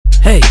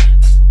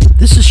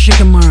This is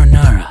Shikamaru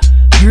Nara.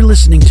 You're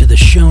listening to the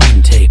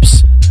Shonen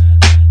Tapes.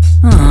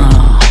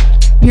 Oh,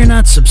 you're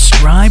not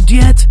subscribed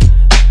yet?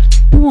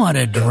 What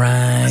a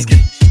drag.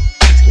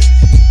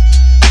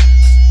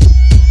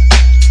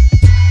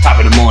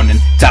 Top of the morning,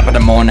 top of the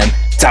morning,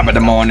 top of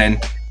the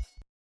morning.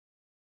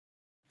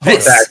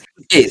 This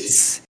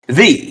is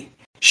the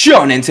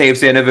Shonen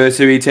Tapes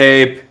anniversary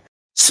tape.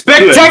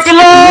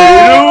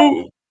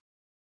 Spectacular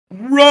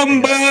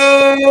Rumble!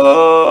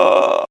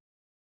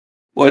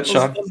 What,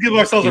 Sean? Let's give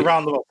ourselves a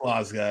round of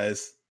applause,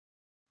 guys.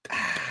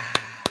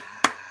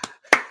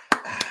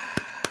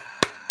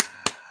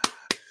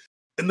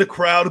 And the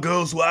crowd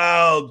goes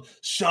wild.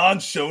 Sean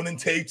Shonen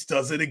Tapes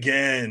does it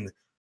again.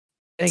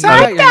 Hey, you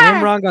got your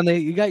name wrong on the.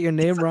 You got your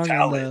name wrong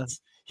on the.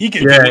 He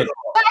can do it.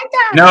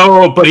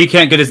 No, but he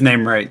can't get his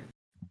name right.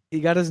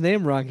 He got his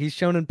name wrong. He's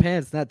Shonen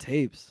Pants, not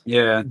Tapes.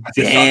 Yeah.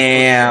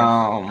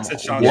 Damn. I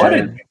said Sean What?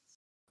 Shonen.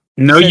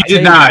 No, you did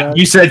tapes, not.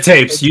 You said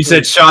tapes. You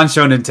said Sean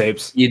Shonen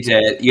Tapes. You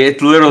did. Yeah,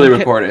 it's literally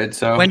recorded,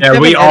 so. When Yeah,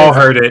 Kevin we all edits-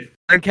 heard it.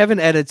 When Kevin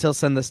edits, he'll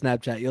send the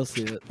Snapchat. You'll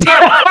see it.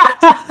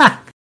 I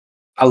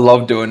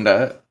love doing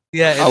that.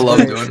 Yeah, I love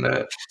great. doing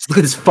that. Look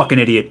at this fucking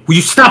idiot. Will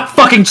you stop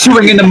fucking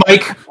chewing in the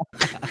mic?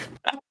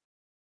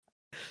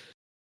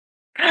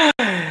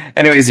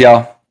 Anyways,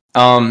 y'all.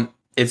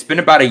 It's been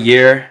about a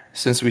year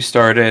since we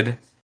started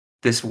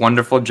this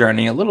wonderful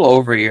journey. A little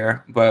over a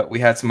year, but we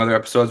had some other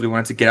episodes we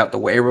wanted to get out the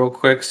way real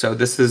quick. So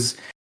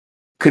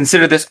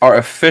consider this our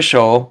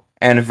official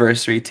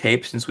anniversary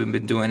tape since we've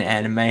been doing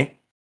anime.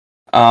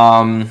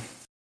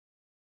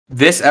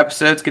 This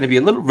episode's going to be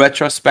a little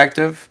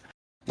retrospective.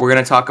 We're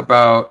going to talk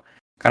about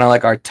kind of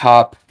like our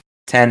top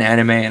 10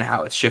 anime and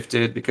how it's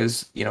shifted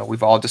because, you know,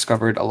 we've all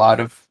discovered a lot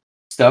of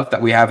stuff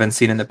that we haven't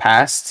seen in the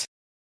past.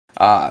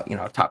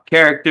 Top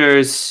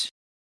characters,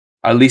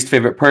 our least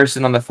favorite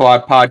person on the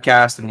Thought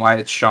podcast and why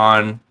it's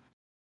Sean.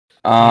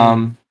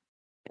 And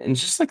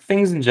just like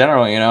things in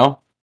general, you know?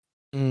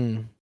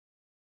 Mm.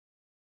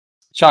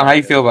 Sean, how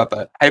you feel about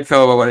that? How you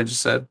feel about what I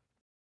just said?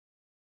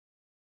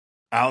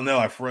 I don't know.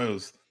 I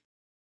froze.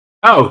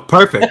 Oh,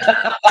 perfect.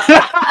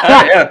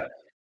 Yeah.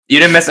 You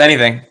didn't miss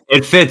anything.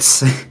 It fits.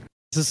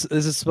 This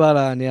is spot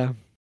on. Yeah.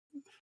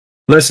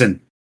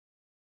 Listen,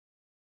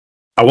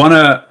 I want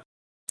to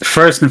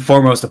first and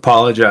foremost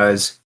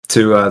apologize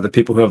to the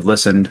people who have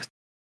listened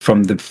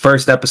from the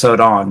first episode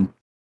on.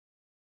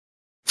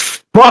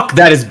 Fuck,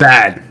 that is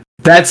bad.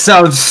 That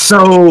sounds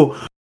so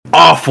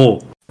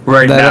awful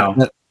now.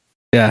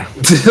 Yeah.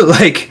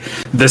 Like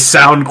the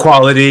sound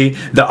quality,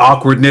 the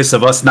awkwardness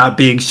of us not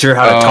being sure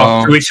how to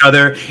talk to each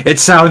other. It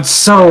sounds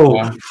so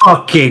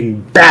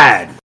fucking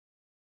bad.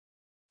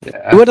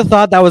 Yeah. You would have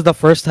thought that was the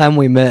first time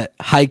we met.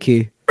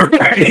 Hikey.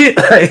 Right?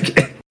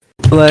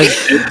 Like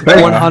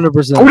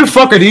 100%. who the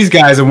fuck are these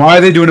guys and why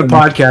are they doing a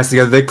podcast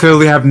together? They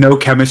clearly have no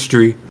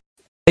chemistry.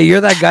 Hey,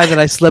 you're that guy that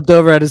I slept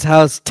over at his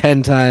house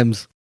 10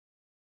 times.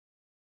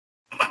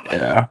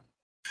 Yeah.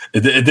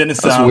 It didn't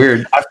That's sound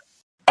weird.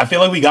 I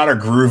feel like we got our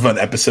groove on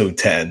episode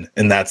 10,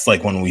 and that's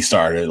like when we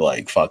started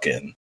like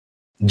fucking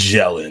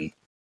gelling.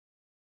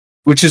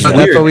 Which is That's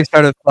weird. what we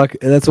started fucking.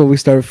 That's what we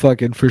started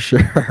fucking for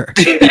sure.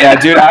 Yeah,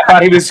 dude, I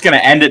thought he was just going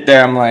to end it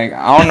there. I'm like,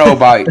 I don't know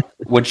about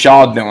what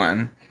y'all doing.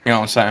 You know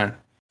what I'm saying?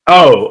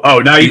 Oh,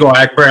 now you're going to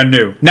act brand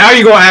new. Now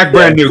you're going to act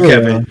brand new,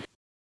 Kevin.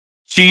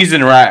 Cheese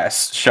and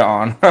rice,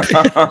 Sean.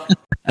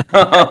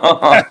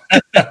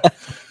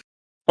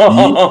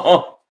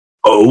 Oh,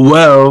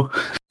 well.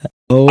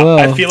 Oh well.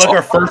 I feel like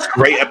our first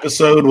great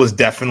episode was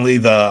definitely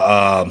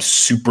the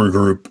super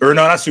group, or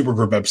no, not super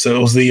group episode.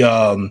 It was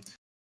the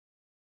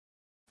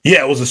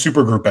it was a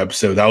super group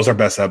episode. That was our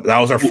best. That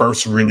was our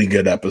first really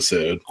good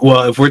episode.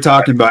 Well, if we're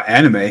talking about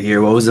anime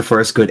here, what was the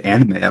first good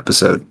anime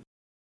episode?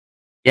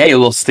 Yeah, you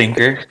little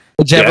stinker.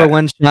 Whichever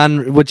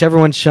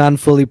one Sean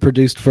fully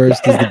produced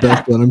first is the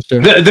best one, I'm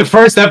sure. The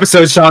first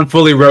episode Sean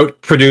fully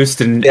wrote, produced,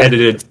 and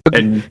edited.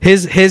 And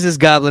His is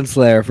Goblin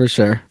Slayer for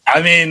sure.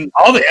 I mean,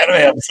 all the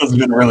anime episodes have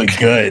been really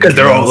good because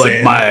they're you know all what I'm like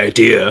saying? my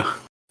idea.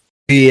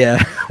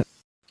 Yeah.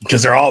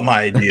 Because they're all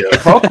my idea.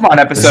 Pokemon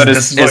episode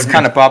This is is like-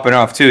 kind of popping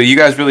off too. You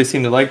guys really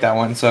seem to like that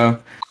one, so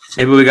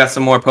maybe we got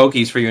some more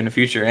Pokies for you in the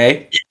future,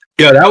 eh?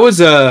 Yeah,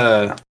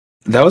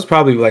 that was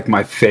probably like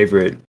my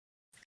favorite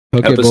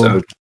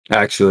episode,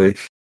 actually.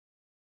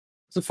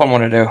 It's a fun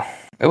one to do.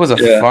 It was a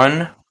Yeah.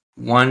 fun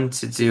one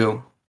to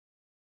do.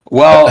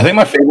 Well, I think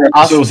my favorite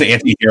episode was the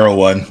anti-hero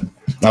one.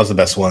 That was the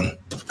best one.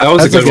 That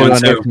was That's a good one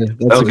too. actually. That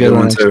That's was a good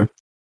one. too.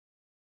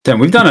 Damn,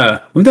 we've done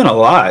a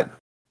lot.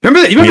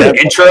 Remember the Yeah.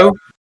 intro?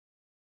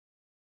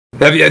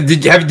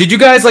 Did you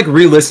guys like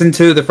re-listen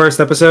to the first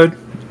episode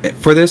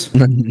for this?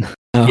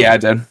 yeah, I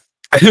did.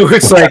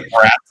 It's like,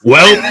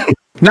 well,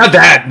 not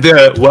that.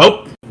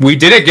 We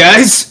did it,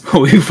 guys.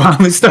 We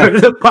finally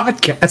started a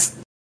podcast.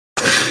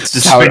 It's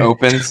just how it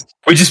opens.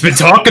 We've just been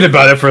talking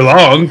about it for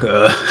long.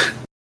 I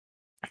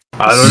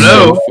don't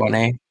know. So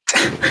funny.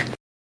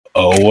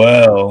 Oh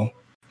well.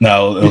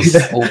 No, it was,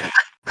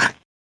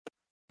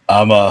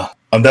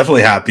 I'm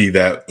definitely happy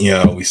that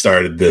we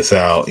started this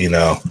out, and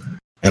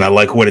I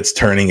like what it's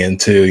turning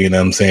into. You know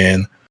what I'm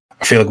saying?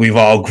 I feel like we've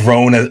all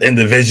grown as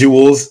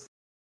individuals.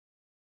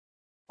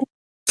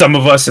 Some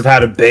of us have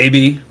had a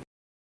baby.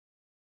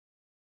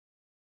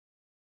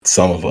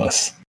 Some of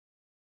us.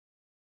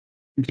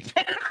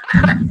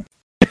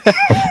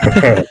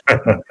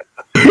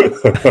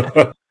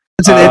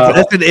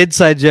 That's an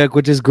inside joke,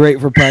 which is great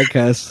for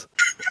podcasts.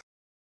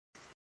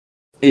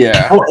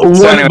 Yeah. One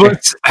So of anyway,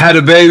 us had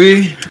a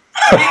baby.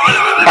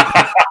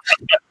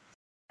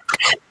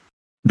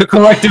 The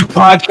collective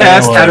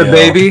podcast had a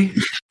baby.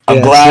 I'm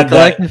Yeah, glad the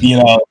that,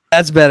 collective-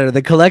 That's better.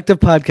 The collective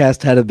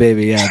podcast had a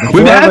baby. Yeah, the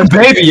We four had of a us,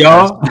 baby,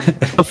 y'all.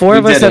 the four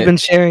of We us did have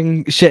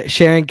it. been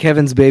sharing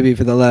Kevin's baby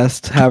for the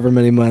last however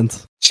many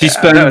months. She that's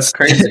spends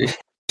crazy.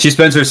 she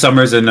spends her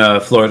summers in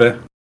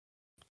Florida.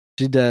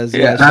 She does.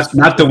 Yeah. Yeah,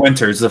 Not the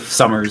winters, the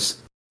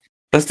summers.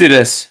 Let's do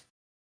this.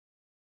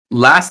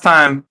 Last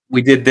time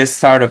we did this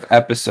sort of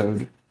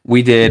episode,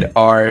 we did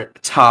our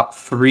top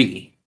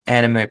 3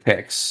 anime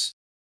picks.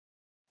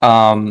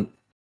 How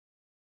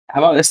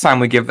about this time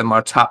we give them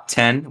our top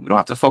 10? We don't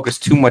have to focus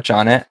too much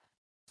on it.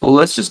 Well,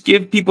 let's just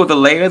give people the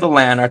lay of the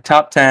land, our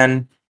top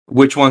 10,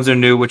 which ones are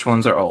new, which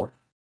ones are old.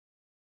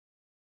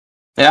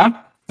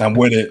 Yeah? I'm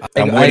with it.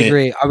 I I'm with it.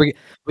 agree.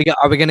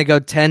 Are we gonna go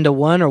 10 to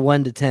 1 or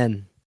 1 to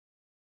 10?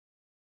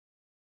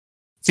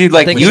 See,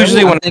 like,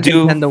 usually when I I'm thinking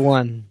do... 10 to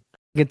 1.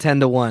 Get 10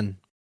 to 1.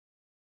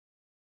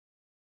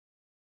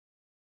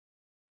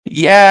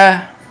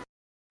 Yeah.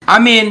 I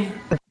mean,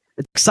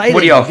 It's exciting.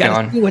 What are y'all You gotta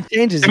feeling? See what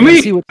changes. Can You gotta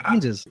we- see what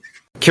changes.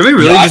 Can we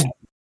really Yeah, just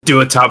do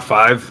a top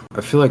 5?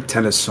 I feel like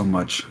 10 is so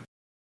much. You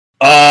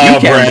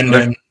can,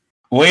 Brandon.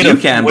 Wait you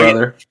can, wait.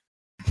 brother.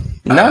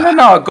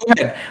 No. Go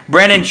ahead.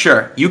 Brandon,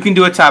 sure. You can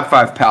do a top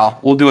 5, pal.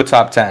 We'll do a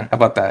top 10. How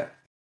about that?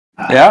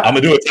 Yeah? I'm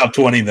gonna do a top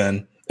 20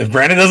 then. If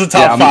Brandon does a Yeah,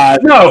 top I'm-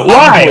 5, No,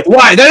 why? I'm-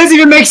 Why? That doesn't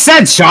even make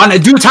sense, Sean.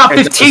 Do a top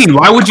Okay, 15.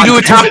 Why would you do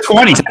a top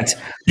 20?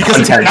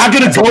 because if you're not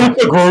gonna go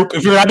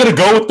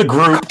with the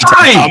group,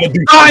 Fine, I'm gonna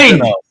do fine.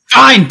 something else.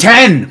 Fine,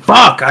 10.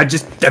 Fuck. I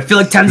feel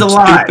like 10's a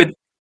lot.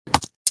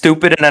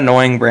 Stupid and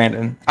annoying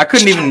Brandon. I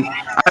couldn't even.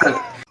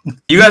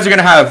 You guys are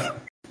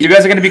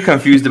gonna be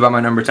confused about my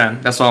number 10.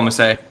 That's all I'm gonna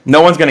say.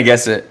 No one's gonna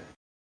guess it.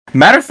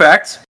 Matter of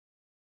fact,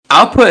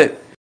 I'll put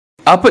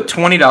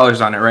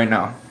 $20 on it right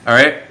now. All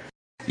right.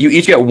 You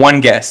each get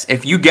one guess.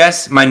 If you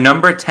guess my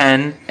number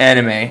 10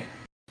 anime,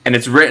 and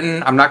it's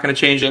written, I'm not gonna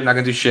change it. I'm not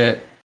gonna do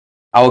shit.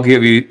 I'll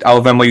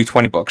Venmo you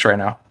 $20 right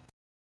now.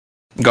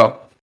 Go.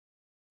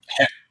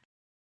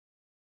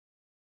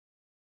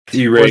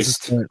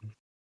 Erased.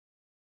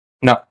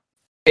 No.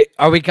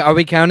 Are we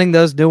counting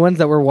those new ones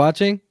that we're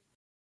watching?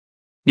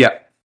 Yeah.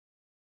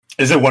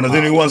 Is it one of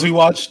the new ones we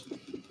watched?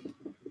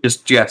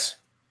 Just guess.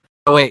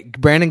 Oh wait,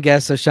 Brandon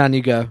guess. So Sean,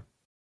 you go.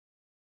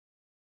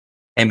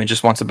 Eamon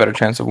just wants a better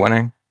chance of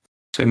winning,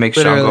 so he makes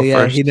Sean go Literally, yeah.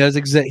 first.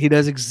 He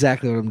knows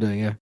exactly what I'm doing.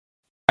 Yeah.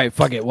 All right,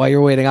 fuck it. While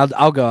you're waiting,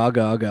 I'll go.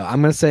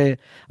 I'm gonna say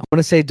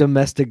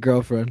domestic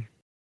girlfriend.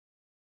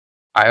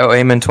 I owe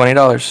Eamon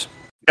 $20.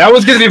 That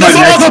was going to be my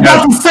That's what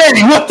I was next. about to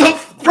say. What the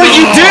fuck? But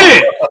you did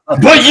it.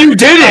 But you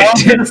did I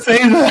was it. gonna say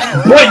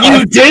that. But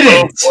you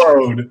didn't.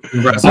 Explode.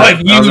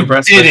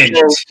 But you didn't.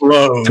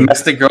 Explode.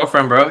 Domestic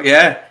girlfriend, bro.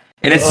 Yeah,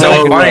 and it's so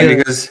Oh, funny yeah.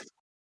 because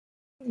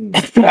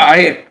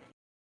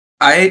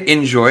I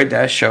enjoyed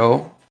that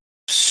show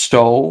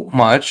so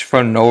much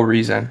for no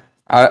reason.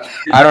 I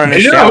don't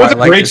understand. Yeah, it why was I a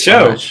liked great it so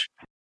show. much.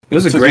 It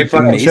was a It's great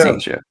fucking amazing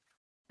show. show.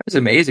 It was an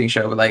amazing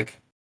show, but like,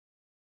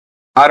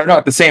 I don't know.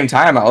 At the same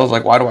time, I was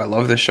like, why do I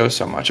love this show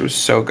so much? It was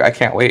so good. I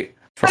can't wait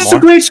for That's more.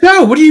 a great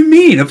show. What do you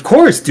mean? Of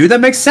course, dude.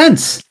 That makes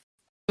sense. It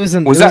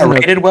wasn't, Was it that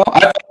wasn't a- rated well?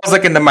 I was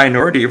like in the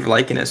minority of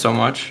liking it so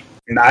much.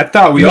 And I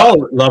thought we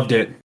all loved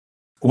it.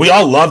 We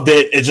all loved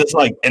it. It's just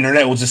like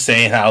internet was just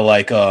saying how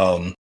like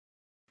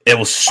it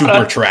was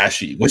super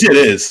trashy, which it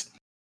is.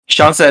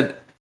 Sean said,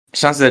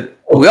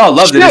 we all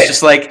loved it. It's Shit.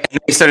 just like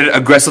he started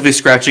aggressively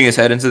scratching his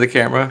head into the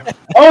camera.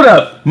 Hold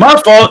up. My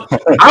fault.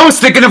 I was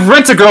thinking of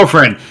Rent a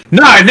Girlfriend.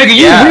 Nah, nigga,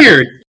 you Yeah.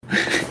 weird.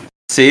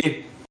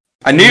 See,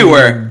 I knew you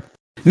were.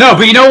 No,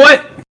 but you know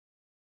what?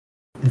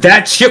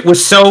 That shit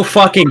was so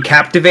fucking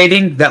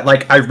captivating that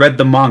like I read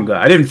the manga.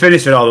 I didn't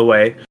finish it all the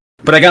way,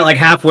 but I got like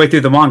halfway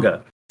through the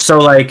manga. So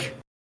like,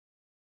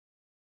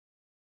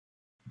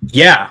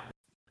 yeah,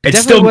 It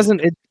definitely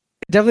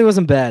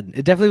wasn't bad.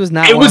 It definitely was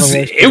not. It one of was- the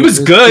worst, it but was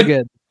good.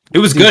 pretty It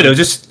was good.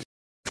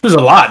 It was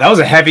a lot. That was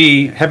a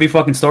heavy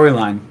fucking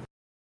storyline.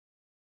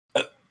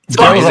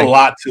 There was a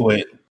lot to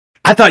it.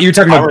 I thought you were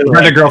talking I about really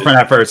Rent a liked Girlfriend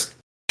at first.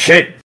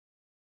 Shit.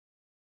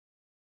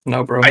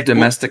 No, bro.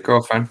 Domestic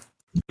Girlfriend.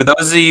 For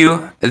those of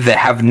you that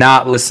have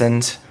not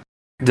listened,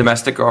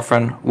 Domestic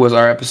Girlfriend was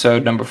our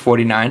episode number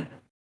 49.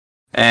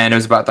 And it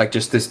was about like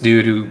just this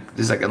dude who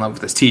is like in love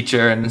with his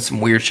teacher and then some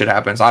weird shit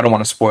happens. I don't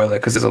want to spoil it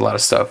because there's a lot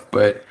of stuff,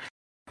 but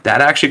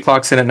that actually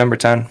clocks in at number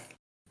 10.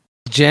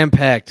 Jam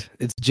packed.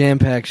 It's a jam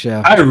packed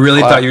show. I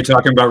really Wow. thought you were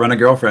talking about Rent a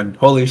Girlfriend.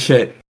 Holy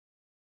shit.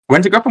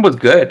 Rent a Girlfriend was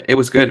good. It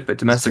was good, but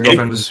Domestic It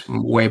Girlfriend was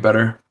way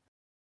better.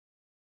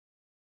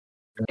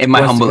 In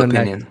my Wants to humble go next.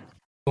 opinion.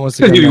 Who wants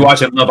to Because go you be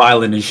next? watching Love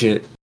Island and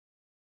shit.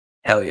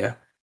 Hell yeah.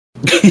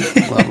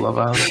 Love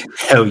Island.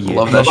 Hell yeah.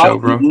 Love that show,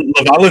 bro.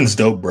 Love Island's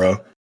dope, bro.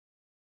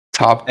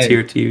 Top Hey.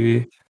 tier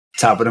TV.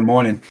 Top of the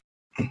morning.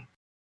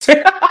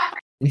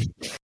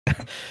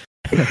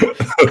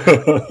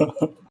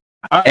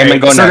 All Eamon,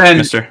 right, go so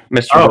next, then-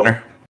 Mr. Oh.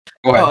 Runner.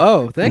 Go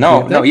ahead. Thank you.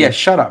 no, thank yeah, you.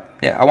 shut up.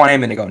 Yeah, I want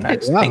Eamon to go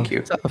next. Wow, Thank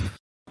you. tough.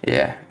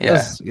 Yeah.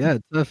 Yeah,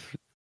 tough.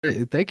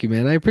 Thank you,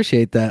 man. I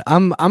appreciate that.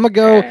 I'm gonna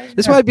go.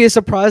 This might be a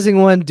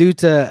surprising one due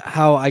to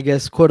how I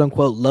guess quote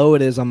unquote low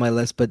it is on my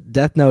list, but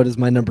Death Note is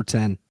my number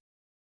 10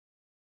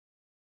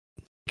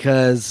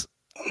 because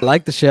I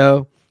like the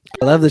show.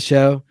 I love the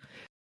show.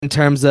 In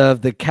terms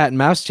of the cat and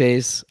mouse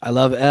chase, I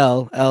love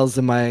L. L's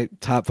in my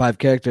top 5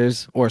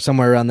 characters or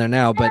somewhere around there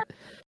now, but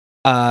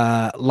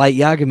Light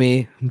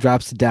Yagami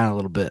drops it down a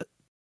little bit.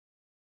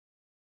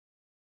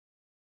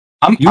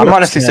 I'm You are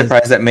honestly 10.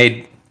 surprised that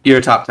made your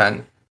top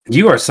 10.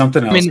 You are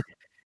something else.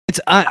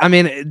 I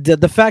mean,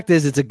 the fact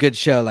is, it's a good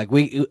show. Like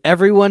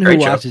everyone who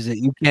Great show. watches it,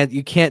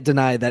 you can't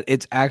deny that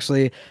it's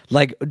actually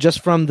like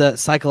just from the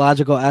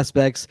psychological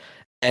aspects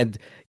and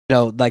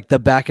like the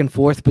back and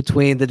forth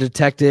between the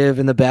detective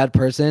and the bad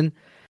person,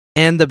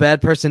 and the bad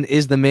person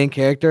is the main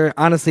character.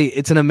 Honestly,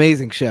 it's an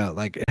amazing show.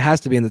 Like it has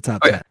to be in the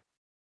top 10.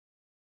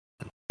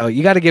 Oh,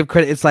 you got to give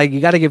credit. It's like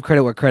you got to give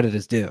credit where credit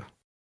is due.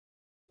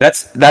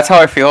 That's how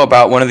I feel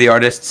about one of the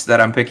artists that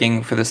I'm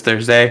picking for this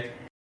Thursday.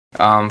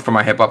 For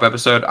my hip hop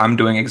episode, I'm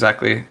doing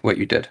exactly what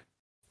you did.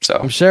 So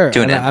I'm sure.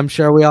 Tune and in. I'm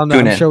sure we all know.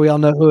 Tune I'm in. sure we all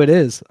know who it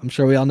is. I'm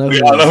sure we all know. I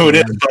don't know who it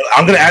is, but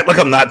I'm gonna act like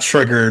I'm not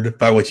triggered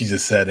by what you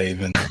just said,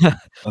 Avon.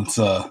 Let's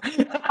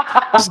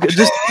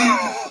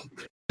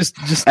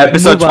Just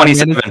Episode move on, man.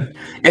 27.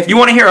 If you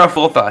want to hear our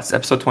full thoughts,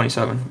 episode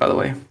 27, by the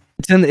way.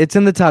 It's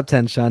in the top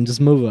 10, Sean.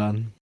 Just move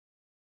on.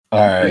 all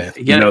right.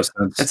 You get no it?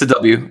 sense. It's a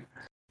W.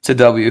 It's a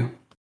W.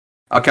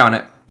 I'll count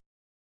it.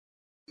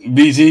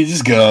 BG,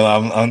 just go.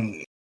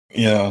 I'm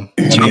Sean's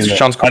I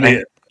need-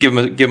 calling. Give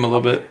him a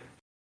little bit.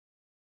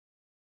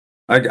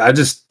 I'm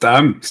just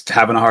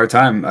having a hard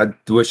time. I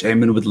wish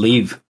Eamon would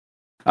leave.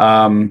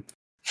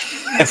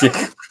 That's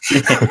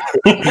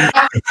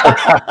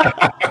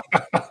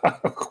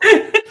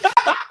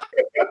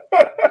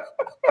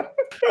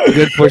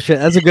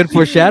a good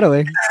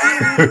foreshadowing.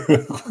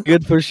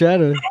 Good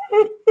foreshadowing.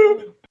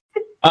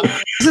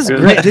 This is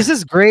great.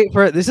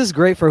 This is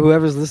great for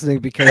whoever's listening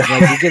because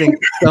like you're getting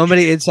so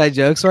many inside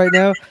jokes right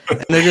now,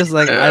 and they're just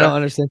like, I don't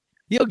understand.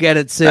 You'll get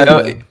it I soon.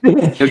 don't, though.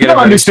 you'll You'll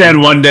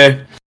understand one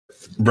day.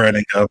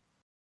 Brandon, go.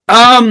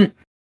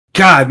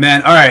 God,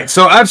 man. All right,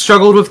 so I've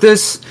struggled with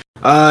this.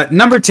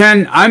 Number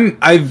 10,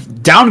 I've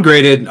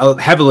downgraded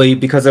heavily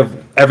because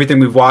of everything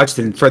we've watched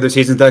and further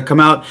seasons that come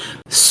out.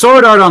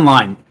 Sword Art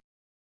Online.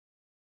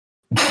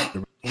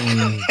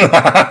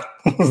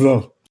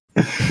 So,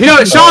 You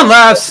know, Sean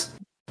laughs.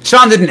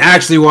 Sean didn't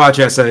actually watch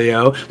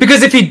SAO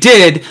because if he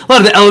did, a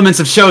lot of the elements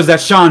of shows that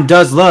Sean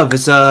does love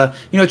is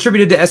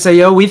attributed to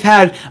SAO. We've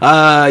had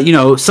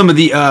some of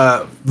the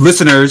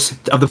listeners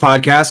of the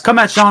podcast come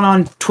at Sean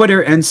on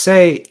Twitter and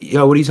say,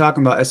 "Yo, what are you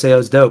talking about?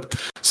 SAO's dope."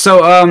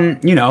 So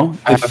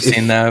I've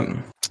seen that.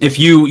 if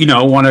you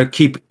want to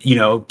keep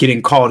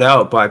getting called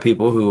out by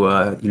people who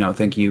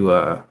think you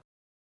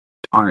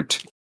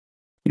aren't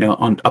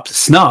on up to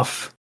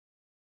snuff,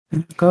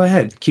 go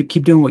ahead, keep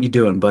doing what you're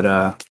doing,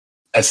 but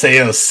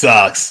SAO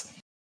sucks.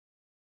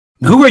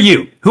 who are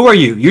you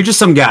you're just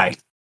some guy.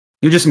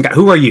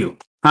 Who are you,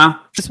 huh?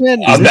 This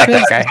man, I'm this that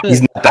man's- guy.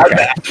 He's not that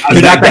guy.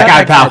 You're not that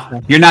guy,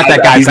 pal. You're not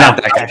that guy, He's pal.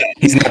 not that guy.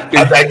 He's not.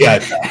 I'm that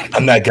guy.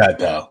 I'm that guy,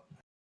 pal.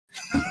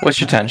 What's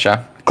your 10,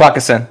 Sean? Clock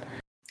us in.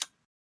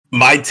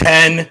 My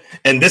 10,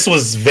 and this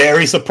was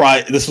very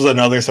surprised. This was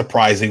another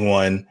surprising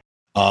one.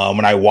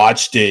 When I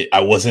watched it, I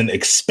was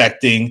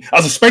expecting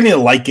to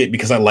like it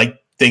because I like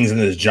things in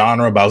this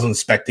genre, but I wasn't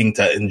expecting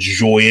to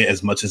enjoy it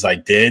as much as I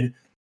did.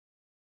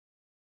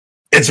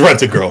 It's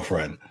Rent a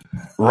Girlfriend.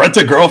 Rent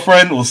a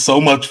Girlfriend was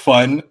so much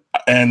fun,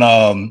 and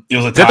it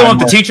was a Is that time the one with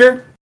the where-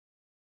 teacher?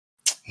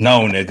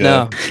 No, nigga.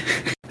 No.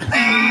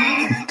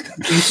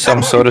 You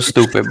some sort of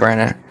stupid,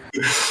 Brandon.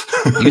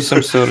 You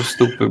some sort of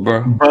stupid,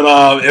 bro.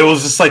 But it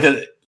was just like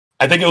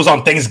I think it was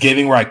on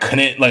Thanksgiving where I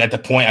couldn't, like, at the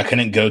point I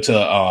couldn't go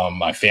to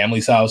my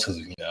family's house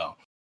because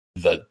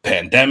the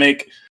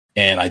pandemic,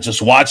 and I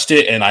just watched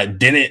it and I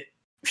didn't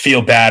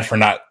feel bad for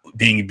not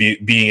being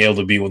able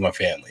to be with my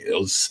family. It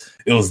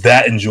was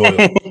that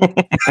enjoyable.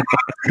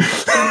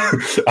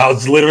 I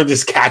was literally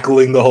just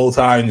cackling the whole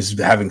time, just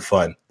having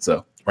fun.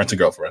 So Rent a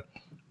Girlfriend,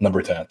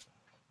 number 10.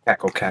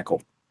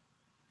 Cackle.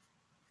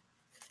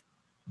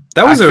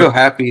 I feel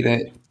happy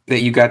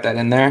that you got that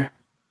in there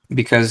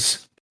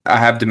because I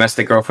have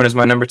Domestic Girlfriend as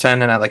my number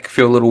 10, and I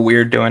feel a little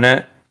weird doing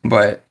it,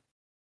 but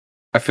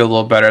I feel a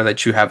little better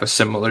that you have a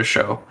similar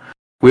show.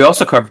 We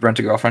also covered Rent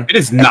a Girlfriend. It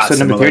is not episode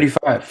similar. number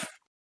 35.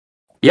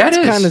 Yeah, it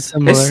is. kinda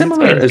similar. It's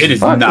similar. as It is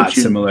fuck. not What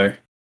you- similar.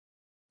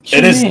 what you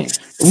It is. mean?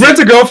 Rent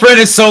a Girlfriend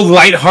is so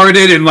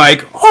lighthearted and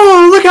like,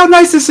 oh, look how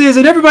nice this is,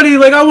 and everybody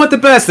like, I want the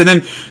best. And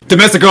then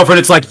Domestic Girlfriend,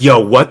 it's like, yo,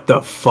 what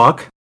the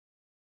fuck?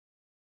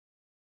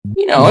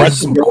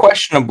 It's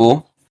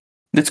questionable.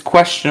 It's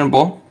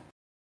questionable.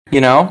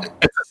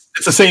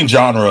 It's the same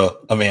genre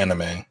of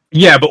anime.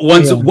 Yeah, but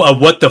one's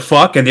what the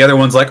fuck, and the other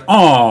one's like,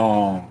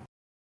 oh,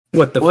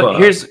 what the fuck.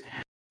 Here's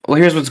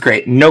what's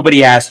great.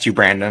 Nobody asked you,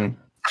 Brandon.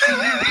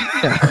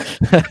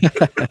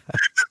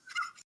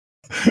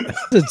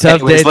 It's a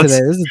tough day today.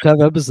 This is a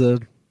tough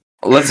episode.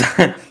 Let's.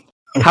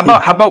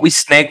 How about we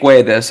snake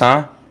way this,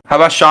 huh? How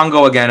about Sean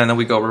go again and then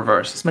we go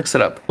reverse? Let's mix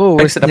it up. Oh,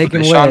 we're mix it up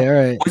snaking with way. Sean. All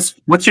right.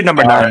 What's your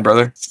number 9,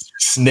 brother?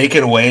 Snake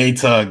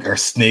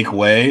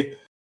way.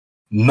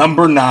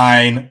 Number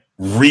 9,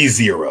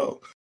 ReZero.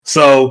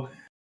 So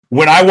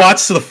when I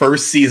watched the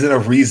first season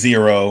of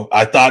ReZero,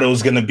 I thought it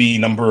was gonna be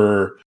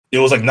number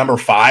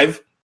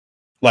 5,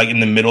 like in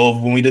the middle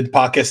of when we did the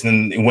podcast,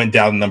 and then it went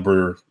down to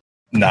number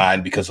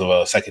 9 because of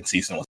a second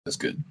season wasn't as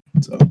good.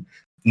 So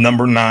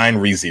number 9,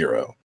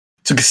 ReZero.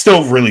 So it's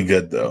still really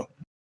good though.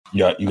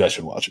 Yeah, you guys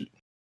should watch it.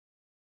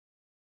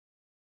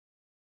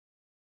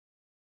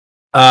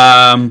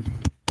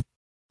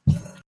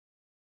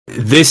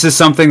 This is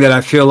something that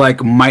I feel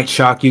like might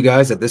shock you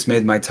guys that this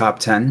made my top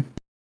 10.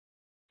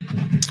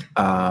 Give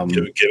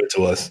it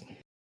to us.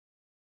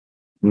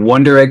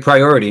 Wonder Egg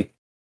Priority.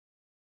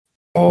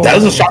 Oh, That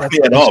doesn't shock me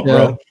at all,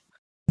 bro.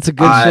 It's a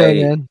good show,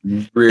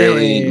 man.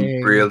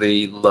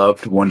 Really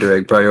loved Wonder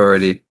Egg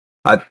Priority.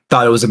 I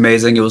thought it was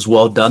amazing. It was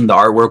well done. The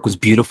artwork was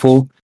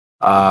beautiful.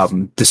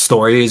 The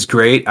story is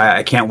great.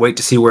 I can't wait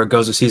to see where it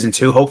goes with season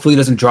 2. Hopefully it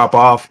doesn't drop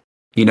off.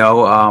 You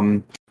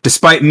know,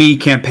 despite me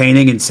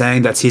campaigning and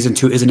saying that season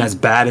 2 isn't as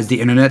bad as the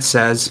internet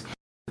says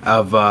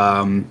of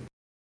Promise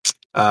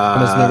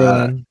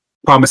Neverland.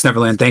 Promise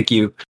Neverland, thank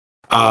you.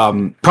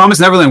 Promise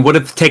Neverland would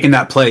have taken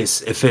that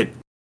place if it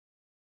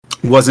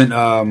wasn't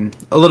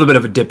a little bit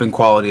of a dip in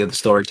quality of the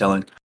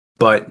storytelling,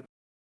 but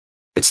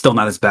it's still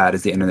not as bad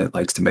as the internet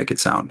likes to make it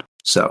sound.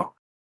 So,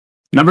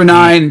 number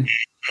 9,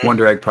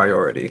 Wonder Egg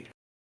Priority.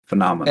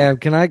 Phenomenal.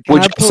 Can I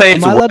Would you pull, say am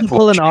it's I allowed to worth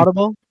pull an watching?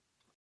 audible?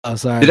 Oh,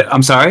 sorry.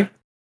 I'm sorry?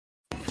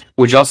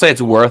 Would y'all say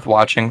it's worth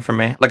watching for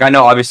me? Like I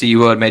know obviously you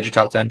would made your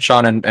top 10.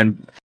 Sean and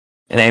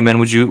Eamon,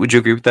 would you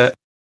agree with that?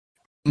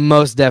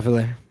 Most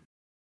definitely.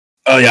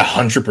 Oh yeah,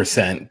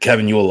 100%.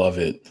 Kevin, you will love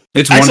it.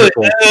 It's Actually,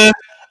 wonderful.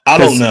 I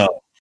don't know.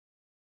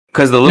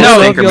 Because the I little don't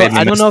know if thinker you'll- made me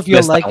I don't know if you'll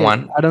miss like that it.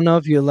 one. I don't know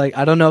if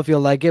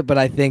you'll like it, but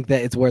I think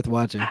that it's worth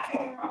watching.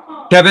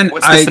 Kevin,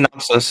 What's the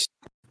synopsis?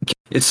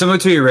 it's similar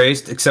to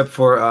Erased, except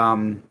for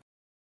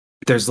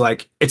there's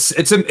like it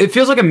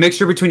feels like a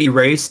mixture between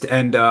Erased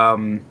and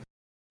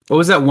what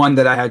was that one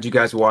that I had you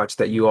guys watch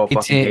that you all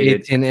fucking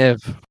hated? 18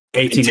 if.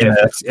 18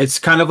 if. It's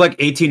kind of like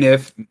 18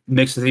 if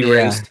mixed with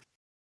Erased.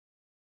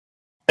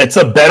 It's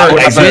a better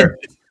exit.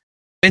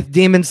 With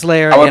Demon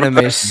Slayer However,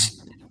 animation.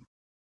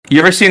 You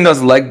ever seen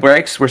those leg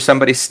breaks where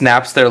somebody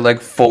snaps their leg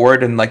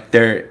forward and like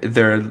their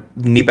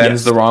knee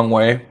bends Yes. the wrong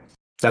way?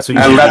 That's what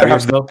you I'd should rather do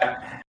have yourself.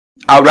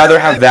 I'd rather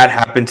have that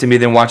happen to me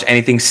than watch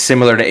anything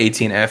similar to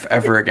 18F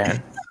ever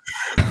again.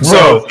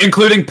 So,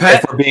 including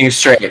Pet, If we're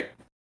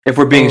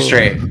being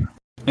straight.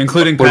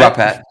 including What Pet. about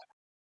Pet?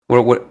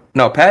 What?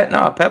 No, Pet.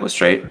 No, Pet was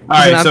straight. All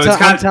right, Listen, so it's I'm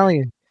kind of telling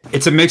you.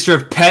 it's a mixture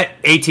of Pet,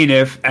 18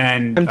 if,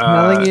 and I'm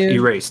telling you.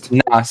 Erased.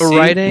 Nah,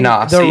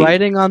 The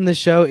writing on the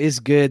show is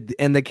good,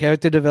 and the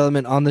character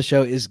development on the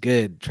show is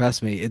good.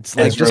 Trust me, it's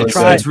like It's just really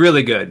try good. it. It's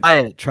really good.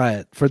 Try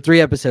it for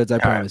 3 episodes. I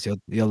right. promise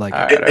you'll like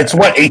All it. right, It's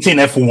what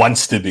 18F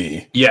wants to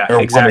be. Yeah, Or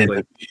wanted exactly.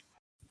 to be.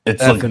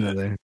 It's like,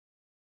 Definitely.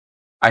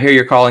 I hear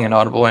you're calling an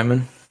audible,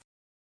 Eamon.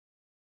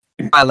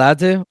 Am I allowed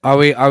to? Are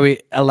we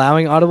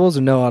allowing audibles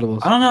or no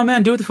audibles? I don't know,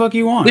 man. Do what the fuck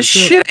you want. This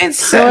shit ain't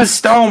set in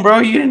stone, bro.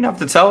 You didn't have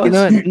to tell us. You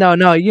know what?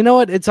 No. You know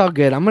what? It's all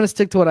good. I'm gonna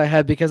stick to what I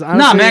had because honestly,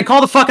 Nah, man. Call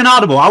the fucking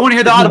audible. I want to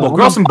hear the No, audible. I'm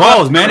Grow a- some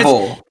balls, man. It's,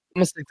 Audible. I'm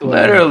gonna stick to what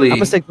I Literally. had. I'm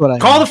gonna stick to what I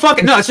had. call the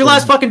fucking. No, it's your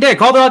last fucking day.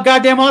 Call the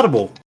goddamn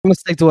audible. I'm gonna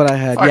stick to what I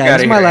had. Fuck Yeah, this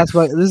outta is my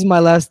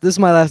here. last. This is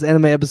my last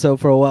anime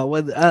episode for a while.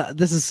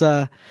 This is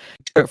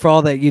for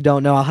all that you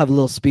don't know. I'll have a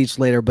little speech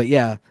later, but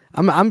yeah,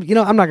 I'm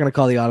not gonna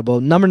call the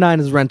audible. Number 9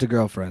 is Rent a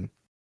Girlfriend.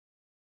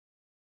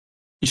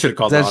 You should have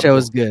called That the show audible.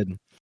 is good.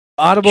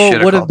 Audible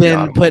Should've would have called the been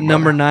audible, put bro.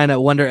 number 9 at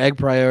Wonder Egg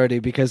Priority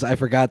because I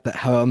forgot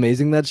how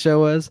amazing that show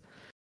was.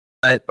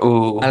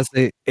 Ooh.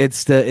 Honestly, it's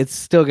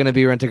still gonna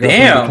be Rent a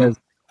Girlfriend. Damn. Because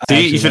I See,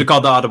 actually you should have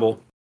called the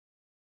audible.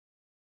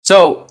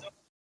 So,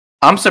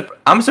 I'm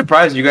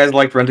surprised you guys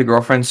liked Rent a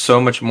Girlfriend so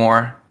much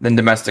more than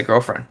Domestic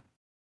Girlfriend.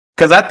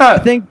 Because I thought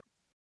I think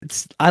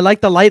I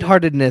like the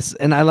lightheartedness,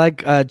 and I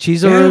like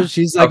Chizuru. Yeah.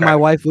 She's like Okay. my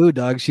waifu,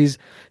 dog. She's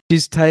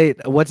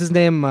tight. What's his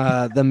name?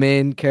 The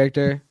main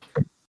character.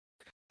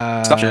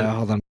 Some shit.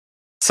 Hold on.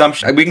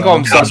 we can call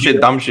him some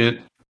shit, dumb shit.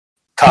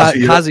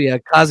 Kazuya.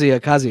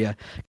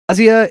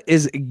 Kazuya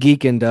is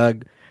geeking,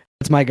 dog.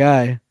 That's my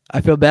guy.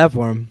 I feel bad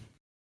for him.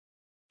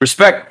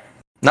 Respect.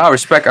 No,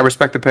 respect. I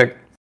respect the pick.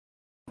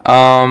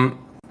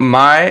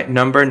 My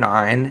number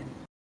 9,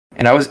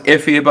 and I was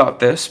iffy about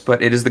this,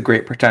 but it is The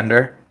Great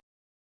Pretender.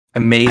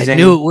 Amazing. I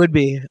knew it would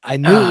be. I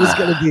knew it was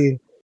gonna be.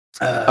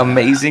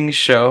 Amazing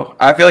show.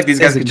 I feel like these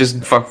guys could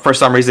just, for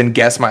some reason,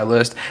 guess my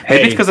list. Maybe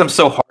it's Hey. because I'm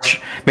so harsh.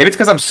 Maybe it's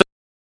because I'm so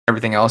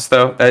everything else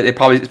though. That it's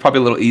probably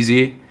a little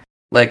easy.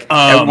 Like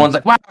everyone's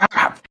like, "Wow,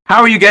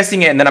 how are you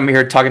guessing it?" And then I'm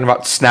here talking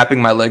about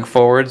snapping my leg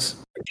forwards.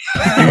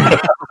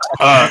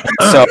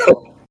 So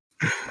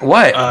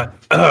what? I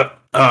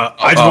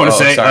just want to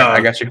say, sorry,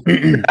 I got you.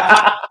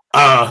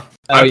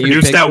 I you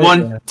produced picked that it,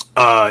 one.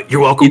 yeah.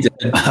 You're welcome. He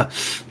did.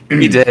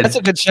 He did. That's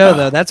a good show,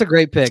 though. That's a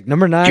great pick.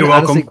 Number 9, You're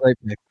honestly, welcome. great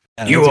pick.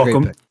 Yeah, You're that's a great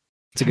welcome. pick.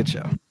 It's a good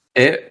show.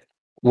 It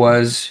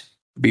was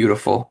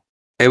beautiful.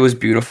 It was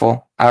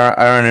beautiful. I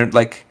don't know,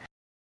 like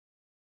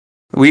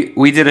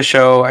we did a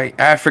show.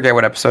 I forget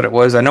what episode it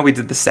was. I know we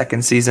did the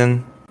second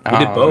season. We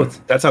did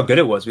both. That's how good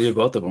it was. We did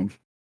both of them.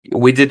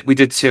 We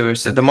did two.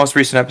 So the most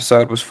recent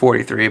episode was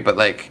 43, but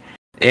like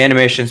the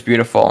animation's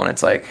beautiful and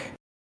it's like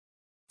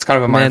it's kind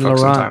of a Man, mindfuck Laurent.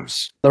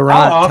 sometimes. Laurent,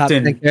 How top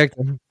often- 10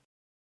 character.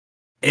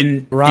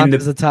 In Laurent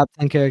is the a top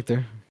 10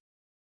 character.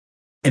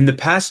 in the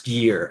past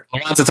year,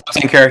 Laurent's a top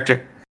 10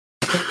 character.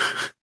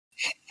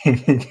 in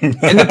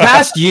the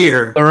past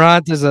year,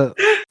 Laurent is a.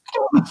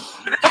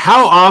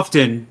 how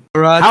often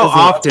Laurent how is a-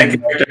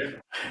 often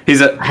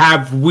He's a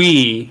have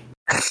we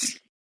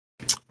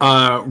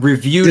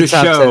reviewed The a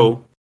top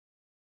show,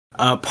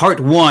 part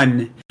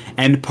 1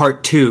 and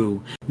part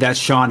 2 that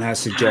Sean has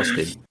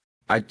suggested?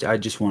 I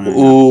just want to know.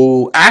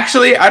 ooh.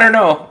 Actually, I don't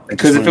know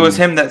because if it was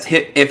wanna-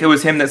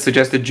 him that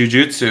suggested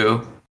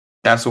Jujutsu,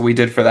 that's what we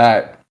did for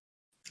that.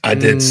 I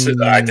did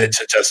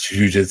suggest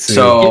Jujutsu.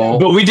 So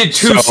But we did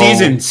two So-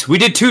 seasons. We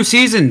did 2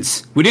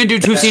 seasons. We didn't do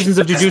 2 seasons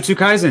of Jujutsu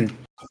Kaisen.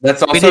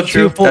 that's also did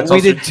true. two- That's we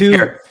also did two-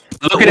 Here,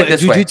 look at it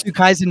this way. Jujutsu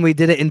Kaisen, we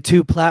did it in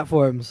 2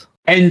 platforms.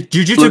 And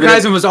Jujutsu Look at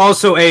it- Kaisen was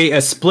also a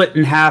split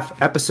in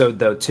half episode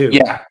though too.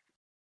 Yeah,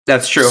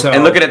 that's true. So-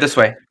 And look at it this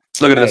way.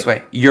 Look at it this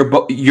way.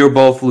 You're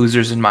both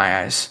losers in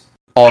my eyes.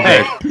 All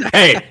Hey,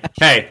 good.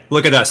 hey,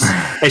 look at us.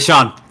 Hey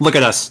Sean, look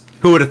at us.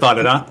 Who would have thought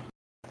it, huh?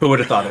 Who would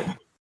have thought it?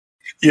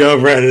 Yo,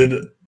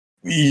 Brandon,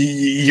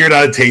 you're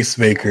not a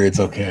tastemaker. It's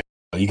okay.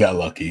 You got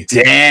lucky.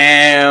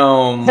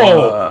 Damn.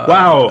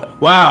 Oh,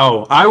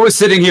 wow. I was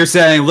sitting here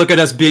saying, look at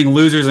us being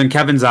losers in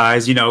Kevin's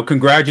eyes,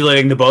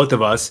 congratulating the both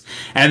of us.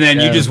 And then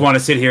you Yeah. just want to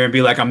sit here and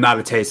be like, I'm not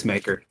a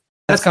tastemaker.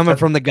 That's coming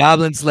from the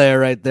Goblin Slayer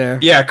right there.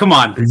 Yeah, come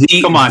on.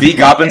 Come on. The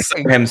Goblin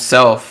Slayer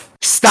himself.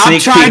 Stop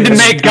Sneak trying to peek.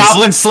 make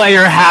Goblin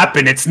Slayer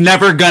happen. It's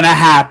never gonna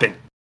happen.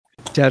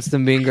 Shouts to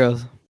Mean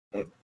Girls.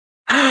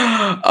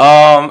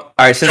 All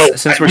right.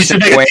 Since we're we should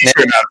make a weighing t-shirt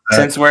it, out of that.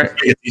 since we're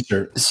Make a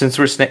t-shirt. since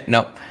we're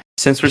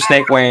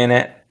snake weighing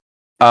it,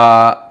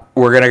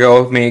 we're gonna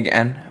go with me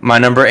again. My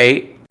number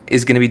 8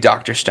 is gonna be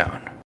Dr.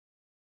 Stone.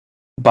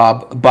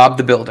 Bob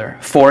the Builder.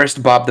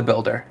 Forrest Bob the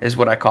Builder is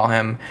what I call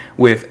him,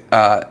 with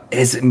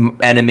his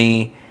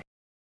enemy,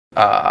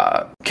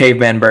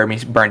 caveman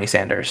Bernie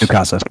Sanders.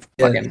 Tsukasa.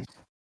 Fucking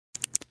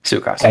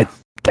Tsukasa.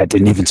 That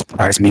didn't even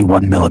surprise me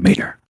 1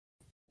 millimeter.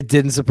 It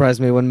didn't surprise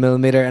me 1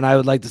 millimeter, and I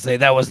would like to say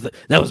that was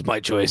my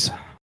choice.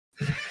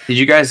 Did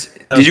you guys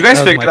that was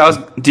figure my that was?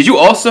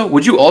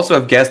 Would you also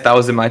have guessed that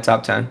was in my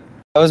top 10?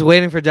 I was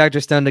waiting for Dr.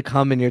 Stone to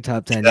come in your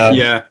top 10. Yeah.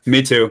 Yeah,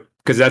 me too.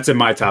 Because that's in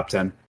my top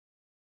 10.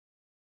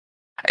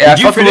 Yeah,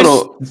 Did you I felt a finish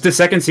little. the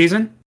second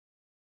season?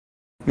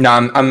 No,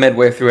 I'm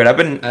midway through it. I've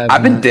been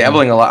not.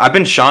 dabbling a lot. I've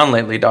been Sean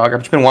lately, dog. I've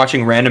just been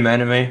watching random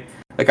anime.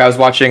 Like I was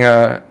watching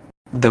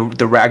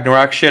the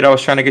Ragnarok shit. I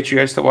was trying to get you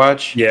guys to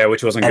watch. Yeah,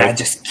 which wasn't And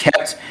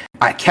good.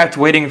 I kept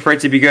waiting for it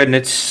to be good, and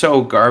it's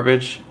so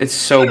garbage. It's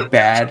so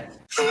bad.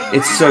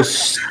 It's so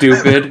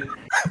stupid,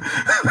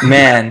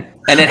 man.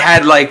 And it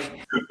had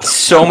like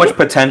so much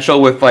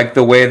potential with like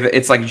the way that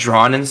it's like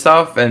drawn and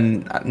stuff.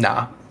 And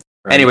nah.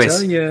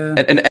 Anyways, yeah.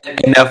 and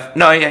enough.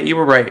 No, yeah, you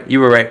were right. You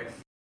were right.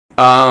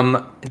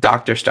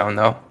 Dr. Stone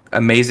though,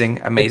 amazing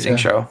Good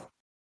show.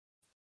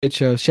 Good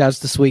show. Shouts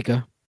to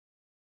Suika.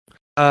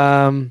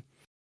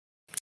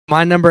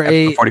 My number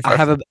Episode 8.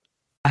 45.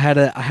 I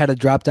had a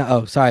drop down.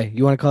 Oh, sorry.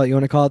 You want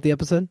to call it the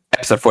episode?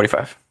 Episode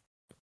 45.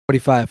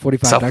 45.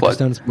 Dr. Self-plug.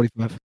 Stone is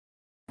 45.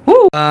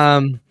 Woo!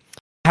 I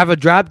have a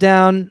drop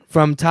down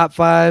from top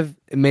 5.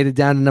 It made it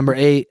down to number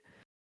 8.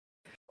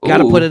 Got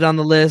to Ooh. put it on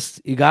the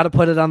list. You got to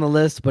put it on the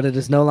list, but it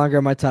is no longer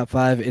in my top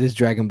 5. It is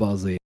Dragon Ball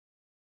Z.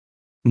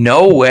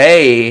 No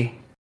way.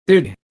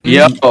 Dude,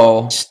 Yo.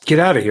 just get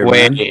out of here,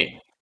 Wait. man.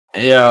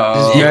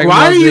 Yo. Dragon Why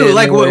Ball are Z you is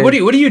like? no What way.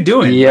 are you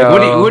doing? Yo.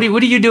 Like,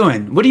 what are you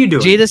doing? What are you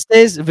doing?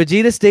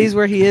 Vegeta stays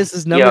where he is.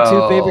 His number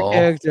 2 favorite Yo.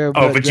 character.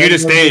 Oh, but Vegeta Dragon Ball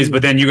stays, Z-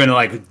 but then you're gonna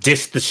like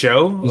diss the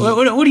show.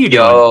 What are you doing?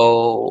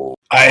 Yo.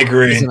 I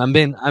agree. Listen, I'm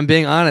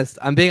being honest.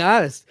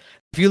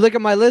 If you look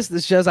at my list,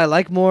 this shows I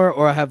like more,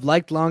 or have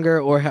liked longer,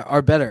 or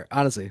are better.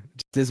 Honestly,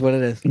 it is what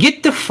it is.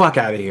 Get the fuck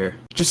out of here.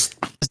 Just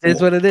It is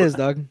what it is,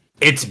 dog.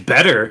 it's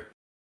better.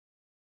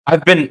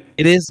 I've been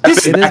It is. I've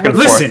It been is back and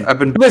what it is. forth. I've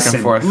been back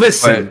and forth.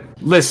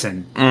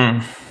 Listen.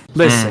 Mm,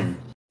 Listen.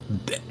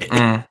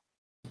 mm.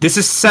 This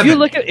is If 7. you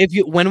look at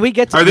when we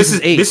get to or this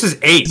is 8. This is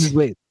 8. This is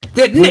wait.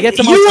 Th- we get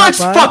to my you top watch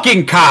 5?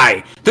 fucking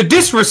Kai. The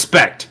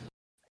disrespect.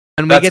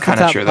 When we That's get to kind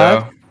of top true 5,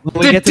 though. when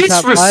we The get to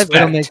top 5, it'll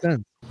disrespect. make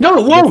sense. No,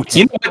 it won't.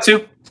 You know what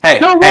too? Hey,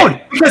 No, it hey,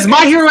 won't. Because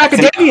My Hero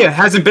Academia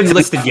hasn't been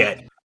listed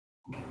yet.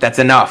 that's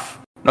enough.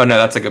 Oh no,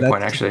 that's a good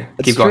point actually.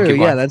 That's Keep going, true. keep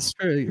Yeah, going. that's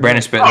true. You're Brandon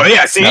right. spitting. Oh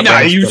yeah, see No, now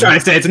Brandon's you spitting. trying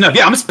to say it's enough.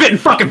 Yeah, I'm spitting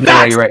fucking No,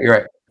 facts. you're right. You're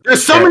right.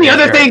 There's so many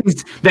other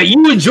things that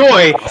you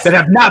enjoy that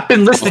have not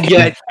been listed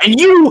yet, and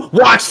you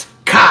watched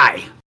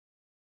Kai.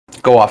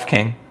 Go off,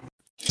 King.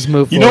 Just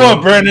move You know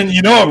what,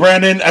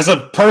 Brandon? As a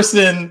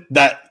person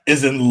that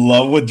is in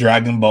love with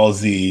Dragon Ball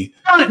Z,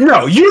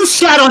 No, you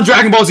shat on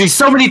Dragon Ball Z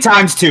so many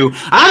times too.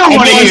 I don't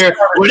want to hear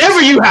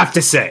whatever you have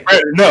to say.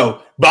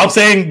 no, but I'm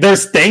saying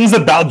there's things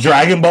about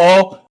Dragon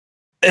Ball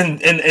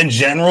in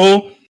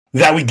general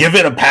that we give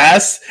it a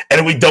pass,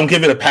 and we don't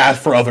give it a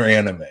pass for other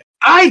anime.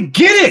 I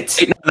get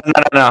it.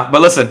 No.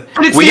 But listen,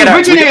 But it's the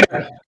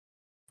originator.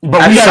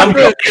 But we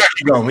gotta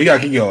keep going. We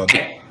gotta keep going.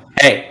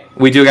 Hey,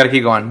 we do got to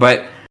keep going.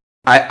 But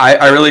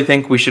I really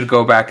think we should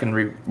go back and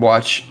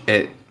rewatch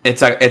it.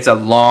 It's a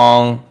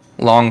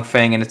long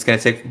thing, and it's gonna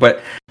take.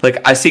 But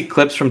like, I see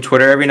clips from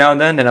Twitter every now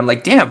and then, and I'm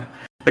like, damn.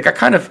 Like, I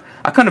kind of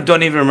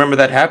don't even remember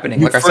that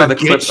happening. Like, I saw the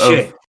clip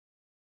of.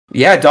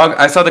 Yeah, dog.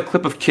 I saw the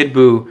clip of Kid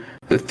Buu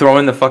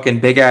throwing the fucking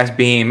big ass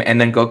beam, and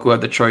then Goku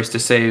had the choice to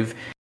save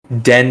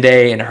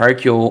Dende and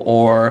Hercule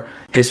or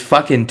his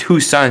fucking two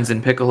sons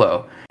in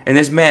Piccolo. And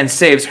this man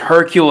saves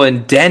Hercule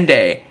and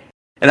Dende.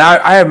 And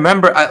I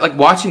remember like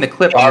watching the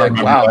clip. I'm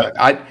like, wow,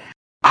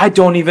 I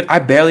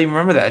barely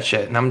remember that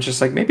shit. And I'm just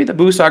like, maybe the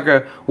Buu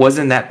saga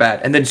wasn't that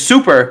bad. And then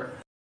Super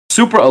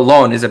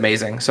alone is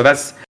amazing. So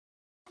that's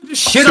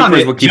shit on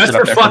it just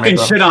for fucking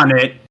shit on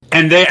it,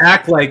 and they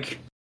act like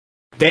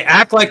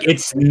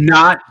it's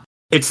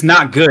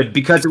not good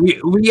because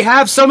we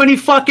have so many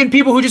fucking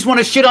people who just want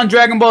to shit on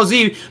Dragon Ball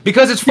Z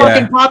because it's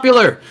fucking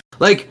popular.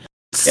 Like,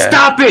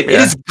 stop it! Yeah.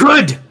 It is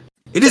good.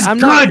 It is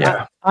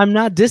good. I'm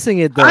not dissing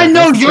it though. I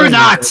know you're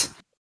not.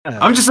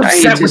 I'm just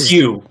upset with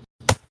you.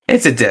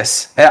 It's a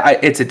diss.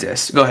 It's a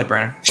diss. Go ahead,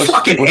 Brandon.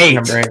 Fucking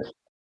 8.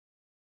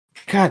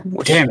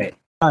 God damn it!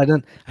 I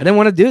didn't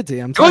want to do it to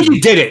you.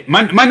 You did it.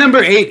 My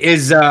number 8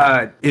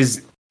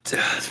 is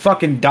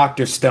fucking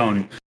Dr.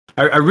 Stone.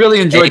 I really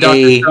enjoyed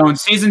Dr. Stone.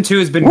 Season 2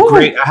 has been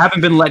great. I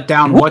haven't been let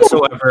down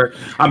whatsoever.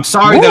 I'm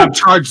sorry that I'm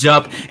charged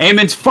up.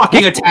 Eamon's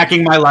fucking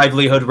attacking my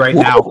livelihood right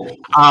now.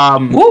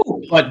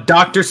 But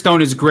Dr.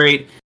 Stone is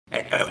great.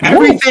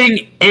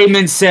 Everything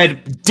Eamon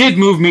said did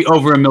move me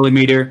over a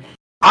millimeter.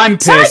 I'm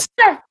pissed.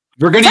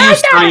 We're going to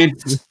use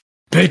science.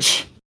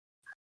 Bitch.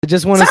 I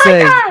just want to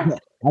say...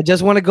 I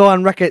just want to go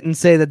on record and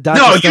say that Dr.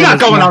 No, you're not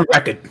going on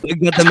record. You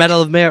get the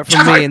Medal of Merit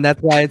from me, and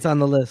that's why it's on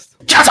the list.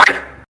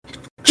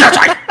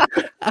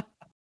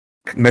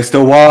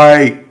 Mr.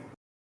 White,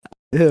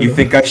 you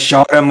think I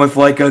shot him with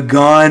like a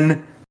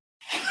gun?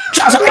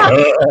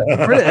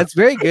 That's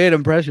very good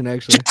impression,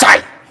 actually.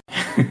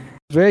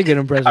 Very good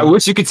impression. I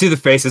wish you could see the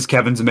faces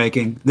Kevin's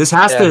making. This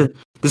has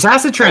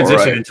to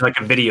transition into like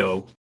a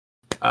video.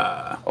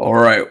 All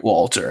right,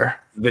 Walter.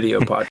 Video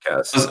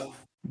podcast.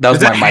 That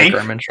was my Mike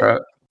Herman intro.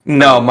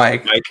 No,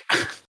 Mike.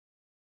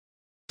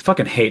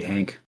 Fucking hate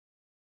Hank.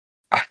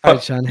 All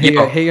right, Sean. Hate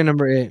your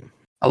number 8.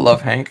 I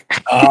love Hank.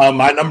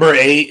 My number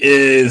 8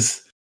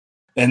 is,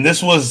 and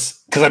this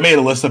was because I made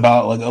a list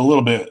about like a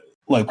little bit,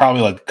 like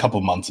probably like a couple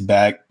months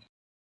back,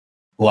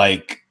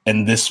 like,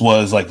 and this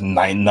was like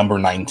number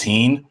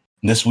 19.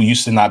 This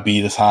used to not be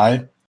this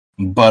high,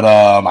 but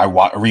I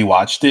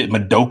rewatched it.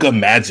 Madoka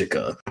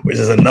Magica, which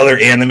is another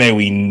anime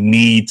we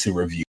need to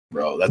review,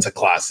 bro. That's a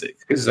classic.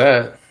 Who's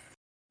that?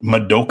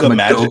 Madoka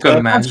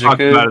Magica. I've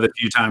talked about it a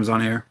few times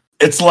on here.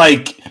 It's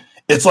like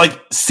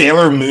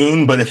Sailor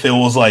Moon, but if it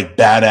was like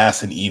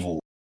badass and evil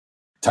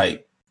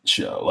type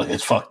show. Like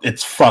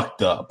it's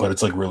fucked up, but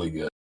it's like really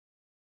good.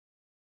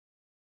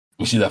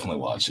 We should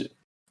definitely watch it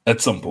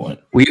at some point.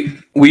 We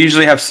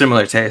usually have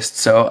similar tastes,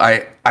 so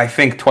I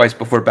think twice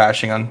before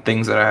bashing on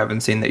things that I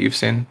haven't seen that you've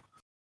seen.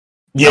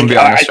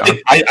 Yeah,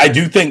 I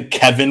do think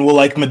Kevin will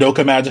like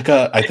Madoka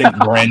Magica. I think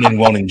Brandon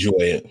won't enjoy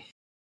it.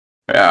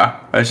 Yeah,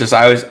 it's just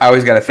I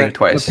always got to think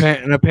twice.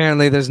 And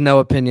apparently, there's no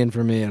opinion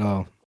for me at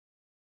all.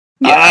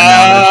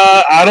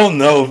 I don't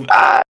know.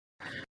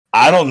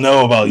 I don't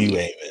know about you,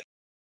 Eamon.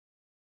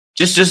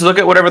 Just look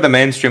at whatever the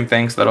mainstream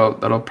thinks.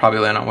 That'll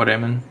probably land on what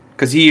Eamon,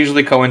 because he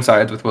usually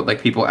coincides with what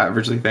like people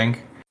averagely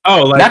think.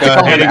 Oh, like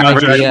hating on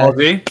Dragon Ball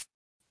Z.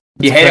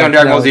 Yeah, hating on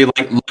Dragon Ball Z,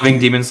 like loving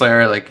Demon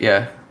Slayer, like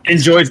yeah.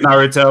 Enjoys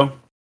Naruto.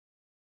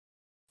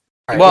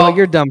 Right, well,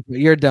 you're dumb.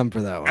 You're dumb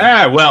for that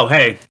one. Well,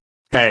 hey.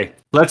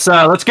 Let's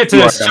get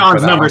to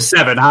Sean's number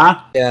 7,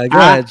 huh? Yeah, go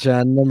ahead,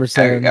 Sean. Number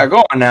 7. Hey,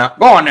 go on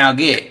now,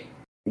 get.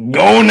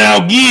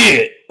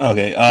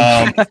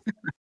 Okay.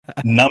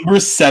 Number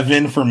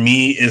 7 for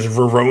me is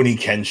Rurouni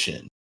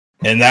Kenshin,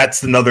 and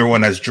that's another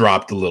one that's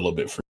dropped a little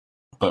bit for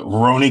me. But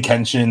Rurouni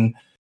Kenshin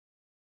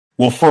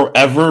will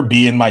forever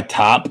be in my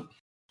top,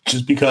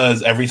 just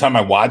because every time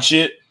I watch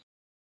it,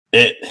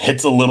 it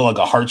hits a little like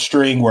a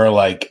heartstring where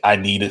like I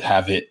need to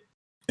have it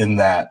in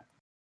that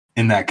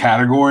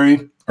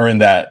category, or in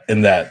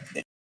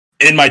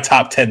my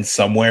top 10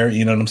 somewhere.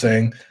 You know what I'm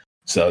saying?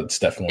 So it's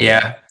definitely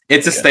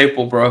it's a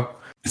staple, bro.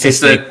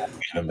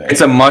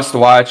 It's a must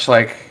watch.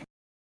 Like,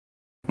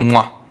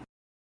 mwah.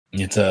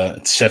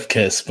 It's chef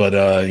kiss, but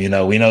we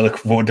know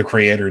what the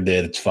creator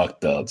did. It's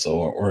fucked up,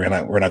 so we're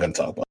not gonna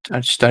talk about it. I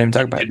just don't even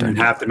talk about it. You didn't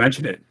have to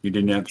mention it. You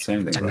didn't have to say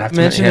anything.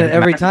 Mention it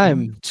every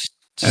time.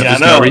 There's Yeah, I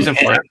no know. reason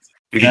for it.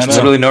 Yeah, I know.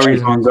 Literally no Keep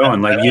reason. on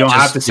going. Like, you don't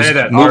Just- have to say just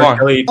that. move R. on.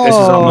 Kelly pisses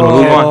on the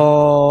Move on.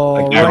 Oh,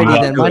 Like, righty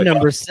everyone then. do My it.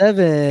 number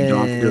You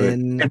don't have to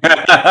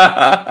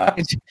do it.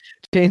 7.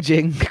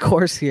 Changing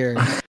course here.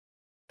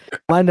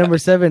 My number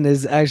 7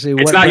 is actually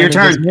what It's not your Brandon just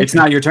turn. It's mentioned.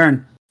 not your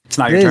turn. It's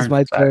not It your is turn.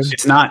 my turn.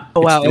 It's not.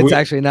 Oh wow, it's we-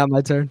 actually not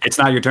my turn. It's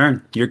not your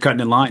turn. You're cutting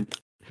in line.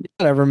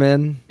 Whatever,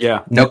 man.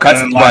 Yeah. No cuts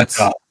and butts.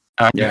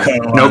 Yeah.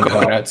 No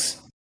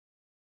coconuts.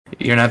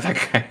 You're not that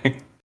guy.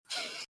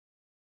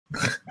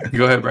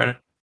 Go ahead, Brandon.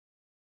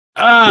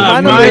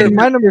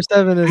 My number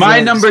 7 is My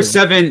number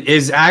 7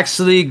 is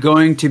actually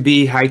going to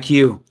be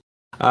Haikyuu.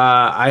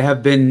 I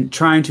have been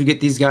trying to get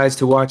these guys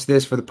to watch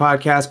this for the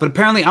podcast, but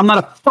apparently I'm not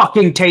a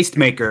fucking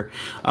tastemaker.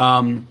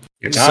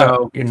 You're not.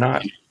 So- You're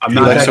not. I'm You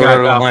not like that Sword guy,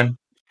 Art pal. Online.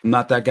 I'm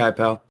not that guy,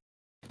 pal.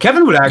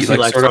 Kevin would actually like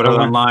like Sword Art Sword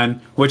Art Online?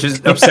 Online, which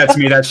is upsets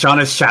me that Sean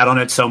has shat on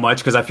it so much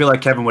because I feel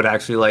like Kevin would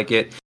actually like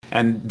it.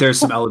 And there's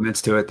some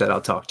elements to it that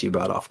I'll talk to you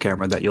about off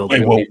camera that you'll.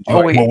 Wait,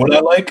 Oh, wait. what would I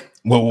like?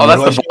 Oh,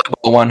 that's the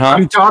volleyball one, huh?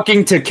 I'm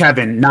talking to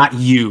Kevin, not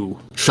you.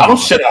 I Sean. don't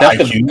shit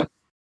That's at the- IQ.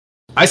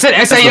 I said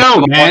the SAO,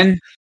 volleyball man.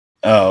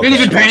 Oh, You're not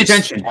even okay. paying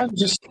attention.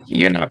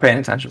 You're not paying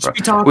attention, bro. Just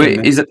be talking, Wait,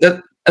 man. is it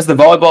that's the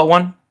volleyball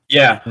one?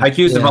 Yeah,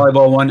 Haikyuu's the Yeah.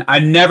 volleyball one. I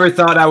never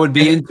thought I would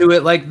be into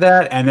it like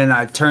that, and then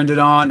I turned it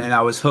on and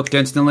I was hooked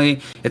instantly.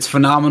 It's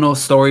phenomenal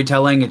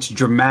storytelling. It's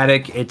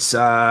dramatic. It's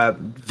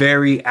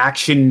very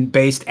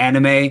action-based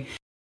anime,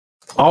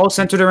 all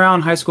centered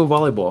around high school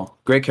volleyball.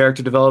 Great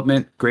character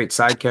development, great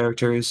side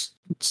characters.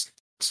 It's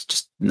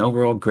just an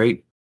overall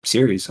great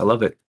series. I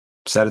love it.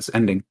 Sad it's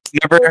ending.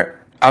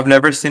 I've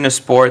never seen a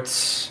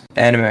sports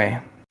anime.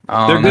 They're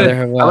Um, good. neither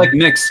have I I. like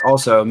Mix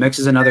also. Mix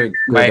is another good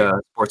Right.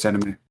 sports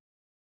anime.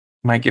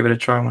 Might give it a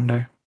try one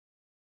day.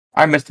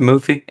 I missed the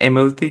movie. A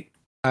movie.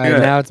 All right, Yeah.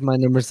 now it's my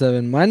number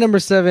 7. My number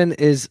 7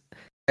 is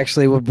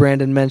actually what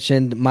Brandon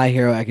mentioned, My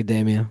Hero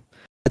Academia.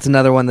 That's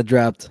another one that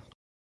dropped.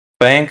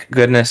 Thank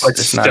goodness But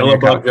it's not still in your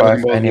above top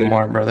five Dragon Ball Z.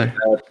 anymore, brother.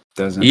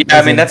 Doesn't. Yeah,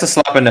 I mean that's a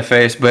slap in the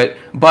face, but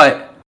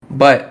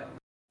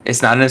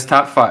it's not in his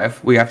top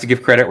 5. We have to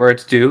give credit where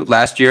it's due.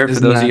 Last year, for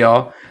It's those not. of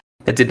y'all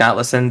that did not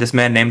listen, this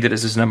man named it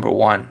as his number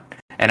 1.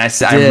 And I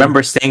Did.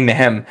 remember saying to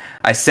him,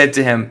 I said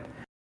to him,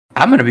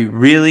 I'm gonna be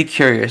really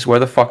curious where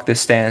the fuck this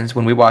stands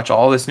when we watch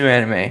all this new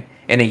anime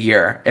in a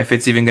year, if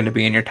it's even gonna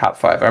be in your top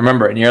 5. I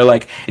remember, and you're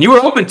like, and you were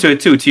open to it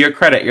too. To your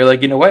credit, you're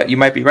like, you know what, you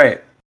might be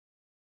right.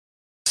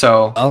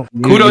 So Oh,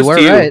 Kudos were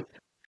to you. right.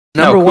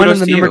 No, Number 1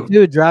 kudos and the to number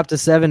you. 2 dropped to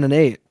 7 and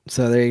 8.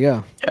 So there you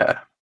go.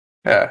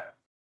 yeah.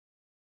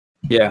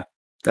 Yeah,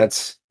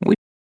 that's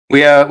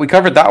We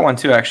covered that one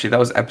too. Actually, that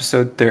was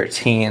episode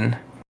 13. That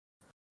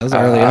was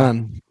early Uh,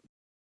 on.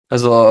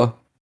 That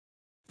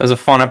was a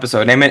fun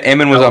episode.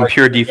 Eamon was on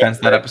pure defense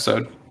that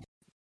episode.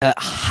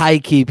 High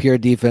key pure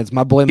defense.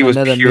 My boy He was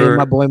Mineta. Me pure- and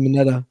my boy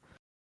Mineta.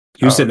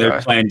 you Oh, sitting there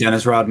God. playing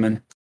Dennis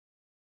Rodman.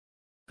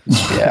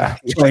 Yeah.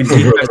 Playing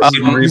defense,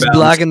 shooting He's He's rebounds.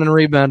 blocking and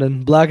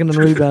rebounding. Blocking and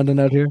rebounding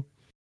out here.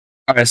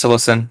 All right. So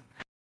listen,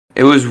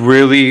 it was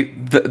really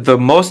the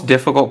most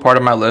difficult part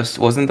of my list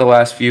wasn't the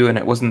last few, and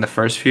it wasn't the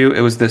first few.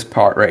 It was this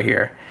part right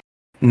here.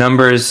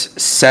 Numbers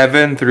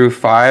 7 through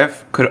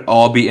 5 could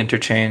all be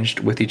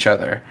interchanged with each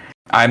other.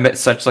 I'm at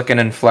such like an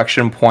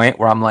inflection point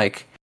where I'm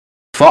like,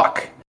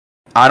 fuck,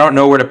 I don't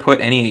know where to put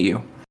any of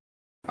you.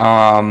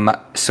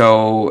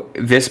 So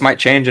this might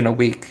change in a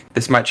week.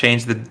 This might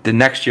change the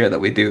next year that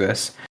we do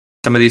this.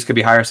 Some of these could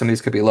be higher, some of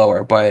these could be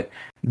lower, but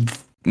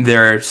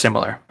they're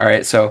similar. All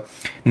right. So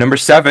number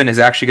 7 is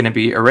actually going to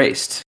be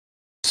erased.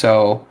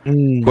 So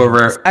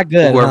whoever Not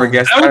good. whoever huh?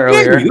 guessed That that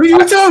was earlier, me. You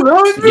told me.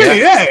 That was me.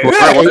 Yeah. Hey, Whoever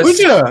hey, it was.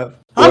 good job.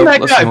 I'm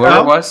that guy, whoever it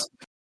pal. was,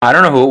 I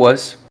don't know who it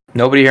was.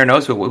 Nobody here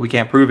knows who. We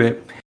can't prove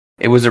it.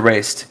 It was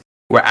erased.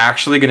 We're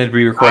actually going to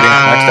be recording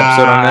our next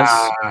episode on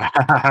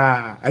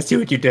this. I see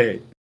what you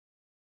did.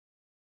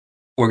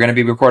 We're going to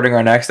be recording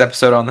our next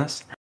episode on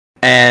this,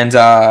 and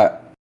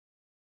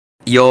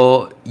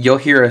you'll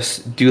hear us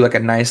do like a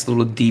nice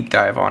little deep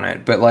dive on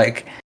it. But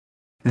like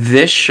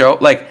this show,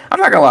 like I'm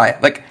not gonna lie,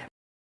 like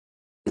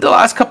the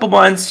last couple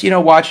months,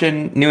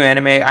 watching new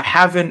anime, I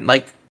haven't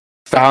like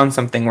found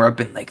something where I've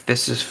been like,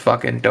 this is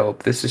fucking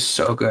dope. This is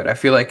so good. I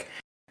feel like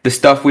the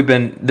stuff we've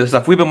been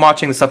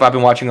watching, the stuff I've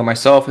been watching on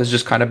myself has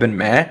just kind of been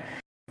meh,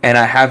 and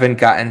I haven't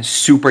gotten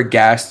super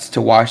gassed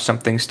to watch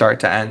something start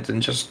to end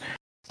and just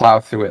plow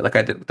through it like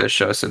I did with this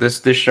show. So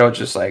this show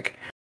just like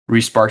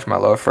resparked my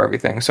love for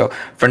everything. So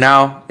for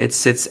now, it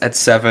sits at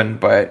 7,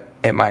 but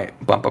it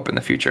might bump up in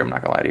the future. I'm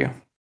not gonna lie to you.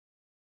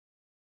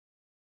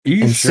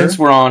 You And since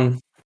we're on,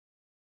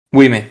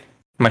 what do you mean?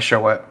 Am I sure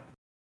what?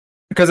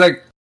 Because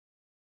like,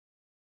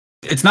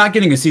 it's not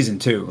getting a season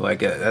 2. Like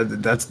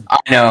that's I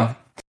know,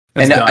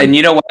 that's and done. and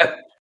you know what?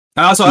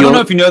 And also, I don't you'll- know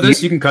if you know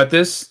this. You can cut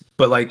this,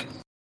 but like,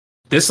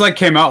 this like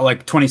came out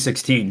like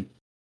 2016.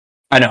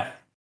 I know.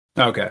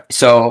 Okay.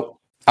 So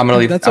I'm gonna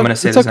leave. That's I'm gonna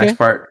say it's this okay. next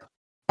part.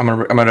 I'm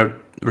gonna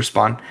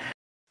respond.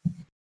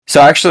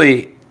 So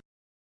actually,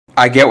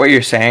 I get what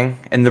you're saying,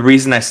 and the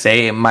reason I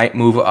say it might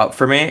move up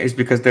for me is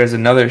because there's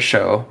another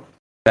show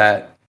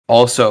that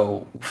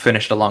also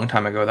finished a long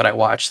time ago that I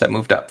watched that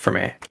moved up for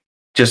me.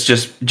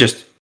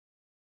 just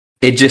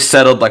it just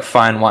settled like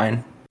fine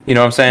wine. You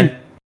know what I'm saying?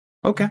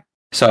 Okay, I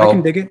So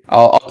can dig it.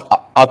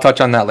 I'll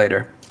touch on that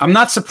later. I'm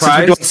not Since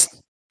we're doing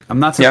surprised. I'm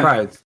not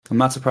surprised. I'm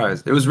not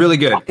surprised. It was really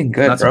good. fucking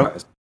good, Not bro.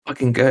 surprised.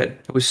 Fucking good.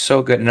 It was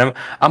so good, and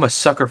I'm a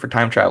sucker for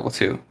time travel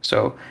too.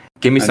 So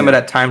give me I some of know.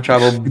 that time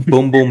travel.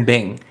 Boom, boom,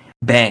 bing,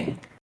 bang,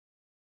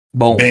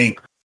 boom. Bang.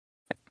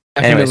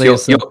 Anyways, Definitely a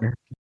sucker.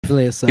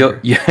 Definitely a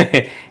sucker.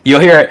 you'll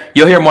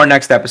hear more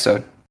next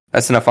episode.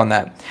 That's enough on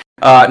that.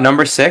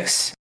 Number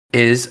 6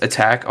 is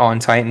Attack on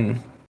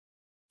Titan.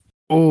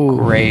 Ooh.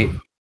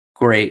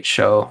 Great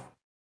show.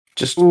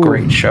 Just Ooh.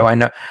 great show. I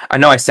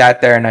know I sat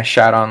there and I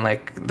shat on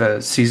like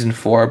the season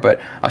 4, but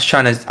I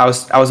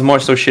was more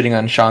so shitting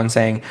on Sean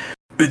saying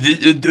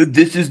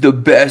this is the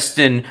best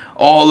in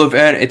all of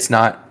it. It's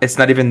not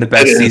even the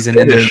best It is, season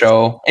it in the is.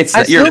 show. It's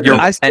I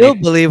you're still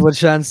believe what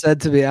Sean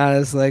said, to be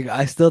honest. Like,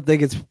 I still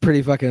think it's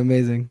pretty fucking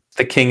amazing.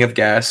 the king of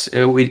gas.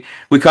 We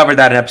covered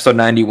that in episode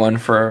 91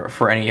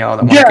 for any of y'all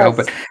that want to go.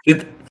 But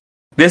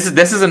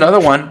this is another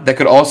one that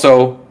could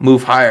also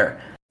move higher.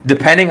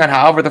 Depending on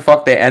however the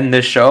fuck they end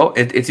this show,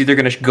 it's either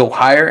going to go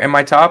higher in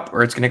my top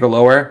or it's going to go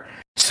lower.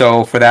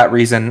 So for that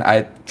reason,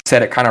 I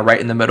set it kind of right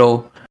in the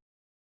middle.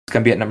 It's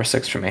going to be at number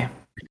 6 for me.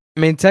 I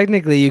mean,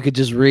 technically, you could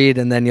just read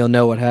and then you'll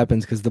know what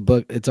happens because the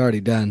book, it's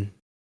already done.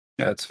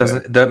 That's fair.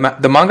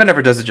 The manga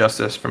never does it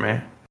justice for me.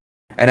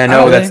 And I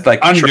know Oh, that's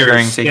like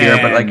triggering to hear,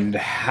 but like Understand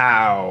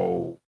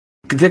how.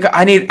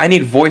 I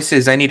need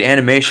voices, I need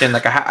animation.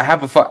 Like I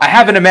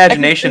have an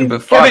imagination,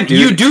 but fuck, Kevin, dude.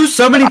 you do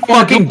so many I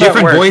wanna fucking do that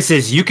different work.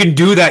 voices. You can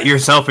do that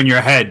yourself in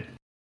your head.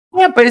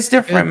 Yeah, but it's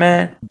different,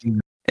 man.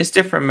 It's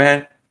different,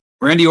 man.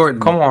 Randy Orton.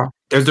 Come on,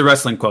 There's the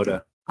wrestling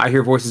quota. I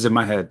hear voices in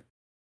my head.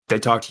 They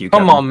talk to you.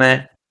 come Kevin. on,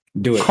 man.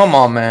 Do it. Come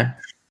on, man.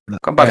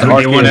 Come back Gotta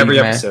to get one arcade, every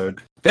man.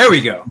 episode. There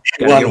we go.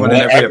 Gotta get one in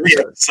every Every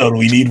episode. episode,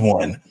 we need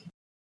one.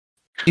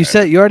 You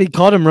said you already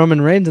called him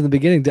Roman Reigns in the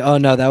beginning. Oh,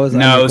 no, that was No,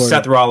 unrecorded.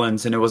 Seth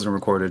Rollins, and it wasn't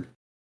recorded.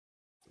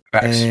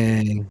 Facts.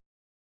 Dang. You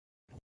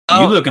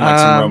Oh, looking like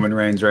some Roman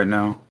Reigns right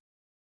now.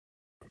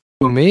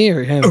 Who, me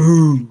or him?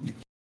 Ooh.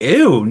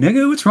 Ew,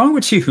 nigga, what's wrong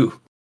with you?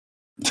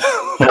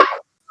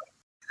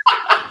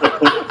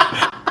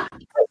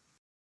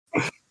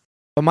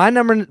 But my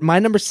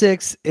number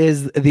 6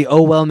 is the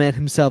Oh Well man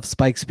himself,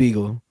 Spike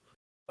Spiegel.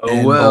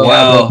 And well.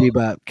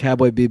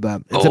 Cowboy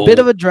Bebop. It's a bit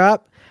of a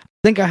drop. I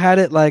think I had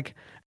it like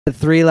at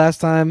 3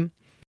 last time,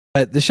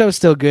 but the show's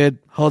still good.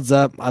 Holds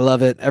up. I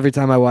love it. Every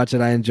time I watch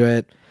it, I enjoy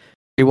it.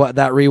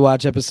 That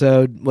rewatch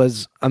episode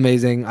was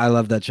amazing. I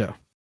love that show.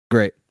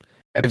 Great. Faye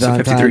Episode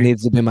Valentine 53.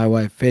 needs to be my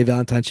wife. Faye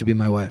Valentine should be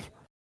my wife.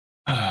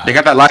 They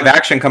got that live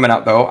action coming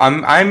out though.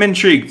 I'm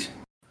intrigued.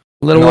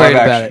 A little No worried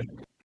live about it. action.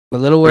 A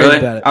little worried Really?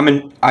 about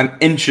it. I'm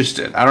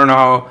interested. I don't know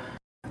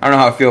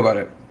how I feel about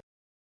it.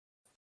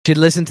 Should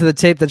listen to the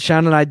tape that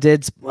Sean and I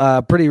did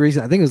pretty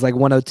recent. I think it was like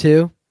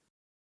 102.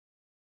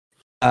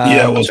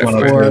 Yeah, it was Or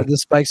 102. Or the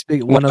Spike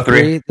Spiegel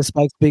 103, the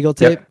Spike Spiegel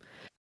tape. Yep.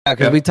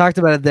 Because Yep. we talked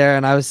about it there,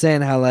 and I was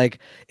saying how like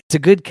it's a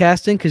good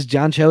casting because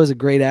John Cho is a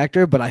great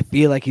actor, but I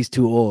feel like he's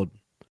too old.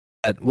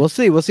 But we'll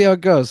see. We'll see how it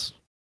goes.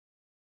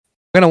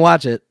 We're gonna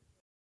watch it.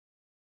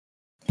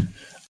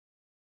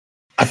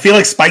 I feel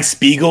like Spike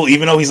Spiegel,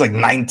 even though he's like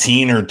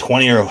 19 or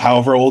 20 or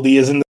however old he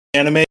is in the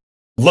anime,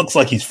 looks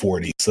like he's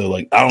 40. So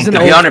like I don't He's an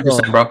think old-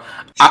 100%, bro.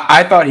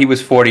 I thought he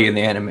was 40 in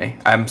the anime.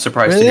 I'm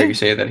surprised to Really? hear you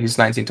say that he's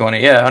 19,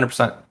 20. Yeah,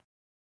 100%.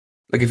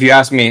 Like if you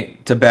asked me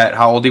to bet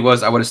how old he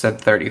was, I would have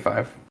said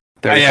 35.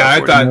 35 Yeah, I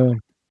 40. thought.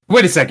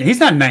 Wait a second. He's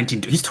not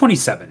 19. He's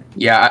 27.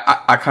 Yeah,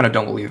 I kind of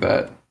don't believe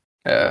that.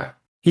 Yeah.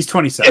 He's Yeah,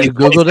 27. he's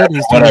Googled it,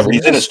 he's whatever. 27.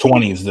 He's in his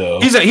 20s though.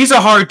 He's a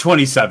hard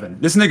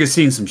 27. This nigga's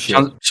seen some shit.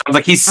 Sounds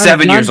like he's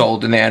 7 John- years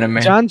old in the anime.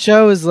 John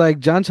Cho's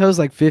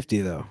like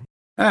 50 though.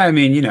 I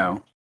mean, you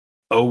know.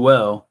 Oh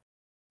well.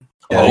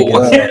 Yeah,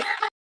 Oh, I guess.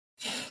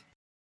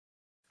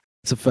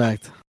 It's a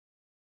fact.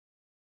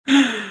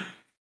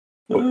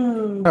 All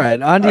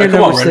right, on to All your right,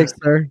 come number on, 6,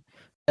 sir.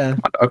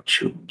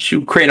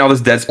 Shoot, creating all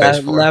this dead space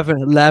for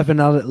him.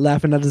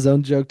 Laughing at his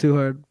own joke too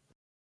hard.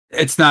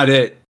 It's not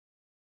it.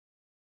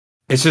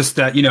 It's just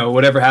that, you know,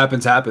 whatever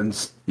happens,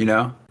 happens, you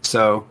know?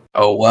 So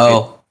Oh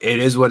well. it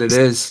is what it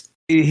is.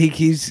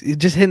 He's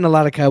just hitting a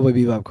lot of Cowboy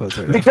Bebop quotes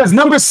right now. Because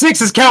number 6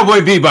 is Cowboy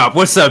Bebop.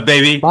 What's up,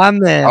 baby? My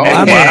man, Oh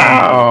my man.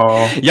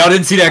 wow. Y'all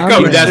didn't see that I'm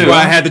coming. in. That's why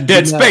I had the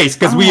dead Yeah. space,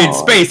 because we in Oh.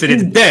 space and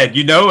it's dead,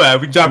 you know?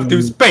 We dropping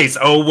through space.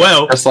 Oh,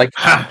 well. Just like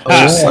Ha,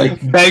 just ha.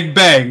 like Bang,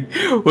 bang.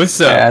 What's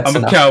up? Yeah, that's I'm a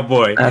enough.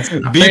 cowboy. that's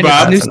enough.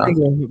 Bebop. That's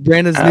enough.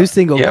 Brandon's new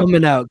single Yep.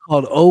 coming out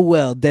called "Oh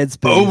Well, Dead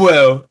Space." Oh,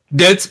 well.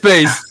 Dead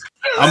space.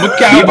 I'm a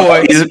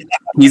cowboy.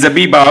 He's a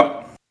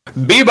bebop.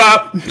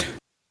 Bebop.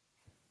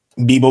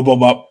 Bebo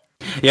Bobop.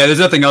 Yeah, there's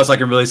nothing else I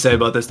can really say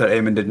about this that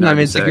Eamon didn't. No, I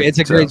mean, already it's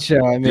a say, great so.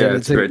 show. I mean, Yeah,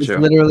 it's a great show.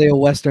 literally a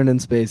western in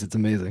space. It's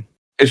amazing.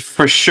 It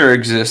for sure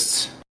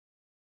exists.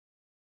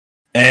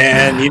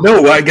 And you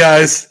know what,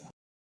 guys?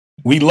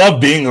 We love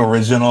being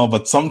original,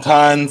 but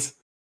sometimes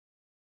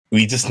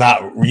we just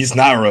not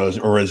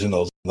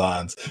original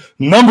sometimes.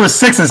 Number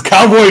 6 is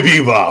Cowboy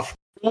Bebop.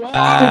 Let's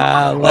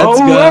Oh,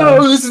 go.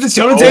 well, this is the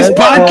Shonen Tapes Oh,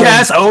 well.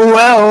 podcast. Oh,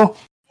 well.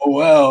 Oh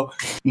well.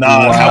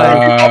 Nah,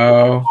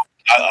 Wow.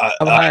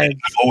 I've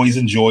always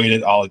enjoyed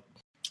it all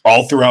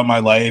throughout my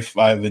life.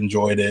 I've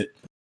enjoyed it.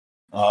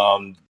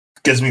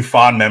 Gives me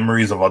fond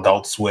memories of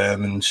Adult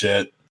Swim and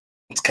shit.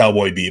 It's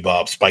Cowboy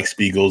Bebop, Spike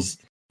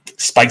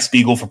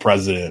Spiegel for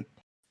president.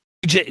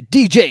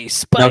 DJ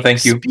Spike No,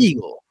 thank you.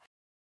 Spiegel.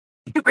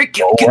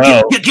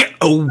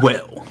 Oh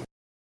well.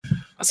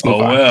 Let's move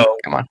Oh on. well.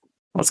 Come on.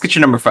 Let's get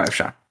your number 5,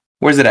 Sean.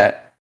 Where's it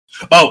at?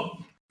 Oh,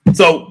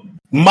 so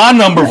my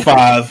number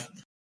 5,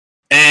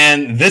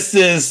 and this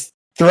is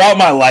throughout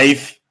my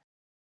life.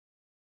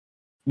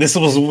 This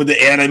was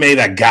the anime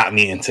that got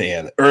me into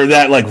anime, or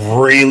that like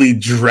really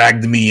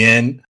dragged me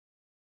in.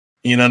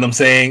 You know what I'm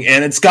saying?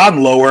 And it's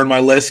gotten lower in my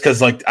list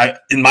because, like,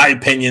 in my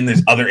opinion,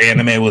 there's other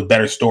anime with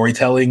better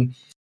storytelling.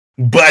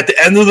 But at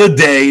the end of the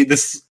day,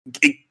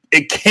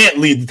 it can't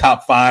lead the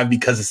top 5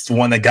 because it's the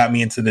one that got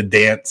me into the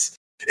dance.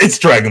 It's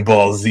Dragon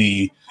Ball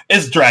Z.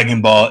 It's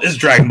Dragon Ball. It's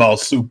Dragon Ball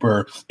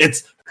Super.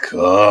 It's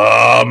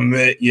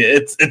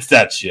it's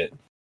that shit.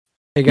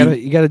 You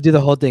gotta do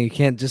the whole thing. You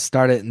can't just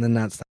start it and then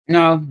not start.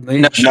 No,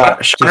 Sean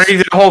already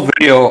did a whole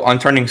video on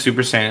turning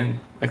Super Saiyan.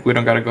 Like, we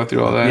don't got to go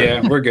through all that.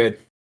 yeah, we're good.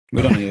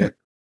 We don't need it.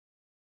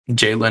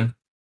 Jalen.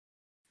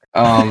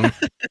 My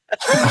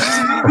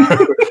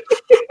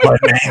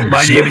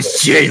name is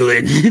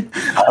Jalen.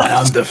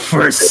 I'm the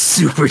first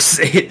Super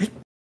Saiyan.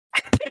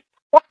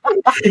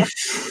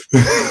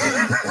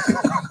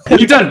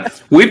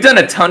 We've done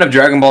a ton of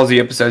Dragon Ball Z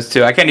episodes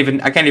too. I can't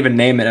even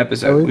name an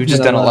episode. We've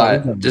just done a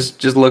lot.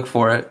 Just look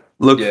for it.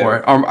 Look for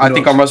it. I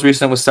think our most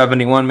recent was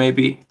 71,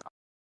 maybe.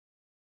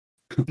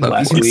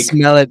 Last You week.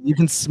 smell it. You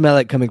can smell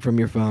it coming from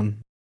your phone.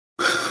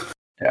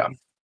 Yeah.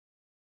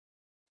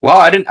 Well,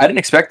 I didn't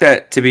expect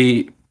that to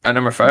be a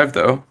number 5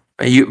 though.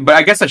 But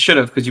I guess I should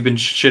have because you've been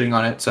shitting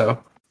on it.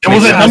 So It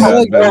wasn't sense.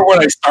 number 4 when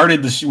I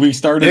started. We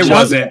started. It the show.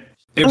 wasn't.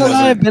 It I have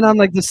wasn't. been on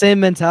like the same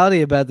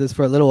mentality about this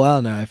for a little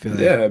while now. I feel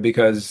like. Yeah,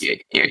 because you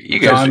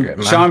guys are good,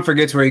 man. Sean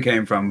forgets where he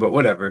came from, but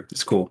whatever.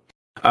 It's cool.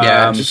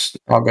 Yeah, just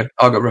all good,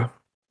 bro.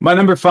 My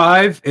number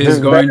 5 is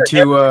going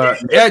to.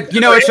 Yeah, you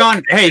know what,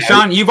 Sean? Hey,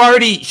 Sean, you've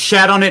already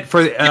shat on it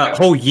for a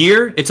whole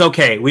year. It's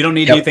okay. We don't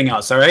need anything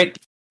else. All right.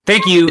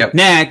 Thank you. Yep.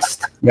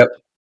 Next. Yep.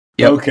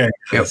 Okay.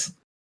 Yep.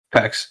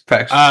 Facts.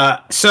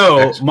 So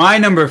Facts. my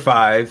number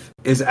 5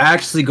 is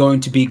actually going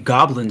to be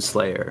Goblin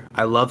Slayer.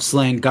 I love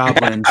slaying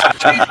goblins.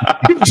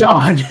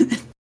 John.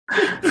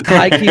 I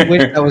high-key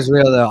wish that was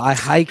real though. I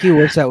high-key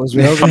wish that was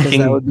real because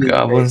that would Fucking be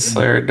Goblin amazing.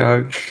 Slayer,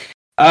 dog.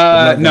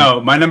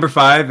 No, my number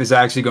 5 is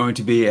actually going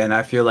to be, and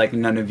I feel like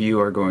none of you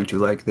are going to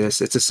like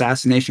this. It's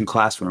Assassination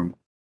Classroom.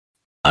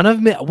 None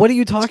of me. What are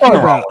you talking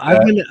What's wrong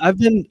about? with I've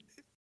been.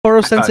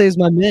 Toro Sensei is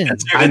my man.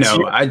 I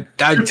know. I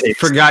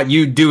forgot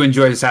you do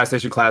enjoy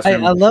Assassination I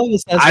Classroom. love I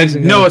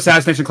Assassination. know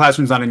Assassination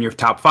Classroom's not in your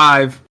top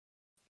 5.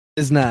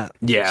 Is not.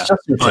 Yeah.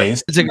 Just your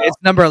taste. It's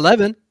number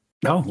 11.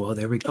 Oh, well,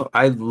 there we go.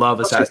 I love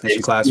What's your Assassination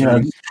taste? Classroom. You're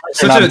not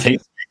Such a a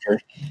taste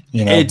maker,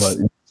 It's-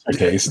 but it's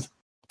your taste.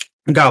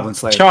 Goblin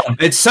Slayer. Sean.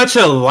 It's such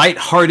a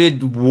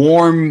lighthearted,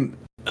 warm,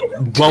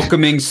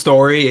 welcoming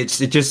story. It's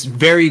just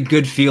very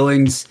good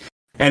feelings.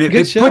 And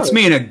Good it show. puts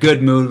me in a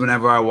good mood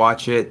whenever I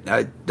watch it.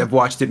 I've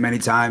watched it many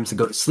times to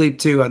go to sleep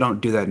to. I don't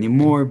do that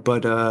anymore,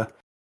 but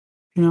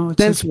it's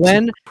Since just-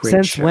 when? it's a great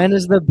Since show. when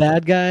is the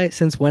bad guy?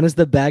 Since when is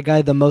the bad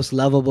guy the most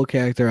lovable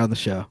character on the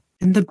show?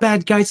 And the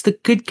bad guy's the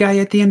good guy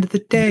at the end of the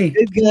day.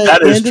 Good guy That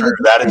at the is end of true.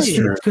 the That is day.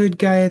 true. Good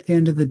guy at the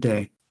end of the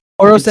day.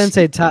 Oro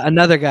Sensei,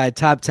 another guy,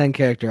 top 10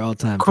 character all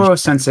time. Koro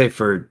Sensei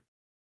for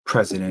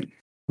president.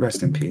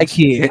 Rest in Like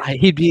peace.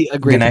 he'd be a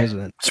great Good night.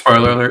 president.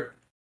 Spoiler alert.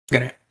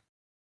 Gonna.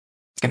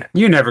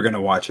 You're never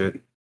gonna watch it.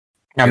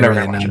 I'm never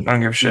Really gonna watch not. it. I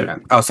don't give a shit. Yeah.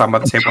 I was talking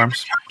about the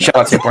tapeworms. Shout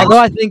out tapeworms. Although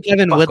I think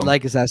Kevin Fuck would 'em.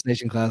 like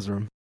Assassination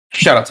Classroom.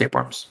 Shout out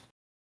tapeworms.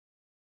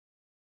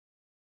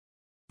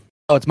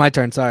 Oh, it's my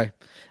turn. Sorry.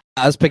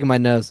 I was picking my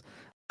nose.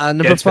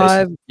 Number Dead Space.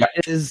 5 Yeah.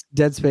 is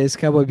Dead Space,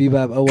 Cowboy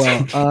Bebop. Oh,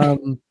 well.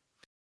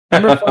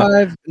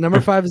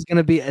 Number 5 is going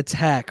to be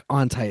Attack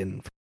on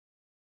Titan.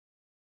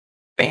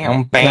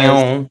 Bam,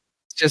 bam.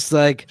 It's just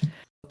like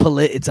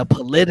it's a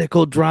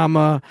political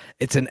drama.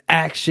 It's an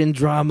action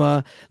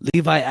drama.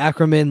 Levi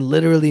Ackerman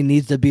literally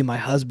needs to be my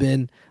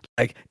husband.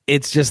 Like,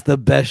 it's just the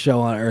best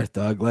show on earth,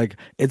 dog. Like,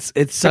 it's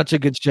such a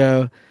good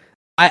show.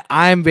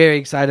 I'm very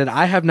excited.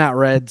 I have not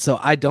read, so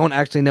I don't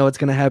actually know what's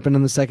going to happen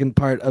in the second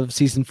part of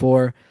season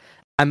 4.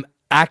 I'm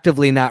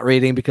actively not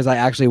reading because I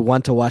actually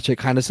want to watch it.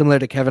 Kind of similar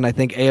to Kevin, I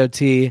think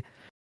AOT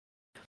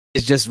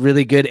is just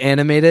really good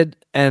animated,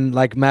 and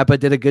like Mappa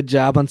did a good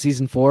job on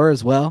season 4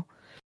 as well.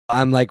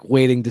 I'm like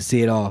waiting to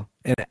see it all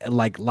and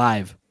like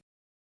live.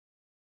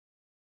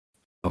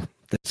 Oh,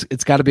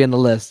 it's got to be on the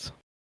list.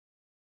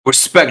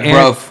 Respect,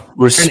 Aaron- bruv.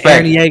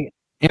 Respect.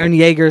 Aaron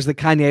Yeager is the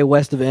Kanye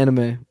West of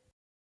anime.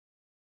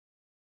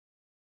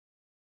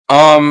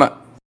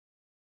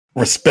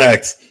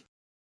 Respect.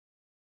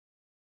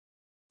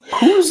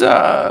 Who's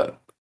the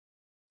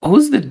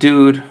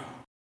dude?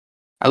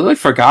 I literally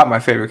forgot my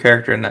favorite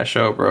character in that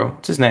show, bro.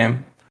 What's his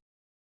name?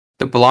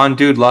 The blonde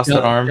dude lost an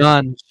arm.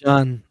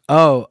 John.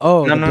 Oh,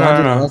 No, the no,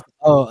 blonde no, no. lost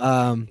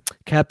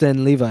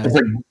Captain Levi. It's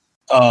like,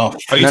 oh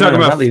Are you No, talking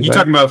no, about? not Levi. You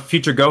talking about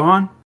future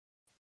Gohan?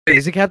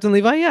 Is it Captain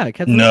Levi? Yeah,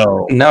 Captain.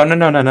 no. No,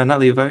 not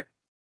Levi.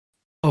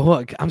 Oh,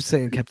 what? I'm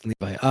saying Captain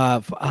Levi.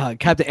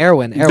 Captain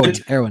Erwin. Erwin.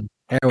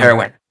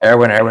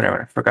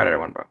 Erwin. Forgot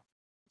Erwin, bro.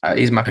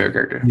 He's my favorite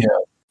character. Yeah.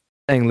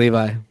 Saying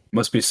Levi.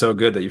 Must be so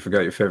good that you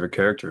forgot your favorite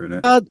character in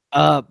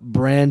it.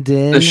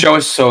 Brandon. The show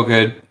is so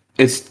good.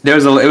 It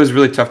was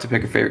really tough to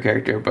pick a favorite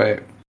character,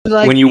 but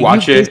Like, when you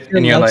watch base it your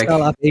and you're like,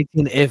 lifestyle off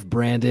 18 if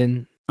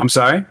Brandon. I'm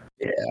sorry.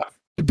 yeah.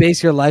 You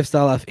base your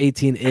lifestyle off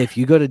 18 if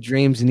you go to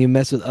Dreams and you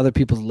mess with other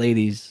people's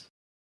ladies.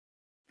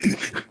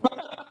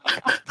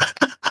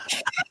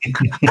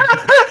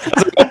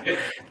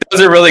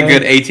 Those are really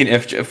good 18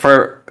 if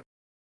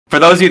for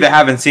those of you that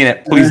haven't seen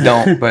it, please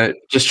don't, but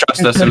just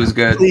trust us, it was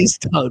good.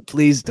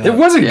 Please don't. It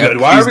wasn't Yeah,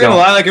 good. Why are please we gonna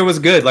don't. lie like it was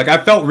good? Like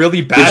I felt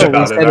really bad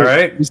about it. All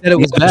right. You said it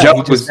was The bad. joke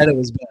You just was- said it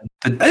was bad.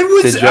 It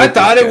was. The I joke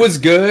thought was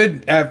it good. was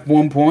good at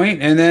one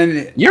point, and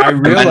then You're I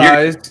right, man.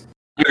 realized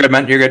You're good,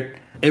 man. You're good.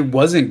 it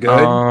wasn't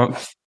good.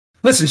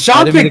 Listen, I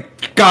Sean didn't mean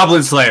picked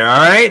Goblin Slayer. All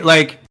right,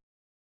 like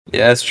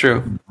Yeah, that's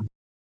true.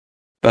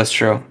 That's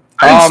true.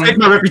 I didn't stake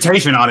my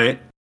reputation on it.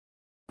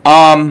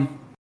 All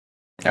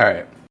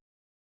right.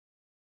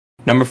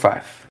 Number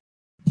 5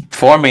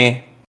 for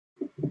me.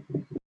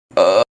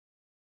 I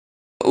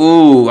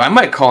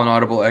might call an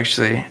audible.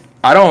 Actually,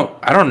 I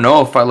don't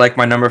know if I like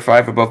my number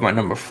 5 above my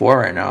number 4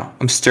 right now.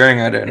 I'm staring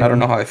at it and I don't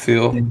know how I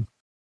feel.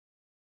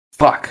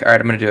 Fuck. All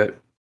right, I'm gonna do it.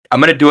 I'm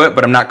gonna do it,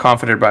 but I'm not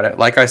confident about it.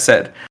 Like I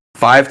said,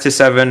 5 to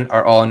 7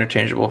 are all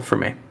interchangeable for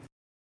me.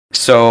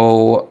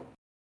 So,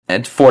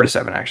 and 4 to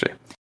 7 actually.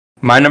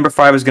 My number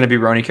 5 is gonna be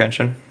Rurouni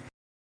Kenshin.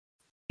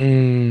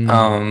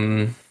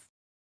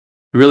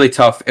 Really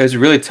tough. It was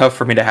really tough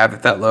for me to have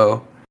it that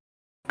low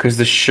because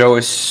the show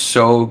is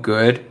so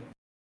good.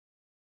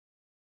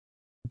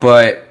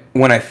 But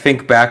when I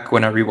think back,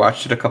 when I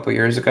rewatched it a couple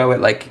years ago,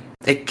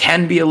 it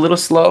can be a little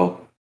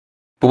slow.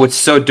 But what's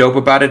so dope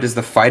about it is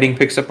the fighting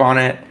picks up on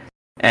it,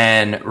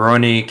 and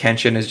Rurouni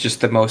Kenshin is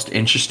just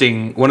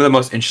one of the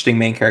most interesting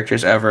main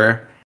characters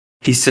ever.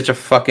 He's such a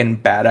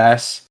fucking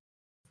badass.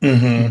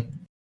 Mm-hmm.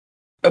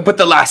 But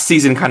the last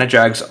season kind of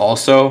drags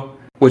also,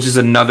 which is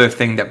another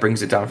thing that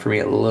brings it down for me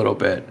a little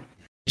bit.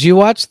 Did you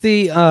watch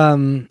the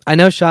I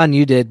know Sean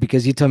you did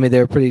because you told me they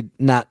were pretty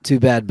not too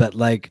bad, but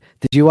like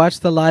did you watch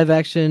the live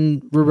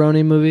action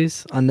Rurouni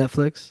movies on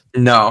Netflix?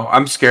 No,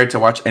 I'm scared to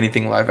watch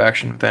anything live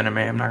action with anime.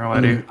 I'm not gonna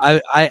lie to you.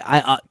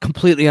 I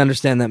completely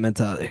understand that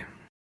mentality.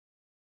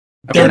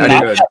 They're I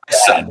not did-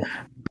 bad.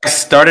 I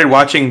started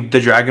watching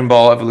the Dragon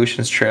Ball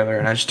Evolutions trailer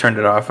and I just turned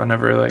it off. I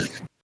never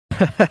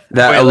that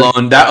Wait,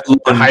 alone. That alone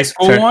The high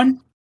school turned-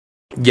 one?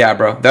 Yeah,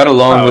 bro. That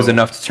alone was Oh.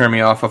 enough to turn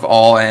me off of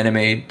all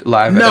anime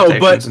live No, adaptations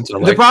but until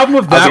the like. problem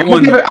with I was, that like,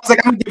 one. I was like,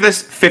 I'm gonna give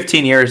this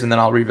 15 years and then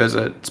I'll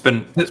revisit. It's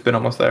been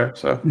almost there.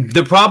 So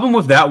The problem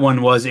with that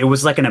one was it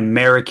was like an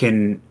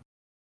American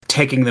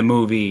taking the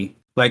movie.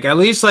 Like at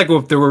least like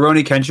with the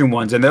Rurouni Kenshin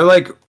ones, and they're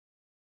like,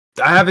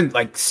 I haven't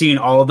like seen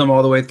all of them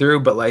all the way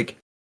through, but like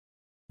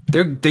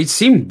they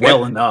seem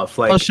well enough.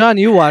 Like Well, Sean,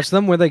 you watched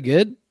them. Were they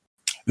good?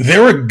 They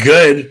were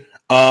good.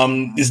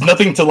 It's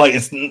nothing to like.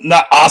 It's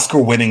not Oscar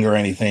winning or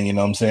anything. You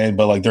know what I'm saying?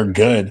 But like they're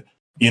good.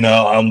 You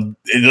know,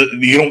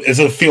 it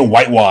doesn't feel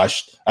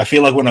whitewashed. I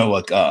feel like when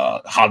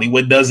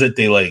Hollywood does it,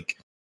 they like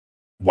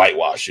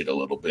whitewash it a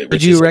little bit.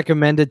 Would you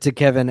recommend it to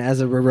Kevin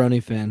as a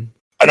Rurouni fan?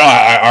 I know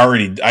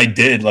I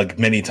did like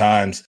many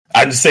times.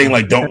 I'm just saying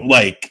like don't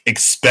like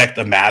expect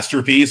a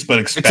masterpiece, but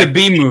it's a expect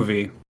B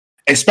movie.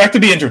 to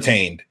be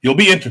entertained. You'll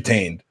be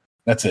entertained.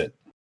 That's it.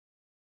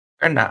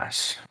 very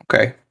nice.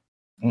 Okay.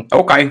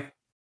 Okay.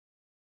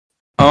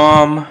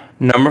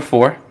 Number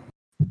 4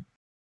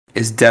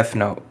 is Death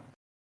Note.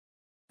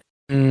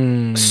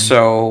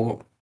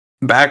 So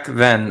back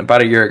then,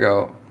 about a year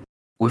ago,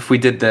 if we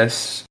did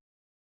this,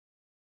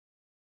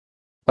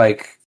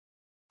 like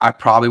I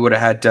probably would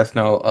have had Death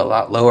Note a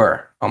lot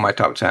lower on my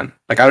top 10.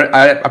 Like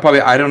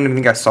I don't even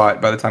think I saw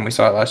it by the time we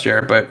saw it last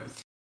year, but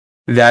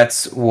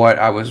that's what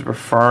I was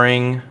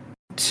referring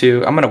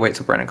to. I'm gonna wait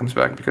till Brandon comes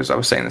back because I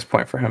was saying this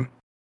point for him.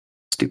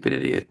 Stupid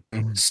idiot.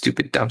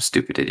 Stupid dumb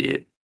stupid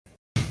idiot.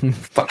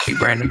 Fuck you,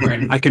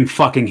 Brandon. I can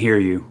fucking hear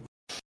you.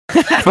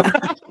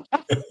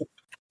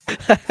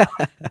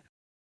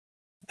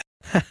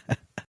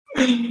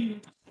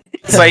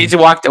 So he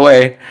just walked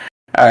away.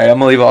 All right, I'm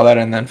gonna leave all that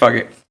in then. Fuck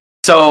it.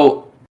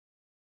 So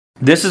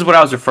this is what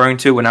I was referring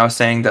to when I was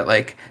saying that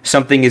like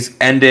something is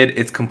ended,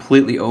 it's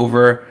completely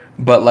over,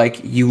 but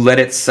like you let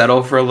it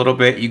settle for a little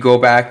bit, you go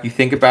back, you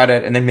think about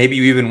it, and then maybe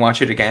you even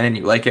watch it again and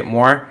you like it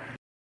more.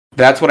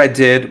 That's what I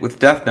did with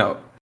Death Note.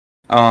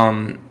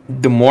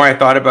 The more I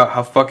thought about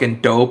how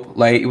fucking dope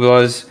Light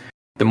was,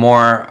 the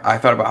more I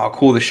thought about how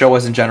cool the show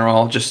was in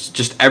general,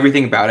 just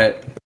everything about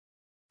it.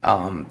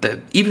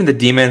 Even the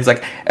demons,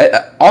 like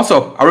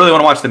also I really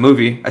want to watch the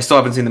movie. I still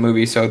haven't seen the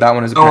movie, so that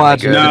one is Don't apparently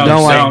watch it. good. Don't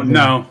No, watch it.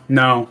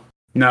 no.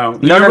 No,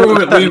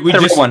 Remember not we the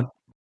just real one.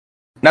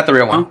 Not the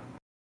real one. Huh?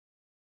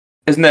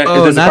 Isn't there?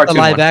 Oh, There's a not the cartoon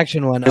live one.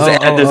 action one. There's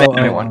an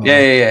anime one.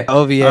 Yeah.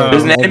 OVA.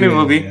 There's an anime OVA,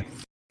 movie.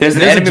 yeah. There's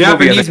an There's a anime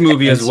Japanese movie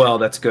movie as well.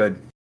 That's good.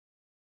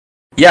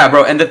 Yeah,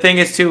 bro. And the thing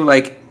is too,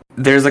 like,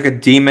 there's like a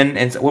demon,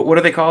 and what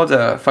are they called?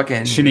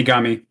 Fucking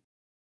Shinigami.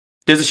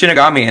 There's a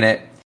Shinigami in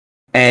it,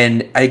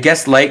 and I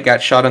guess Light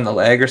got shot in the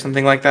leg or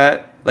something like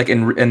that. Like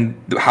in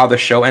how the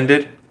show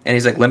ended, and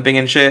he's like limping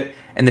and shit.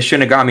 And the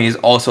Shinigami is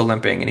also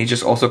limping, and he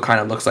just also kind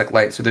of looks like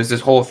Light. So there's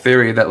this whole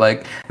theory that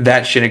like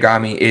that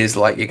Shinigami is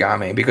Light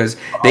Yagami, because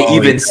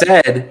they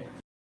said,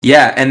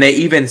 yeah, and they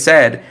even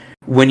said,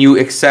 when you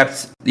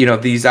accept,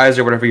 these eyes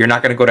or whatever, you're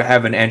not going to go to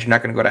heaven and you're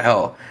not going to go to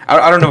hell.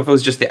 I don't know if it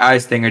was just the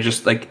eyes thing or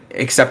just like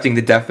accepting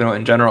the Death Note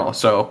in general.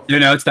 So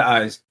It's the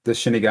eyes, the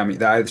Shinigami,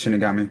 the eye of the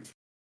Shinigami.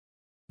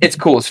 it's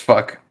cool as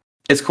fuck.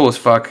 It's going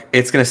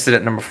to sit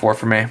at number 4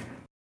 for me.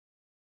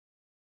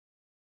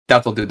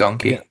 That'll do,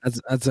 Donkey. Yeah,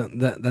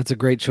 that's a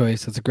great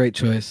choice. That's a great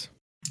choice.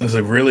 That's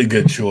a really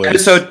good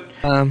choice.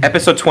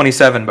 Episode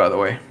 27, by the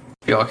way.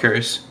 If y'all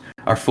curious,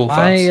 our full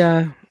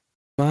thoughts.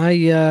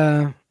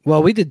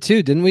 Well, we did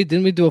too, didn't we?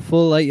 Didn't we do a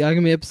full Light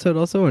Yagami episode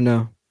also, or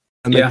no?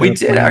 Yeah, we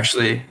did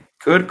actually.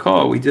 Good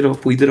call. We did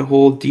a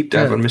whole deep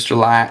dive on Mr.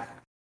 Light.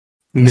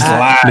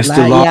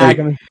 Mr.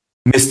 Light.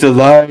 Mr.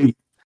 Light.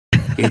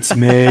 It's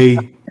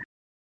me.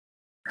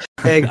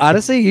 Hey,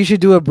 honestly, you should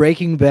do a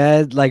Breaking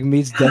Bad like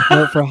meets Death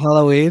Note for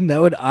Halloween.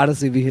 That would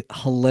honestly be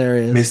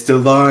hilarious.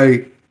 Mr.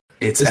 Light.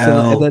 It's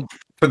hell.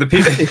 For the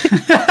people.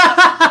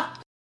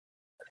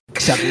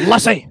 Except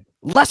Lassie.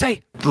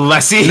 Lassie.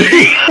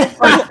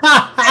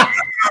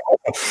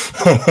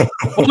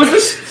 What was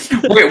this?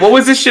 Wait, what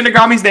was this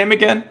Shinigami's name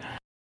again?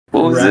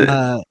 What was it?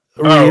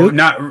 Oh,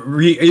 not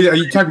are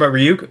you talking about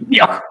Ryuk?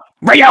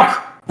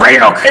 Ryuk.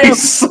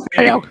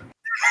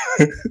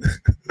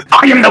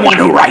 I am the one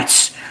who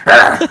writes.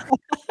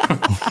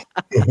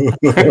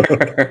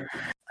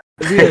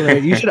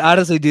 You should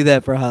honestly do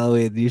that for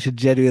Halloween. You should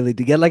genuinely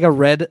get like a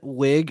red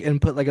wig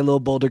and put like a little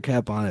boulder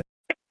cap on it.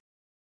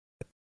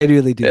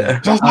 Genuinely do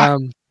that.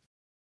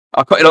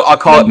 I'll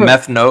call it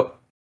Meth Note.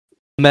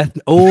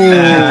 Oh,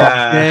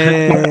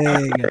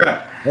 dang.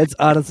 That's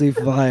honestly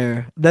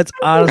fire. That's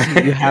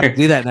honestly, you have to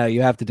do that now.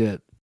 You have to do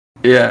it.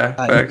 Yeah.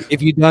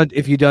 If you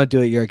don't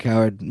do it, you're a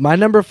coward. My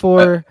number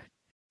 4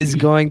 is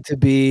going to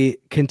be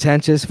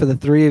contentious for the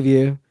 3 of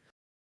you.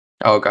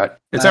 Oh God,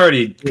 it's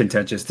already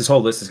contentious. This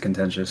whole list is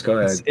contentious. Go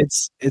ahead.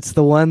 It's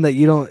the one that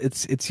you don't.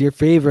 It's your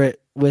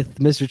favorite with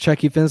Mr.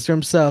 Chucky Finster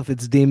himself.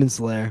 It's Demon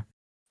Slayer.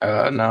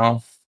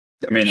 No.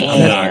 I mean,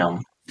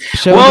 damn.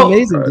 Show's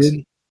amazing,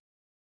 dude.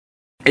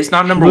 It's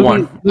not number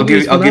 1. I'll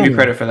give you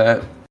credit for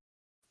that. The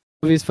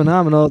movie's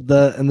phenomenal.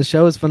 The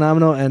show is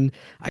phenomenal, and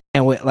I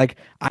can't wait. Like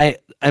I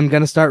am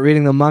gonna start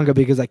reading the manga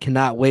because I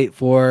cannot wait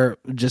for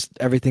just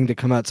everything to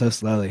come out so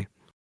slowly.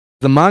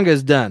 The manga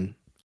is done.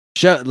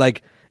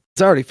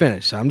 It's already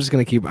finished. So I'm just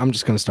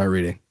gonna start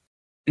reading.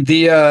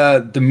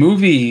 The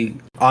movie,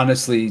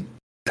 honestly,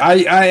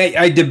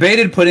 I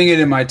debated putting it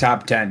in my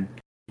top 10.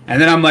 And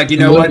then I'm like, you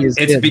know what?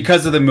 It's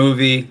because of the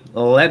movie.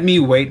 Let me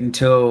wait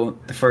until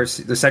the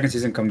second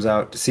season comes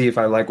out to see if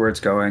I like where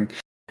it's going.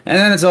 And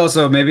then it's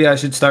also maybe I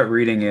should start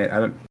reading it.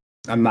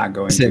 I'm not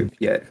going to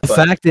yet. The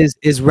fact is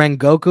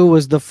Rengoku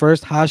was the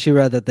first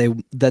Hashira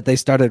that they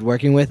started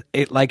working with.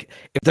 It like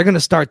if they're gonna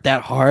start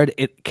that hard,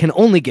 it can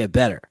only get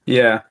better.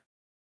 Yeah.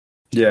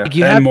 Yeah. Like,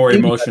 and more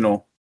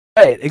emotional.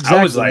 Right, exactly.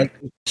 I was like,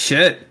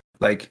 shit.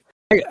 Like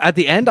at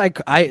the end,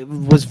 I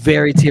was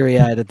very teary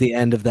eyed at the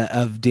end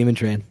of Demon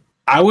Train.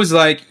 I was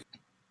like,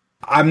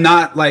 I'm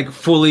not like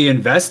fully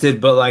invested,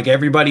 but like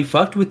everybody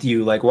fucked with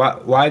you. Like,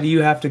 why do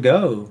you have to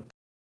go?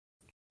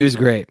 He was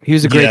great. He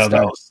was a great star.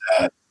 That was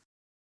sad.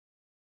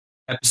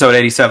 Episode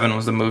 87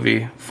 was the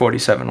movie.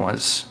 47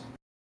 was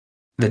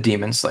the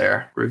Demon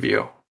Slayer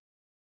review.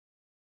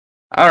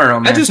 I don't know,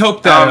 man. I just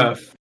hope that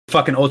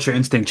fucking Ultra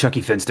Instinct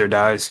Chucky Finster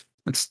dies.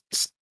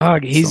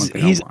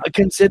 He's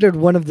considered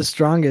one of the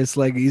strongest.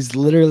 Like he's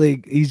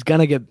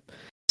gonna get.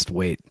 Just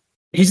wait.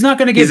 He's not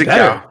gonna get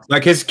better. Cow.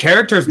 Like his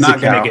character's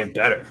not gonna get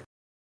better.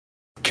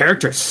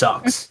 Character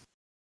sucks.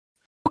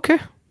 Okay.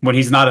 When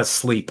he's not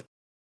asleep.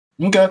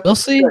 Okay. We'll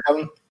see.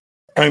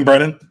 I mean,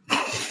 Brennan.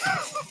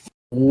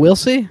 We'll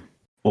see.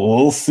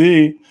 We'll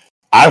see.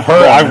 I've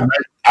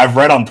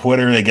read on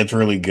Twitter it gets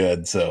really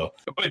good. So,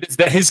 but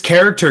does his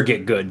character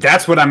get good?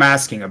 That's what I'm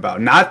asking about.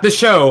 Not the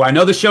show. I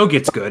know the show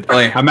gets good.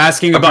 I'm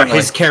asking about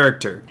his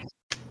character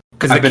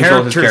because the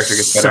character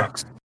gets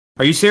sucks. Better.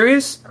 Are you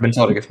serious? I've been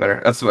told it gets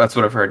better. That's what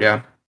I've heard.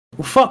 Yeah.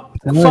 Well,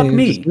 fuck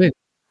me.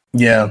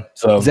 Yeah.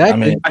 So exactly.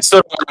 I mean, I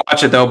still don't want to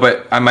watch it though,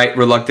 but I might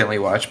reluctantly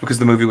watch because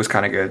the movie was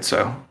kind of good.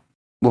 So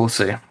we'll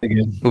see.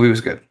 The movie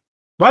was good.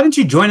 Why didn't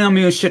you join on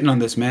me with shitting on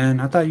this, man?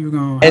 I thought you were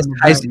going.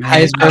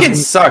 It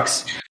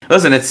sucks.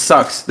 Listen, it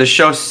sucks. The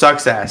show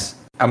sucks ass.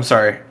 I'm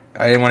sorry.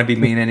 I didn't want to be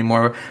mean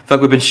anymore. I feel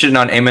like we've been shitting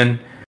on Eamon.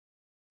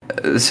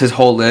 This his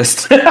whole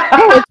list.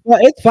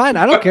 It's fine.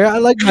 I don't care. I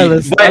like my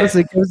list.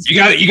 Honestly,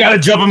 you gotta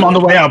jump him on the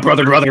way out,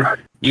 brother.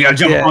 You gotta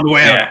jump him on the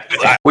way out.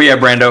 Well, yeah,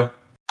 Brando.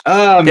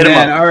 Oh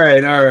man!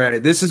 All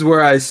right. This is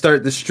where I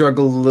start to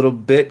struggle a little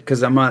bit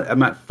because I'm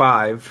at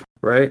 5,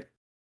 right?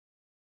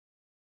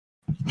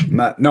 I'm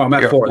at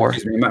 4.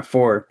 Excuse me. I'm at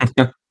 4.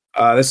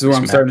 This is where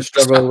I'm starting to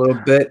struggle a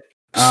little bit.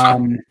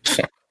 And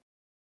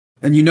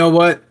you know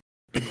what?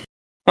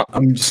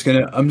 I'm just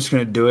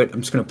gonna do it.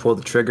 I'm just gonna pull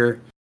the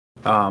trigger.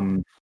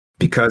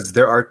 Because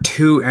there are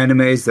 2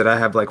 animes that I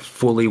have like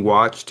fully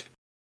watched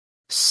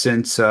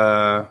since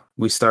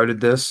we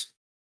started this.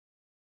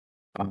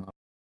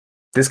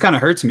 This kind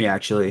of hurts me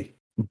actually,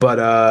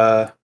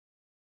 but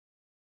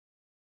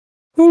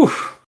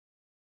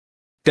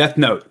Death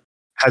Note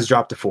has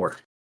dropped to 4.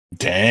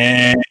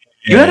 Damn.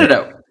 You had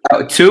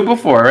it 2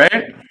 before,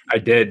 right? I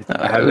did.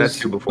 I had that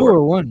 2 2 before.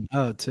 or 1?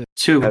 Oh, 2.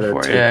 2 Had it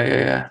before. 2.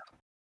 Yeah.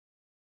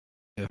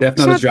 Death That's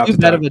Note not has dropped too to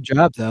bad 4. of a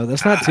drop, though.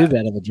 That's not too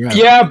bad of a drop.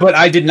 Yeah, but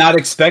I did not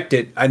expect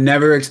it. I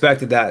never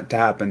expected that to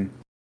happen.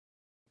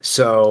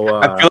 So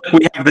I feel like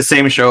we have the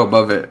same show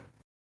above it.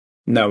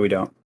 no, we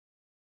don't.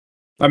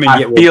 I mean,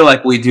 I feel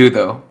like we do,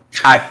 though.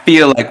 I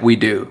feel like we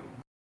do.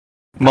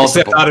 I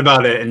Multiple. thought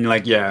about it and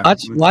like, yeah.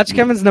 Watch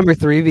Kevin's number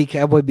 3 be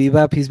Cowboy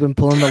Bebop. He's been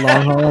pulling the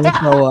long haul on it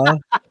for a while.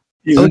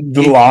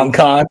 The long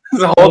con.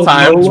 The whole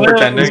time just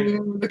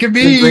pretending. Look at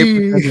He's a great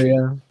me. pretender,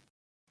 yeah.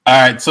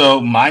 All right,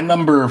 so my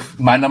number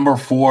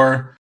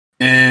 4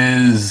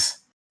 is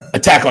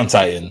Attack on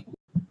Titan.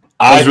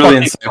 That was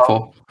really fucking-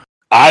 insightful.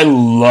 I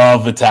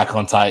love Attack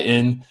on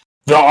Titan.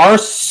 There are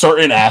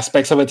certain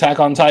aspects of Attack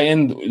on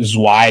Titan, is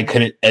why I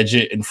couldn't edge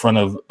it in front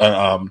of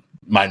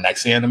my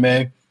next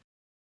anime.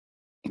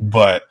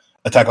 But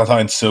Attack on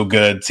Titan's so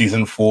good.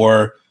 Season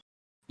 4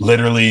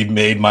 literally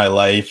made my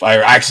life. I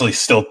actually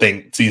still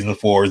think season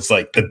 4 is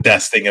like the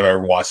best thing I've ever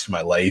watched in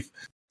my life.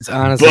 It's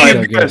honestly But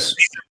so good.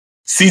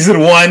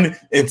 season 1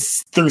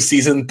 it's through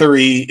season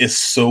 3 is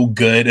so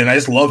good, and I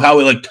just love how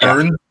it like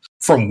turns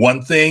from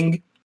one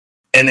thing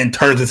and then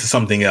turns into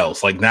something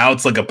else. Like now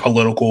it's like a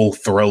political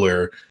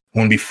thriller,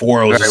 when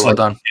before it was Very just well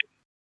like done.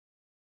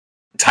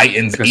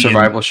 Titans Like a eating-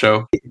 survival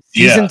show.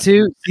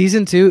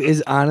 Season 2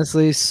 is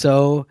honestly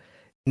so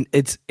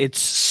it's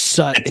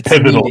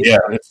pivotal. needed. Yeah,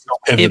 it's so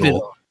pivotal.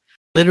 Pivotal.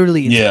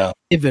 Literally, it's Yeah,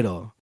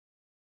 pivotal.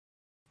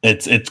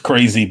 it's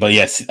crazy, but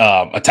yes,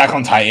 Attack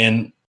on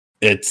Titan.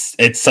 It's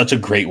such a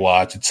great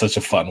watch. It's such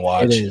a fun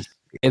watch. It is.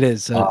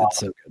 It's so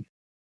good.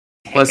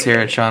 Let's hear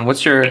it, Sean.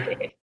 What's your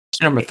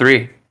number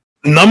 3?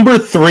 Number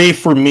 3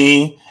 for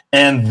me,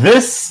 and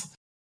this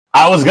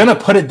I was gonna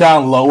put it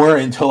down lower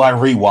until I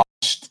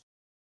rewatched,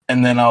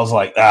 and then I was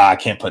like, I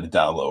can't put it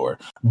down lower.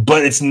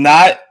 But it's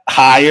not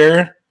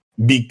higher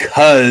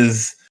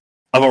because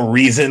of a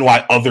reason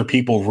why other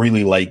people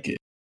really like it,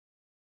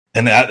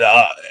 and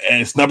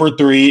it's number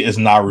 3 is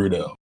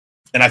Naruto.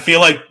 And I feel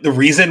like the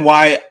reason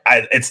why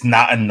it's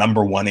not a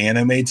number 1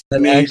 anime to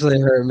That me, actually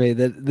hurt me.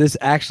 That this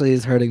actually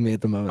is hurting me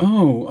at the moment.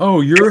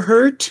 Oh, you're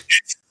hurt?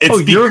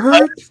 it's You're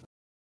hurt?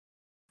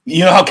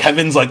 You know how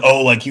Kevin's like,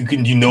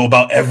 you know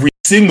about every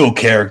single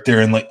character,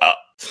 and like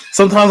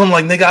sometimes I'm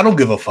like, nigga, I don't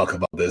give a fuck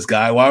about this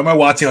guy. Why am I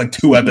watching like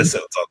 2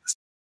 episodes on this?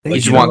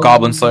 You just want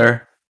Goblin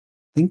Slayer.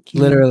 Thank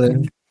you.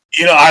 Literally.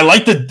 You know, I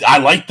like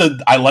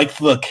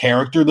the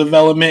character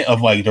development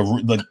of like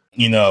the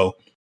you know,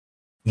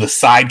 the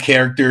side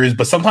characters,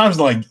 but sometimes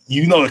like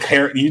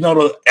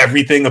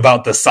everything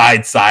about the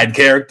side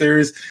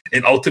characters,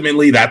 and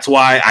ultimately that's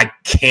why I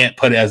can't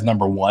put it as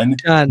number 1.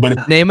 John,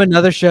 But name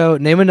another show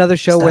where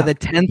Stop. the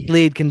 10th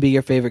lead can be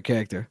your favorite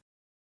character.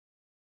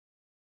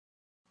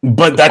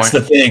 But that's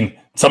point. the thing.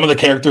 Some of the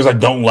characters I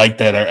don't like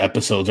that are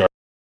episodes are.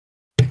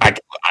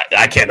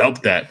 I can't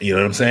help that. You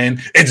know what I'm saying?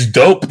 It's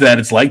dope that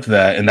it's like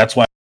that, and that's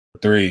why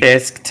 3.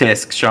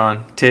 Tisk,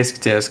 Sean.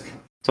 Tisk.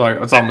 That's all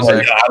I'm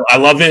gonna say. I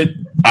love it.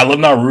 I love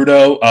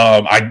Naruto.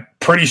 I'm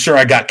pretty sure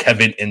I got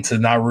Kevin into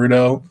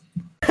Naruto.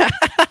 I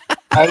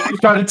was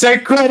trying to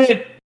take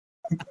credit.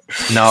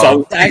 No.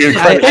 So, Actually,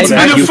 It's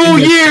I- been a full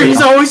year.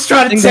 He's always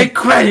trying to think take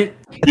credit.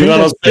 you know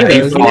what I'm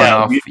saying? You've fallen Yeah,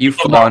 off. You've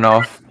fallen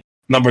off.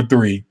 Number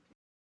 3.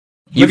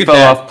 You Look at fell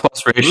that. off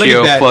plus Look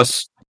ratio at that.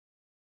 plus.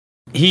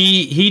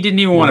 He didn't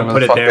even want to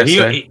Whatever put the it fuck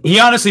there. they say. He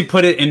honestly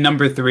put it in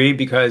number 3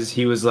 because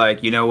he was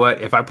like, you know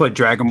what? If I put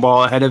Dragon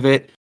Ball ahead of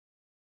it,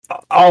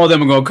 all of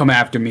them are gonna come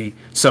after me.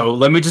 So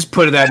let me just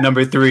put it at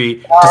number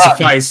 3 to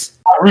suffice.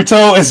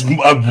 Naruto is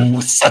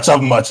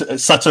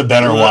such a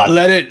better watch.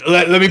 Let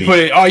me put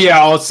it. Oh yeah,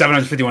 all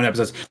 751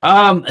 episodes.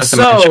 That's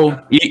So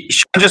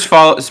Sean just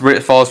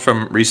falls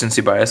from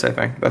recency bias. I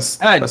think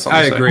that's. I all I'm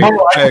saying. agree.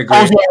 Bro, I agree.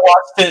 told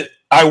you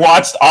I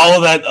watched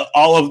all of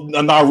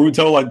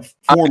Naruto like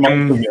 4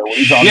 months ago. What are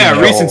you talking Yeah,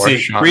 about? recency.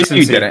 Sean. Recency.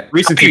 You didn't.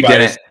 Recency You bias.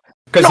 didn't.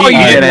 Because No, you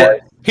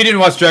didn't. he didn't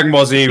watch Dragon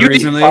Ball Z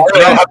recently. I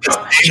don't have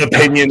the same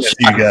opinion as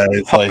you guys.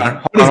 Hold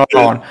Like,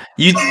 on.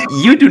 You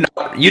did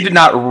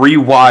not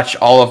rewatch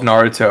all of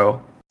Naruto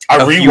I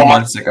a few rewatched.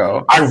 months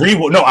ago. I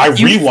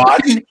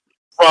rewatched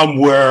from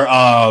where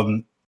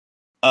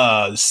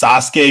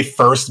Sasuke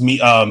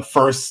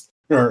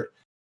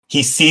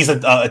he sees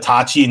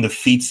Itachi and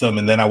defeats them,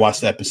 and then I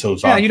watched the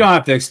episodes. Yeah, on. you don't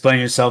have to explain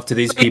yourself to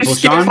these people,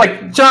 skipped, Sean. like,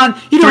 Sean,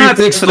 you don't 3 have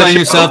to minutes of the explain show.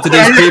 yourself to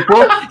these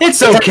people.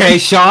 It's okay,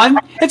 Sean.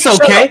 It's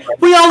okay.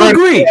 We all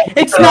agree.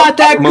 It's not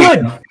that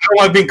good. don't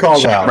want to be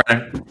called out.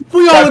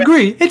 We all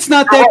agree it's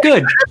not that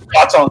good.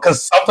 Watch on,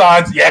 because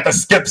sometimes you have to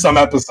skip some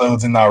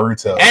episodes in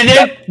Naruto. And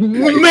it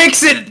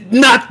makes it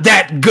not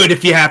that good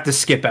if you have to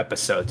skip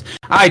episodes.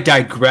 I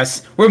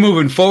digress. We're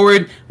moving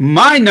forward.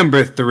 My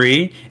number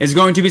 3 is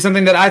going to be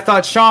something that I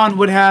thought Sean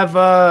would have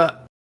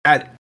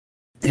at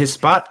his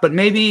spot, but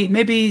maybe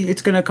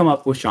it's going to come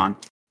up with Sean.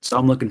 So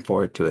I'm looking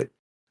forward to it.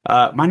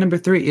 My number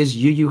 3 is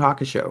Yu Yu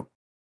Hakusho.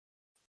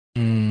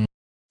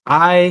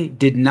 I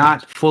did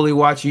not fully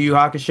watch Yu Yu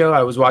Hakusho.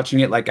 I was watching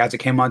it like as it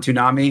came on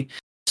Toonami,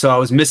 so I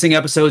was missing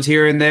episodes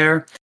here and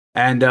there.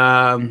 And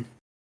I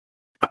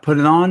put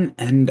it on,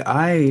 and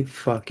I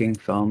fucking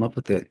fell in love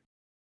with it.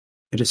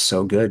 It is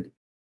so good.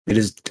 It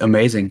is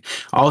amazing.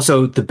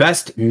 Also, the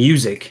best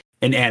music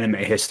in anime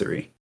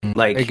history.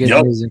 Like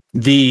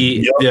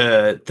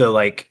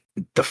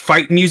the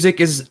fight music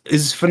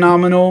is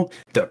phenomenal.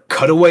 The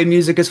cutaway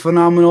music is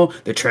phenomenal.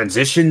 The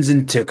transitions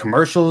into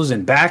commercials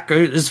and back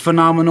is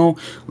phenomenal.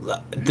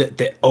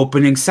 The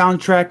opening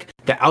soundtrack,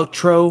 the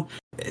outro,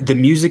 the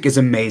music is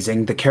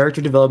amazing. The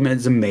character development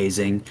is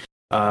amazing.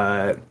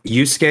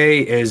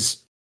 Yusuke is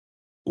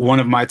one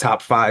of my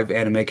top 5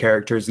 anime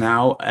characters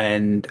now,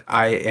 and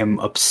I am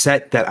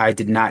upset that I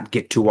did not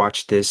get to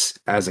watch this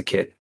as a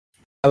kid.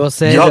 I will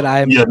say that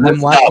I'm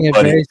watching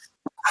it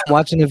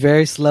watching it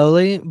very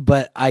slowly,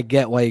 but I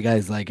get why you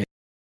guys like it.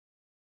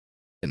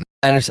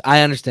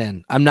 I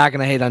understand. I'm not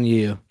gonna hate on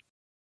you.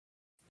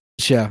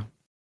 Sure.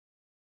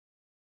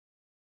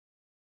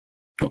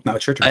 Now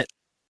it's your turn.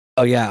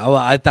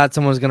 I thought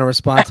someone was gonna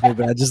respond to me,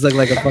 but I just look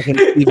like a fucking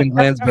Steven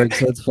Glansberg,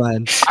 so it's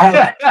fine.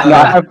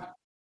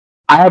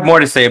 I have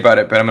more to say about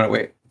it, but I'm gonna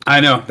wait. I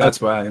know,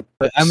 that's why.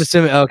 But I'm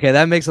assuming okay,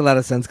 that makes a lot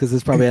of sense because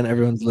it's probably on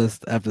everyone's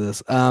list after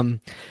this.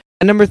 And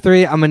number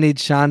 3, I'm gonna need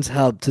Sean's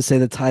help to say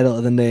the title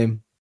of the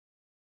name.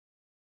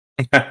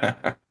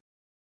 What?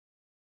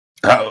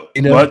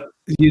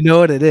 You know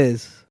what it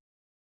is.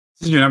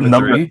 This is your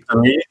number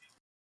 3?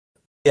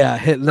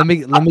 Yeah, let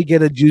me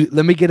get a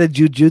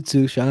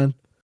jujutsu, Sean.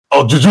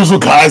 Oh, Jujutsu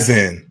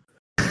Kaisen.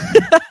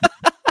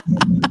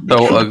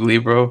 So ugly,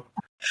 bro.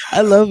 I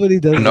love what he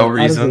does. For no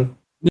reason. Honestly.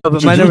 No,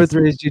 but my number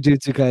 3 is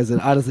Jujutsu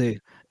Kaisen. Honestly,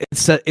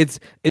 it's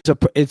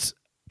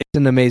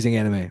an amazing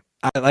anime.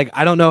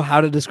 I don't know how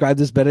to describe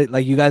this better.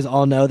 Like you guys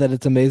all know that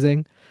it's amazing.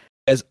 You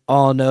guys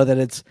all know that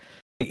it's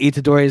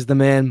Itadori is the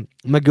man.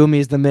 Megumi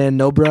is the man.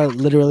 Nobara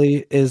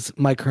literally is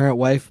my current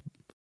wife.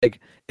 Like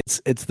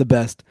it's the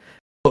best.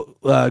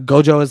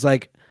 Gojo is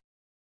like,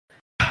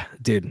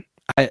 dude.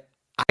 I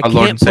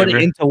can't put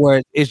it into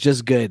words. It's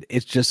just good.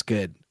 It's just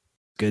good.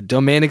 Good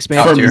domain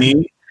expansion. For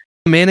me,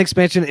 domain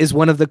expansion is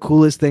one of the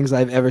coolest things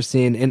I've ever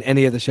seen in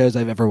any of the shows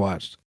I've ever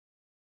watched.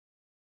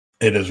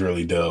 It is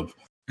really dope.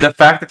 The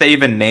fact that they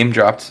even name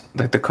dropped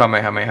like the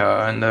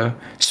Kamehameha and the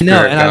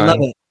Spirit Gun, I love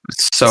it.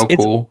 It's so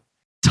cool.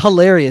 It's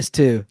hilarious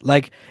too.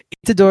 Like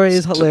Itadori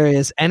is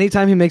hilarious.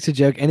 Anytime he makes a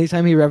joke,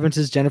 anytime he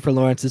references Jennifer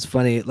Lawrence is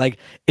funny. Like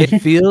it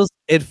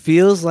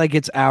feels like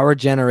it's our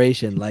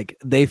generation. Like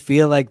they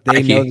feel like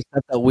they know the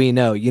stuff that we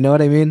know. You know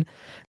what I mean?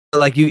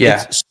 Like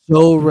it's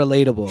so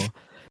relatable.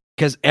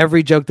 Because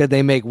every joke that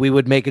they make, we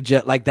would make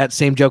like that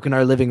same joke in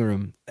our living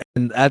room,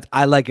 and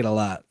I like it a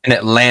lot. And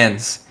it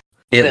lands.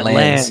 It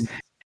lands.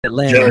 It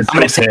lands.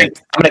 I'm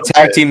gonna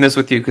tag team this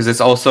with you because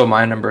it's also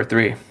my number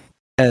 3.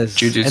 Yes.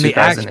 Jujutsu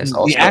Kaisen is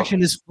also. The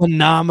action is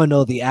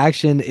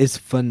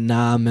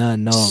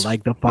phenomenal.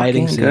 Like the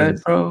fighting scenes,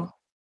 good, bro.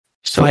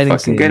 So fighting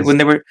fucking good. When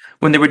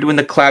they were doing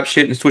the clap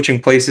shit and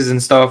switching places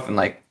and stuff, and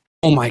like,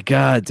 oh my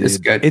god, dude, it's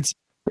good. It's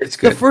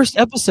good. The first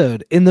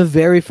episode. In the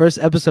very first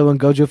episode, when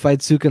Gojo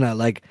fights Sukuna,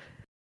 like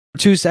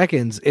 2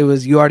 seconds,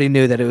 you already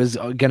knew that it was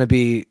gonna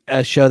be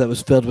a show that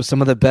was filled with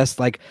some of the best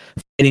like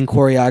fighting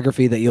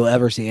choreography that you'll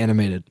ever see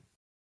animated.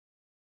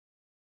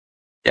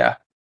 Yeah.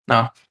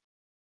 No.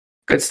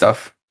 Good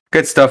stuff.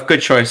 Good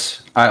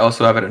choice. I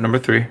also have it at number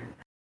 3.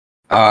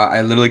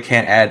 I literally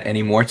can't add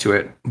any more to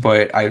it,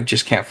 but I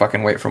just can't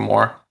fucking wait for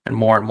more and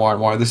more and more and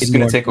more. This is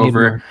gonna take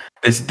over.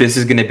 This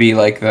is gonna be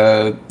like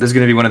this is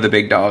gonna be one of the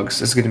big dogs.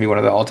 This is gonna be one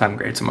of the all-time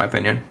greats in my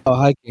opinion. Oh,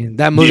 hiking!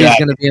 That movie is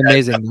gonna be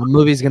amazing. The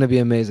movie's gonna be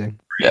amazing.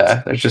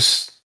 Yeah, they're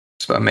just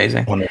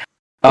amazing. One of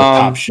the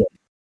top show.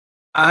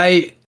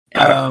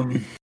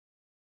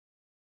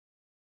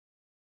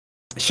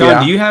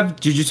 Sean, do you have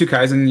Jujutsu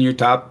Kaisen in your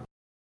top?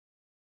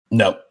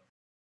 No.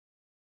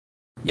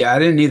 Yeah, I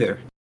didn't either.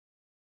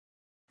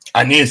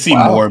 I need to see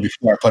more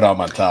before I put on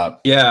my top.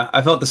 Yeah,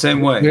 I felt the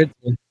same way.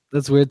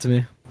 That's weird to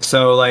me.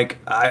 So like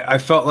I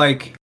felt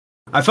like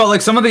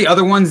some of the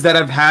other ones that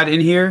I've had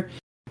in here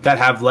that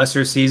have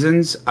lesser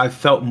seasons, I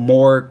felt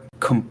more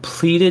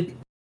completed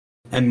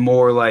and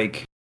more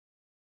like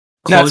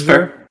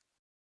closer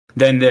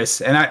than this.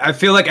 And I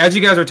feel like as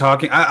you guys were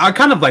talking, I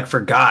kind of like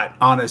forgot,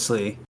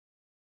 honestly.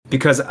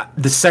 Because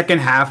the second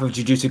half of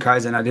Jujutsu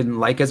Kaisen I didn't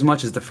like as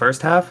much as the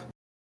first half.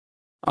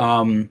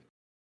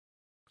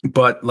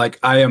 But like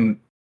I'm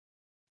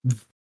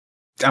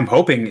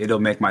hoping it'll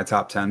make my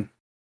top 10.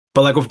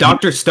 But like with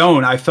Dr.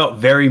 Stone, I felt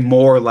very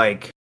more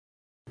like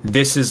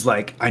this is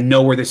like, I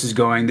know where this is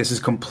going. This is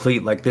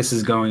complete. Like, this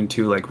is going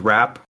to like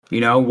wrap,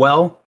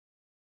 well.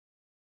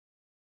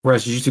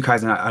 Whereas Jujutsu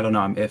Kaisen, I don't know,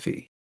 I'm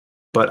iffy.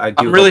 But I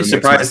do. I'm really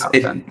surprised.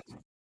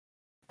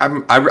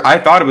 I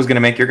thought it was going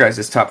to make your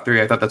guys' top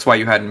 3. I thought that's why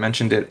you hadn't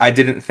mentioned it. I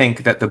didn't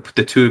think that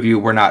the two of you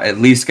were not at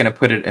least going to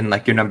put it in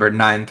like your number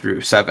 9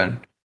 through 7.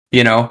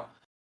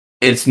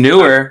 It's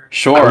newer,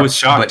 sure. I was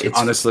shocked, but it's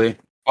honestly.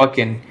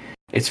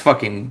 It's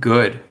fucking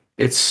good.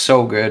 It's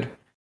so good.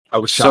 I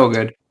was shocked. So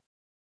good.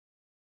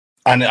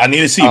 I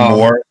need to see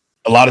more.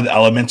 A lot of the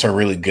elements are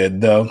really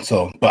good though.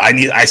 But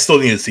I still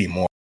need to see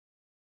more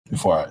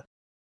before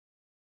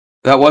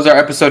That was our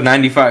episode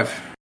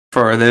 95.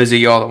 For those of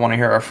y'all that want to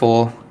hear our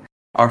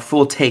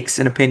full takes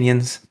and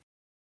opinions.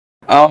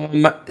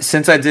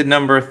 Since I did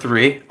number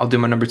 3, I'll do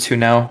my number 2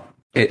 now.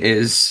 It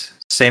is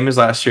same as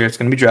last year. It's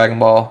going to be Dragon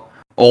Ball.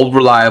 Old,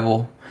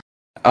 reliable.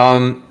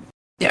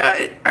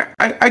 Yeah,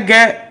 I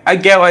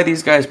get why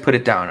these guys put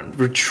it down.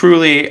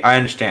 Truly, I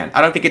understand.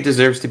 I don't think it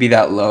deserves to be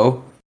that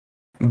low,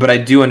 but I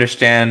do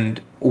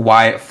understand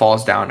why it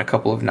falls down a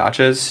couple of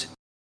notches.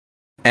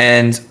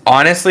 And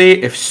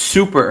honestly, if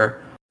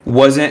Super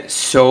wasn't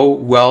so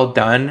well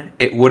done,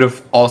 it would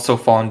have also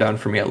fallen down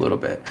for me a little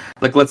bit.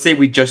 Like, let's say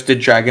we just did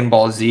Dragon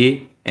Ball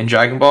Z and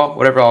Dragon Ball,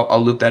 whatever.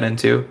 I'll loop that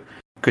into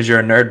because you're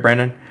a nerd,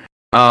 Brandon.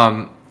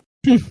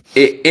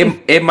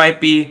 It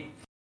might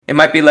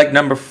be like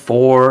number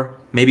 4,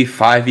 maybe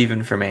 5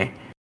 even for me.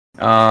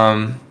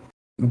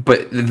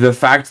 But the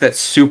fact that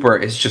Super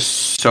is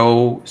just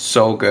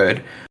so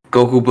good.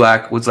 Goku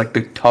Black was like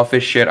the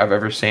toughest shit I've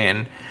ever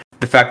seen.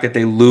 The fact that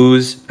they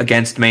lose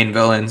against main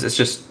villains, it's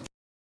just,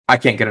 I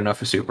can't get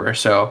enough of Super.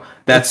 So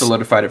that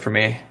solidified it for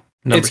me.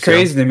 It's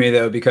crazy to me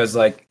though, because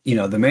like,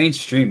 the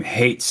mainstream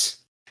hates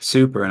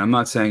Super, and I'm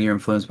not saying you're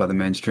influenced by the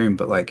mainstream,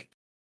 but like,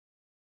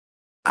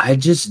 I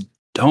just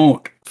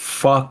don't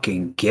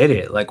fucking get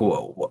it. Like,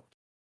 what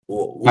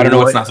I don't know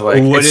what's not to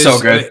like. It's so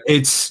good.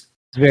 It's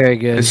very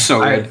good. It's so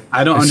good.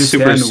 I don't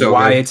understand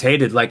why it's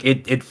hated. Like,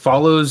 it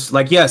follows,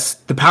 like, yes,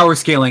 the power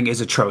scaling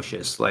is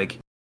atrocious. Like,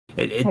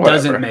 it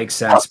doesn't make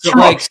sense.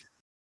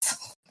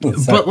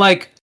 But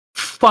like,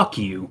 fuck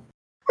you.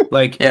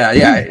 Like,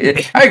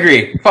 I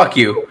agree. Fuck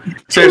you.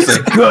 Seriously.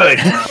 It's good.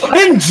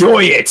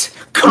 Enjoy it.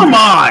 Come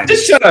on.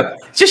 Just shut up.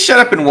 Just shut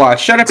up and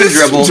watch. Shut up and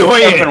dribble. Enjoy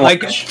it.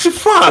 Like,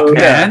 fuck,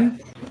 man.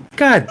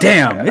 God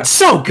damn. It's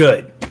so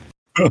good.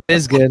 It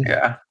is good.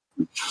 Yeah.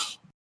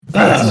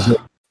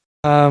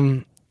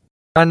 On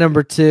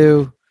number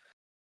 2,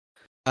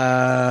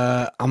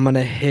 I'm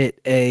gonna hit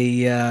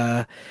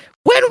a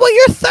when will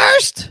your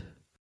thirst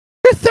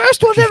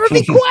will never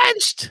be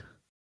quenched.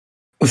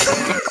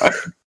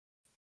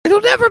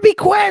 It'll never be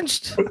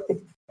quenched.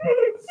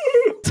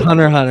 It's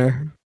Hunter x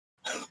Hunter.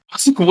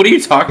 What are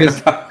you talking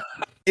about?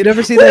 You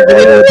never see that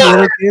video with the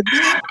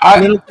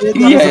little kids?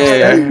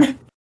 Yeah.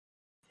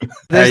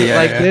 There's your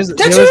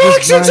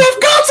actions have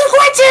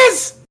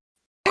consequences.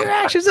 Your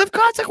actions have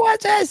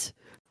consequences.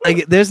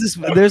 Like there's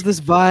this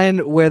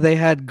Vine where they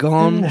had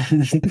Gon,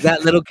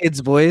 that little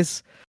kid's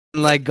voice.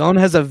 And, like, Gon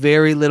has a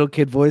very little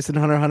kid voice in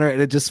Hunter x Hunter, and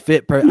it just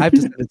fit. I have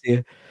to send it to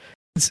you.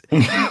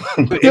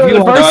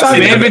 The first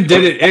time Eamon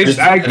did it,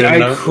 I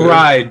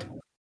cried.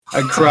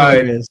 I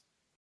cried.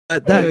 I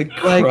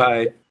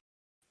cried.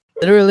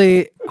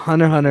 Literally,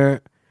 Hunter x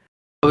Hunter.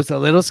 I was a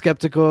little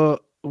skeptical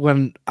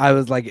when I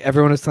was like,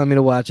 everyone was telling me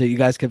to watch it. You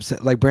guys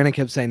kept like, Brandon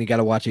kept saying, you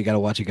gotta watch it, you gotta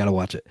watch it, you gotta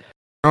watch it.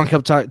 Everyone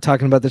kept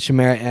talking about the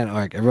Chimera Ant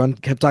arc. Everyone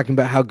kept talking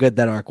about how good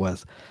that arc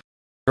was.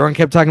 Everyone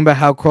kept talking about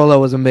how Chrollo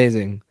was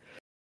amazing.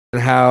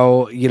 And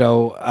how,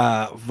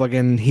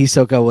 fucking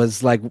Hisoka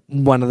was like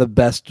one of the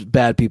best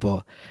bad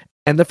people.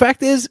 And the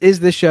fact is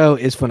this show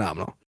is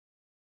phenomenal.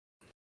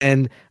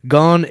 And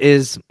Gon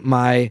is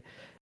I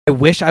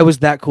wish I was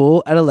that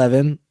cool at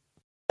 11.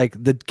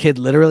 Like, the kid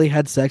literally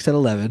had sex at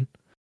 11.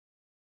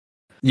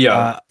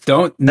 Yeah,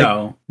 don't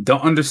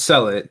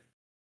undersell it.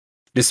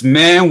 This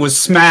man was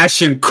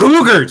smashing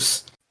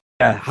cougars.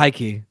 Yeah,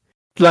 hikey.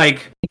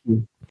 Like,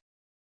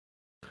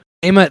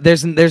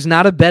 there's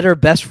not a better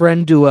best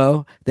friend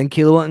duo than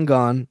Killua and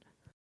Gon.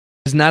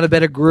 There's not a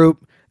better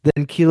group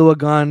than Killua,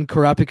 Gon,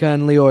 Kurapika,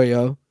 and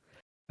Leorio.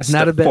 It's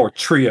not a better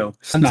trio.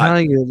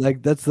 Telling you,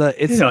 like, it's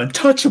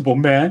untouchable,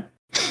 man.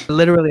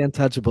 Literally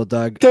untouchable,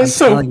 dog. That's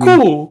so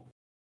cool.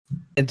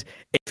 And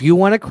if you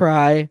want to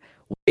cry,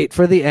 wait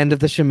for the end of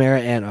the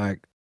Chimera Ant arc,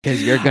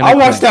 because you're gonna. I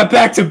watched that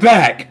back to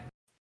back.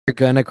 You're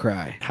gonna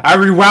cry. I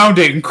rewound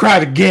it and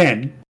cried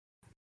again.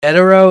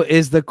 Edero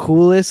is the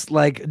coolest,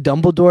 like,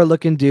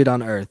 Dumbledore-looking dude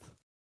on Earth.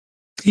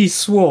 He's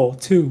swole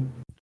too.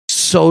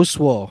 So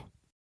swole.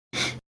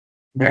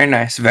 Very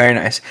nice, very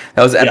nice.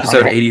 That was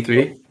episode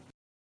 83.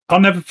 I'll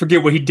never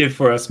forget what he did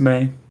for us,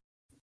 man.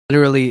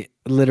 Literally.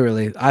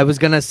 I was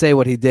gonna say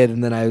what he did,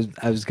 and then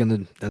I was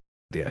gonna.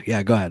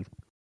 Yeah, go ahead.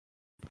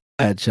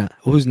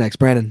 Who's next,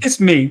 Brandon? It's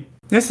me.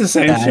 It's the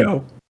same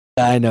show.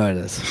 I know it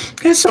is.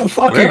 It's so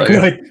fucking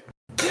good.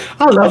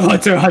 I love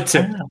Hunter x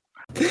Hunter.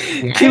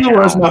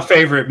 Killua is my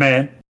favorite,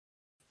 man.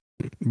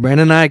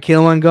 Brandon and I,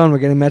 Killua and Gon, we're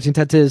getting matching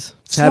tattoos.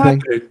 It's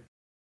happening.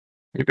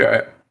 You'll be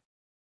alright.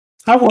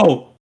 I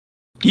won't.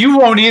 You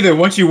won't either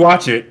once you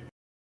watch it.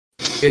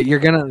 You're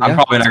gonna. I'm yeah,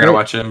 probably not it's gonna great.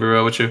 watch it. Be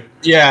real with you.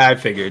 Yeah, I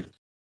figured.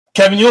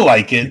 Kevin, you'll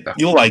like it.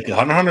 You'll like it.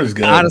 Hunter x Hunter is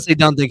good. I honestly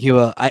don't think he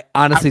will. I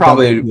I honestly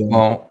probably don't think he will.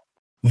 won't.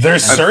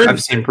 There's I've, certain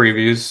I've seen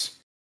previews.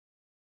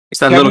 It's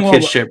that Kevin little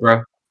kid won't- shit,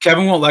 bro.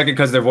 Kevin won't like it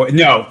because their voice.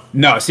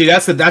 No. See,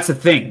 that's the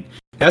thing.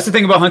 That's the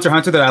thing about Hunter x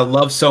Hunter that I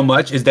love so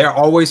much is they're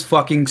always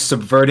fucking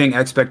subverting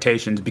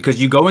expectations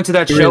because you go into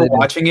that They show really do.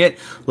 watching it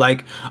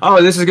like,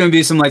 oh, this is gonna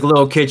be some like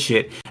little kid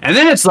shit, and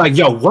then it's like,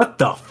 yo, what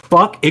the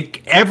fuck?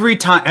 Every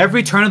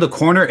turn of the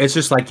corner, it's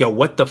just like, yo,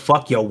 what the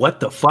fuck,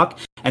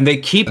 and they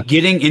keep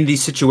getting in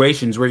these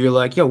situations where you're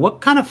like, yo,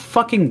 what kind of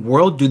fucking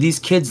world do these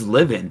kids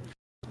live in?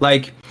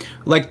 Like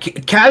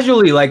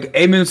casually, like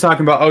Eamon was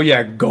talking about, oh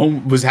yeah,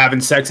 Gon was having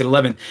sex at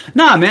 11.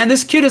 Nah, man,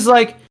 this kid is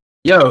like,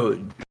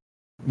 yo,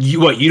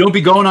 you don't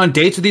be going on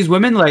dates with these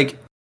women? Like,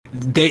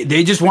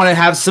 they just want to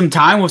have some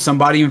time with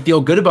somebody and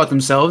feel good about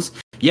themselves.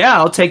 Yeah,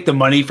 I'll take the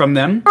money from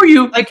them. How are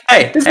you? Like,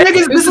 Hey, this hey,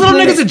 little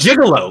nigga's a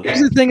gigolo.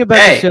 Here's the thing about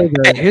Hey, the show,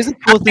 though. Here's the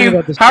cool thing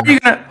about this How show. are you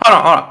gonna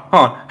hold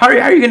on? How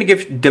are you gonna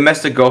give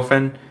domestic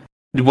girlfriend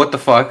what the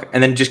fuck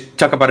and then just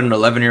talk about an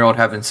 11-year-old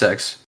having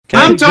sex?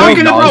 I'm talking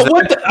acknowledge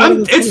about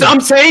that?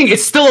 I'm saying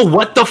it's still a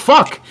what the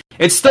fuck.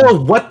 It's still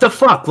a what the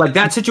fuck. Like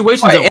that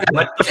situation's Right, a yeah.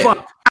 what the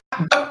fuck.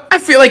 I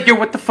feel like your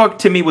what the fuck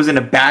to me was in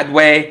a bad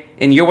way,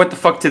 and your what the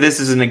fuck to this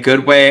is in a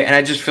good way, and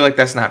I just feel like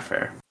that's not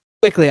fair.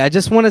 Quickly, I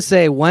just want to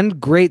say one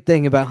great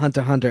thing about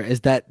Hunter x Hunter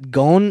is that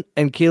Gon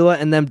and Killua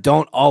and them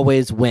don't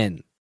always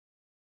win.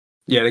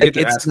 Yeah, they Like, get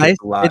their it's ass nice.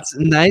 kicked a lot. It's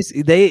nice.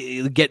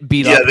 They get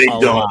beat Yeah, up they a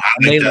don't. lot.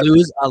 I think They that's-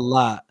 lose a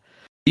lot.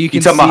 You You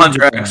can talking about see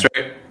Hunter it. X,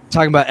 right?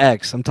 Talking about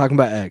X. I'm talking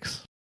about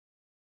X.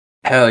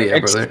 Hell yeah,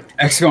 X, brother.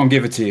 X gonna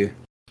give it to you.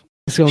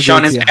 It's gonna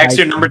Sean, get is to you X hyped.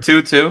 your number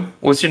 2 too?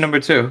 What's your number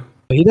 2?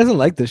 He doesn't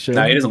like this show.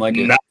 Nah, he doesn't like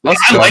it. No,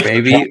 Let's I go, like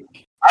baby.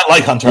 I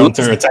like Hunter x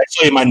Hunter. It's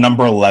actually my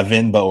number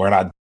 11, but we're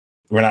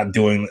not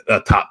doing a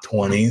top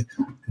 20.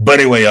 But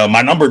anyway,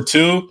 my number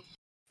 2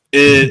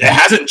 it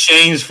hasn't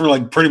changed for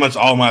like pretty much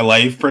all my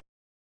life.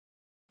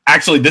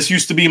 Actually, this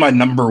used to be my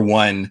number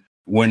 1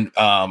 when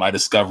I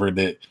discovered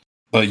it.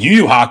 But Yu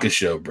Yu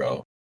Hakusho,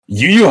 bro.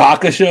 Yu Yu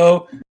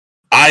Hakusho.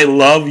 I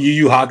love Yu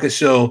Yu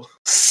Hakusho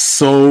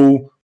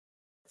so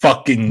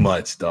fucking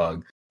much,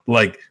 dog.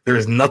 Like,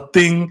 there's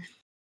nothing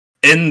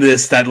in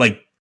this that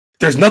like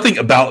there's nothing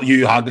about Yu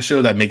Yu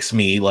Hakusho that makes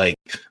me like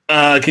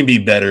it can be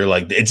better.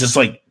 Like, it's just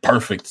like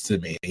perfect to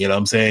me. You know what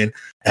I'm saying?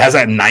 It has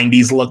that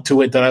 90s look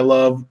to it that I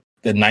love,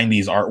 the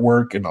 90s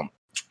artwork, and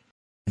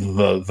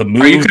the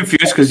movie. Are you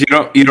confused because you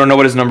don't know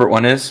what his number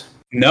 1 is?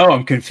 No,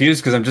 I'm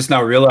confused because I'm just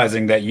now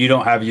realizing that you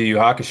don't have Yu Yu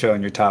Hakusho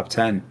in your top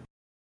 10.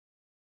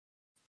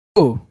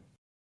 Oh.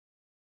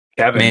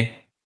 Kevin. Me.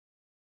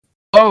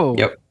 Oh.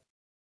 Yep.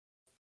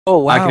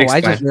 Oh I can wow! I,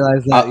 explain. just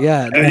realized that.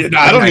 Yeah.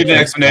 I don't need an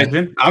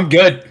explanation. I'm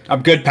good,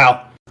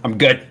 pal. I'm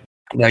good.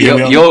 No,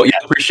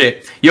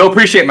 you'll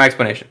appreciate my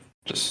explanation.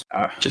 Just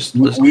let's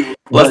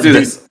do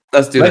this.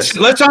 Let's do this.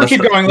 Let Sean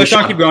keep going. Let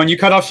Sean Sean. keep going. You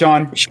cut off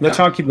Sean. Let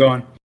Sean keep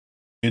going.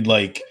 Dude,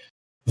 like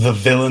the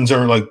villains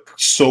are like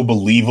so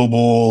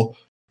believable.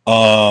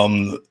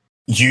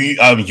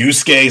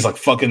 Yusuke is like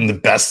fucking the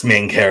best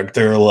main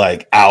character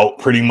like out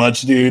pretty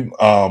much, dude.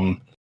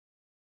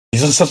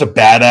 He's just such a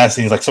badass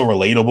and he's like so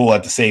relatable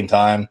at the same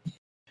time.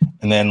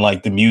 And then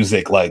like the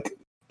music alone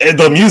for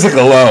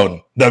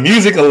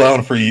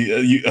Yu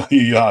Yu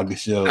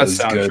Hakusho That is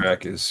good.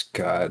 soundtrack is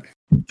God.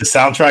 The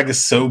soundtrack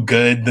is so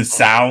good. The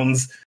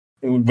sounds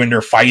when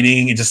they're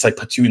fighting, it just like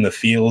puts you in the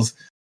feels.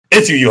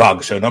 It's Yu Yu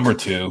Hakusho number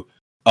 2.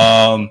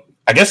 I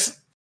guess.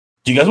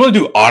 Do you guys want to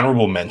do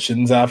honorable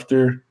mentions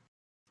after?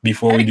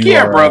 Before we do,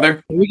 Yeah, our,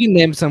 brother. We can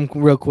name some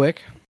real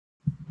quick.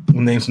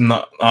 name some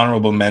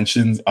honorable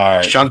mentions. All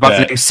right, Sean's about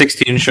bet. to name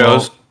 16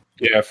 shows.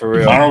 Yeah, for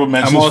real. Honorable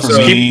mentions I'm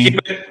also- for me.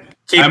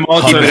 I'm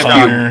also Hunter x Sean.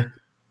 Hunter,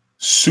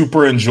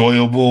 super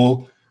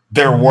enjoyable.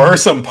 There were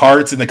some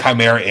parts in the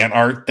Chimera Ant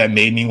art that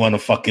made me want to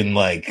fucking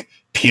like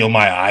peel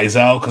my eyes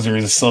out because there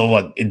was so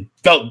like it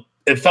felt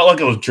like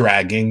it was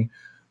dragging,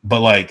 but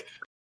like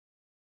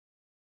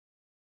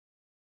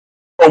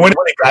but when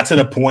it got to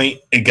the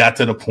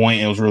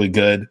point, it was really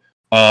good.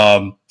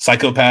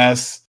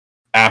 Psychopaths,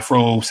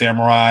 Afro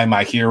Samurai,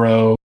 My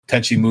Hero,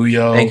 Tenchi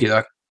Muyo. Thank you,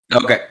 Doc.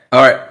 Okay.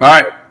 All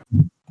right.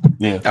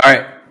 Yeah. All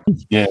right.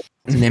 Yeah.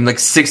 Name like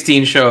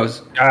 16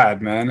 shows.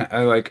 God, man.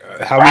 I like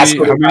how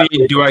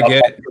many do I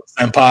get?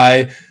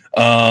 Senpai.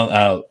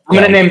 I'm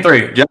gonna name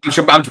 3.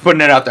 I'm just putting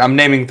it out there. I'm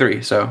naming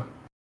 3. So,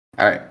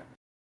 all right.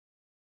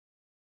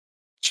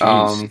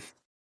 Jeez.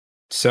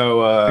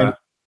 So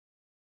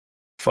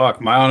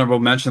fuck, my honorable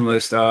mention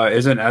list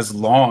isn't as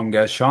long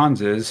as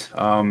Sean's is. It's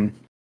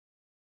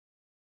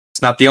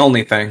not the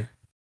only thing.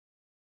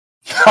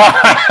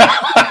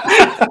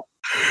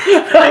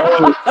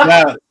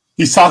 Yeah,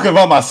 he's talking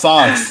about my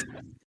socks.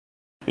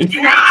 It's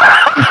a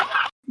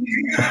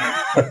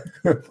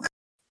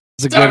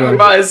good Talking one.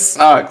 about his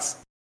socks.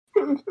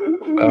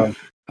 No,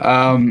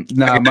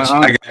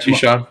 I got you,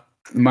 Sean.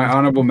 my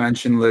honorable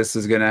mention list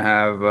is gonna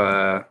have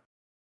I'm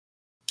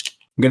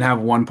gonna have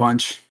One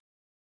Punch.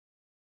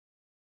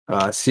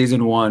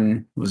 Season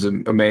 1 was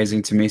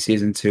amazing to me.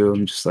 Season 2,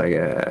 I'm just like,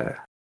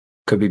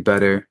 could be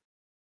better.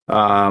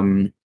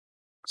 Sorry,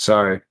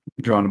 I'm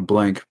drawing a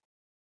blank.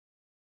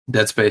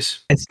 Dead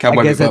Space. I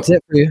guess that's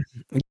it for you.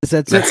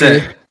 That's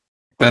it.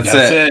 That's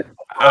it.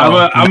 I'm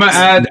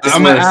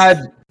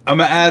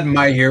gonna add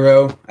My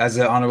Hero as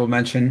an honorable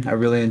mention. I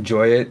really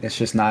enjoy it. It's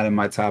just not in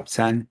my top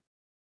 10.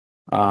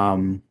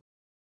 And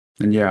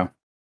yeah,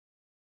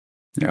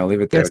 I'll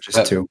leave it there.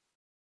 Just 2.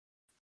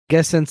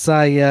 Guess since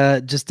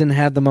I just didn't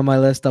have them on my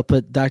list, I'll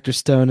put Dr.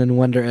 Stone and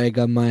Wonder Egg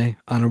on my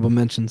honorable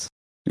mentions.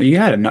 You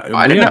had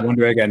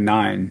Wonder Egg at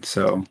 9,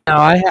 so no,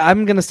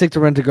 I'm gonna stick to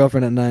Rent a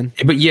Girlfriend at 9.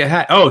 But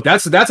yeah,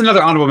 that's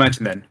another honorable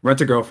mention then.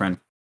 Rent a Girlfriend.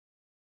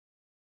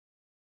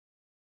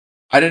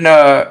 I didn't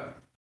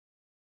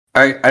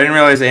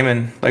realize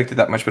Eamon liked it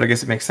that much, but I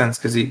guess it makes sense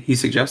because he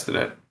suggested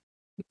it.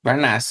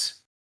 Very nice.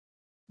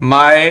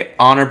 My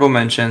honorable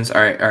mentions.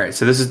 All right.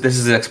 So this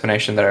is the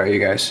explanation that I owe you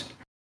guys.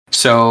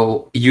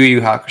 So Yu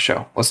Yu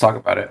Hakusho. Let's talk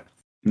about it.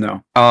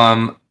 No.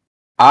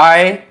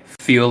 I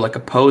feel like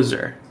a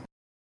poser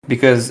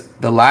because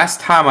the last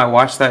time I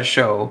watched that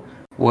show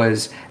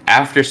was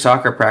after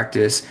soccer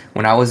practice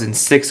when I was in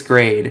 6th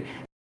grade,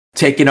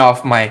 taking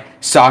off my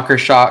soccer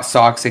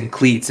socks and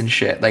cleats and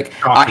shit. Like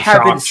I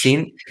haven't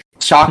seen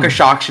soccer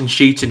socks and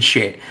sheets and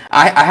shit.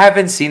 I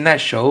haven't seen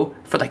that show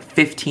for like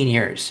 15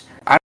 years.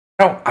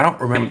 I don't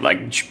remember like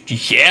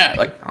I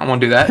don't want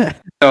to do that.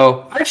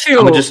 So I feel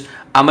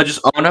I'm gonna just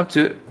own up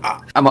to it.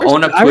 I'm gonna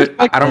own up to it.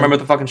 I don't remember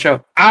the fucking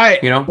show.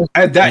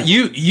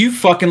 You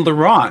fucking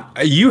Laurent.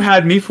 You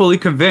had me fully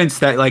convinced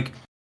that like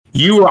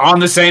you were on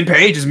the same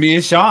page as me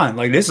and Sean.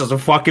 Like this is a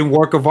fucking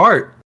work of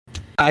art.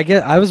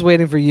 I was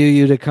waiting for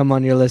Yu to come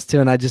on your list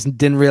too, and I just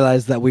didn't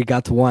realize that we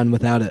got to 1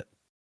 without it.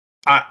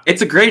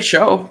 It's a great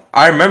show.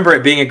 I remember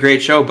it being a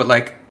great show, but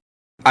like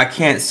I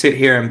can't sit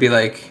here and be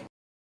like.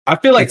 I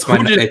feel like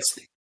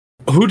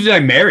who did I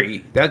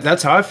marry?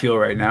 That's how I feel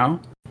right now.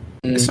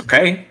 It's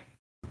okay.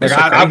 Like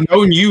I've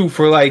known you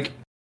for like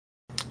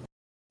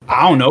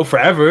I don't know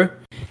forever,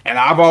 and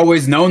I've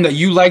always known that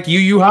you like Yu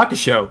Yu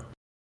Hakusho.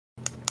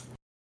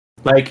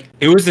 Like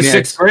it was the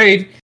 6th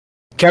grade.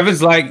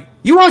 Kevin's like,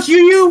 "You watch Yu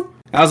Yu?"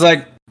 I was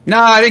like,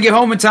 "Nah, I didn't get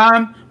home in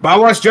time, but I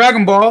watched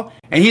Dragon Ball."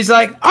 And he's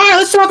like, "All right,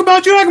 let's talk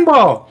about Dragon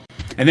Ball."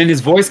 And then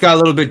his voice got a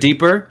little bit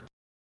deeper.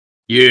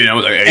 Yeah, and I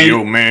was like, "Hey,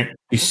 yo, man,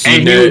 he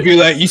would be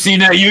like, you seen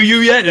that Yu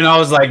Yu yet?" And I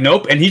was like,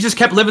 "Nope." And he just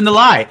kept living the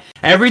lie.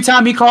 Every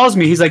time he calls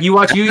me, he's like, "You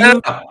watch Yu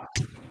Yu?"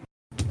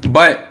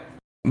 But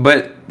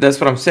that's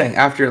what I'm saying.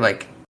 After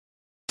like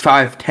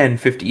 5, 10,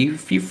 50, you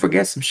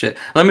forget some shit.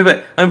 Let me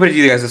put it to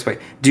you guys this way.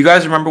 Do you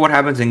guys remember what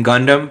happens in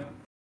Gundam?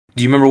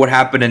 Do you remember what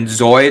happened in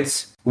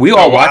Zoids? We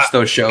all watched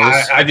those shows.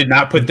 I did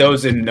not put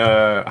those in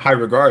high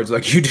regards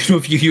like you did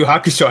with Yu Yu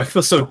Hakusho. I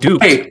feel so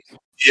duped. Right.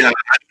 Yeah,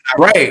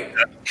 right.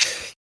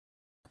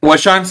 What,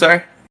 Sean?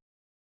 Sorry.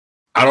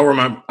 I don't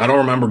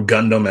remember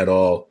Gundam at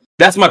all.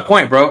 That's my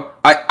point, bro.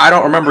 I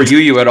don't remember Yu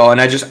Yu at all,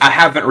 and I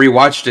haven't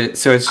rewatched it,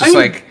 so it's just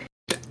like.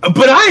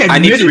 But I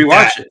need to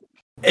rewatch it,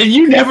 and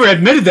you never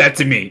admitted that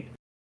to me.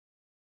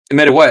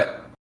 Admitted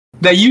what?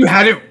 That you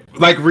hadn't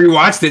like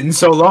rewatched it in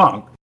so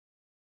long.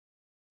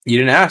 You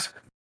didn't ask.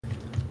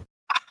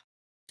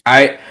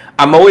 I'm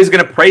always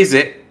gonna praise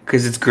it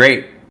because it's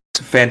great. It's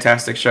a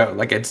fantastic show.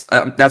 Like it's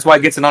that's why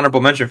it gets an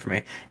honorable mention for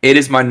me. It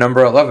is my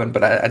number 11,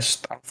 but I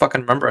don't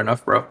fucking remember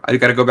enough, bro. I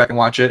got to go back and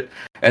watch it,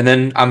 and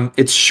then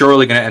it's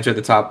surely gonna enter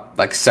the top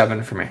like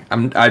 7 for me.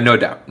 I no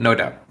doubt.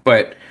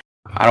 But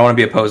I don't want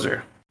to be a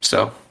poser,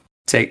 so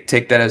take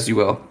that as you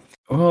will.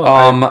 Oh,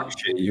 I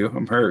appreciate you.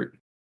 I'm hurt.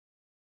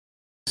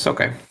 It's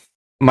okay.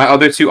 My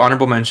other 2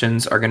 honorable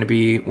mentions are gonna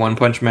be One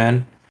Punch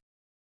Man.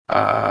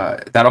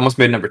 That almost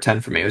made number 10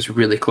 for me. It was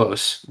really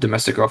close.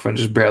 Domestic Girlfriend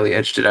just barely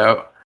edged it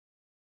out.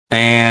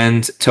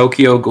 And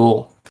Tokyo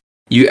Ghoul.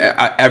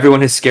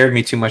 Everyone has scared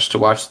me too much to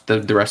watch the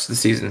rest of the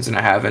seasons, and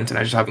I haven't, and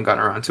I just haven't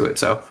gotten around to it,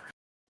 so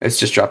it's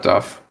just dropped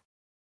off.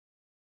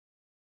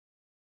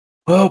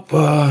 Well,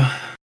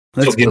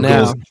 let's get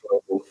now.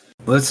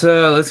 Let's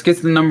get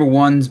to the number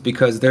 1s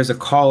because there's a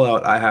call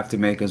out I have to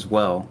make as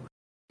well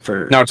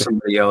for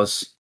somebody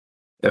else.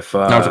 If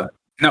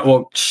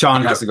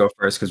Sean has to go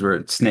first because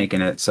we're snaking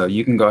it, so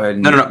you can go ahead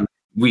and no.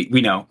 We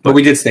know, but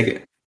we did snake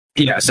it.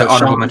 Yeah, so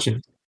honorable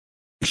mention.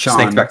 Sean.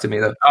 Snake back to me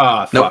though.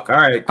 Oh fuck! Nope. All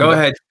right, go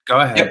ahead.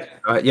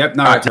 Yep.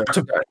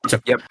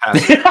 Naruto. Yep. Pass.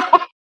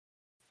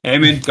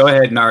 Eamon, go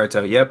ahead.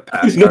 Naruto. Yep.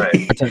 Pass. All right.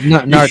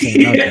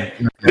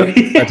 Naruto.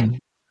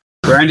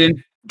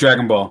 Brandon,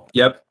 Dragon Ball.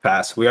 Yep.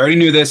 Pass. We already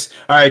knew this.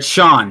 All right,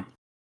 Sean.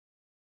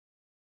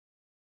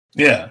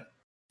 Yeah.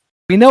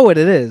 We know what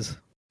it is.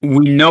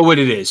 We know what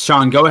it is.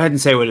 Sean, go ahead and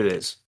say what it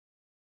is.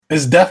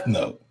 It's Death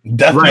Note.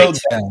 Death Note.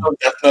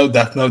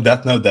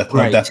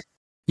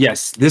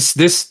 Yes,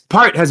 this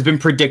part has been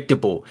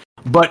predictable.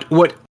 But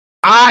what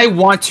I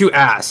want to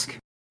ask,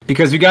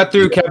 because we got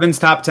through Kevin's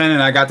top 10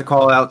 and I got to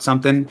call out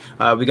something.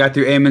 We got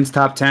through Eamon's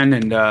top 10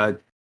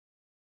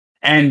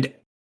 and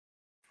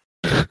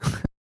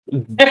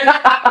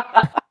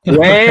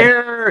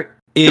where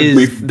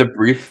is the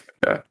brief?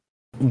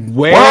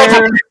 Where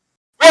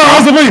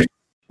is the brief?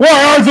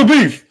 Where has the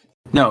beef?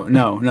 No,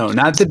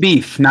 not the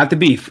beef. Not the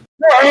beef.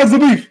 Where has the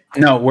beef?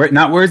 No,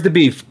 where's the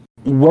beef?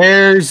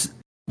 Where's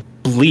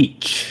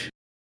Bleach?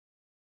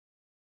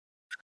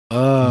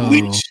 Oh.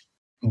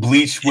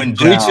 Bleach went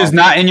down. Bleach is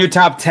not in your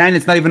top 10.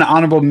 It's not even an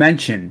honorable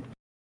mention.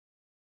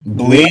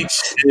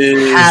 Bleach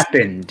is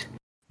Happened.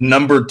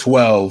 number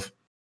 12.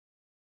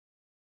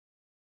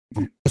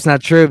 That's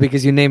not true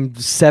because you named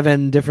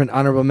 7 different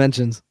honorable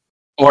mentions.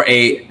 Or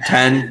 8,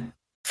 10,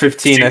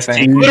 15, I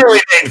think. Literally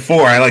named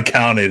 4. I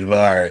counted, but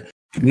all right.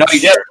 No,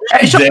 Yeah,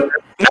 no.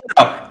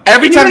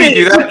 Every time you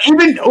do that,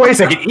 Even wait a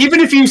second. Even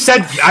if you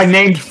said I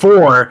named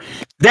 4,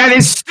 that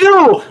is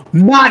still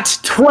not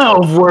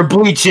 12 where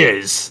Bleach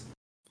is.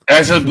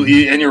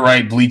 Actually, and you're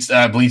right. Bleach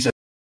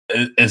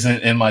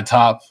isn't in my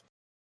top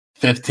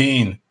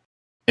 15.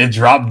 It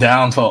dropped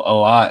down to a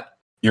lot.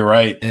 You're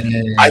right.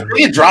 I think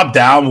it dropped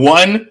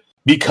down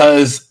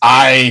because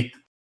I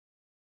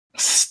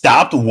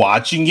stopped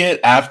watching it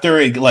after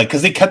it,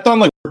 because they kept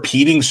on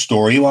repeating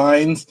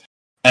storylines,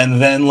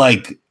 and then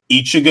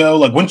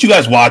Ichigo, once you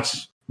guys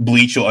watch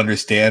Bleach, you'll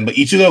understand. But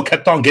Ichigo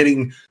kept on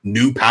getting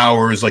new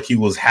powers, he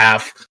was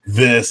half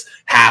this,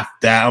 half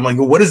that. I'm like,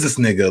 well, what is this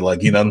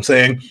nigga? You know what I'm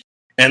saying?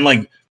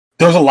 And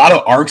there's a lot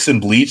of arcs in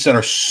Bleach that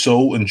are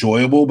so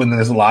enjoyable, but then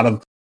there's a lot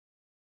of.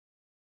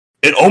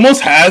 It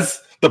almost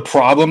has the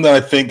problem that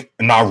I think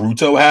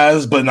Naruto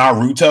has, but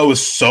Naruto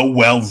is so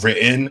well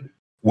written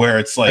where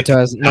it's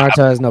Naruto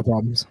has no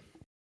problems.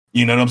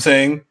 You know what I'm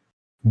saying?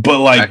 But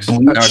Bleach,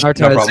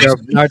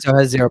 Naruto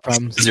has 0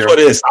 problems. This is what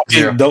it is.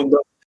 Don't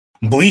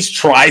Bleach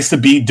tries to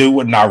do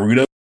what Naruto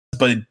does,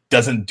 but it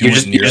doesn't do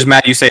it. You're just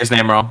mad you say his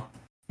name wrong.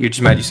 You're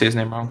just mad you say his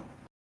name wrong.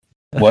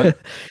 What?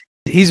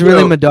 He's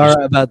really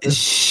Madara about this.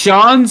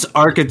 Sean's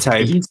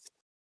archetype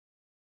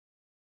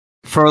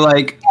for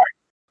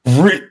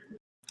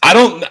I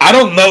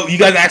don't know. You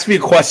guys asked me a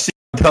question.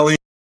 I'm telling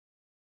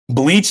you,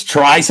 Bleach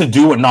tries to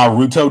do what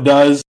Naruto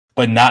does,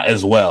 but not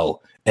as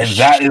well, and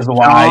that is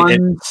why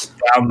it's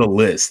down the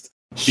list.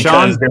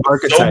 Sean's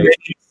archetype.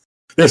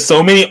 There's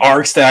so many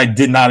arcs that I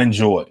did not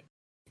enjoy.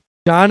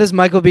 Sean is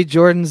Michael B.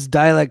 Jordan's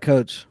dialect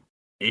coach.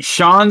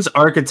 Sean's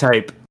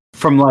archetype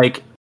from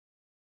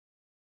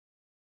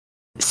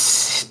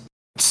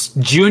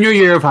junior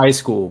year of high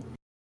school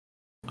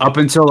up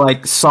until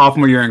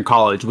sophomore year in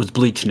college was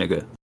Bleach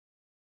nigga.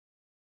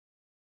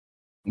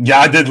 Yeah,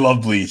 I did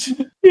love Bleach.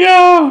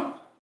 Yeah.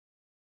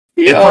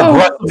 Did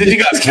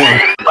you guys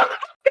care?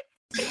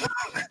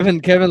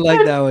 Kevin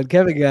liked that one.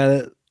 Kevin got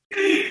it.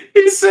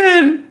 He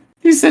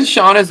said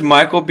Sean is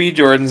Michael B.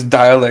 Jordan's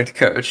dialect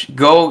coach.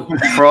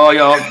 For all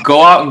y'all,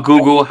 go out and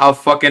Google how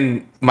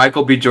fucking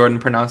Michael B. Jordan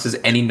pronounces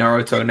any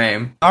Naruto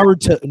name.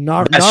 Naruto.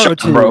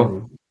 Sean,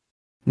 bro.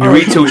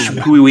 Naruto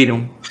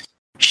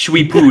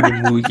Shuipudu.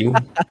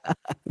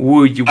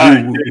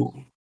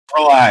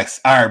 Relax.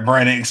 All right,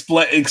 Brandon.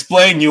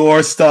 Explain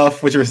your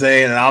stuff, what you're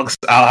saying, and I'll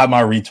have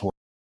my retort.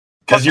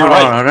 Because you're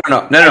right.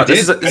 No. I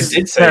already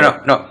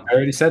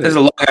said it. This is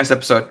a long ass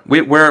episode.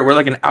 We're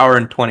like an hour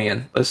and 20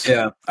 in. We're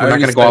not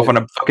gonna go off on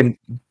a fucking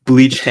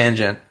Bleach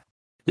tangent.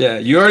 Yeah,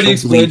 you already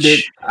explained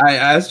it. I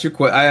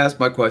asked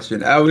my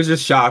question. I was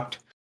just shocked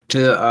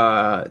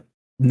to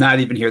not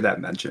even hear that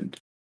mentioned.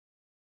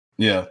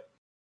 Yeah.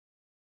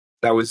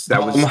 That was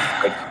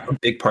a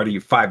big part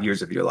of 5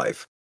 years of your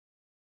life.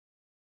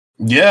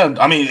 Yeah,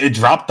 I mean, it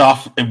dropped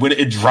off.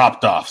 It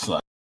dropped off. So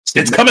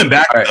it's coming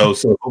back though.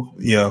 So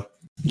yeah.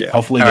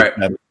 Hopefully, all right.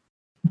 Better.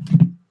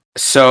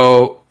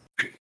 So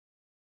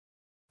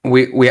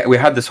we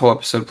had this whole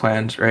episode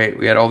planned, right?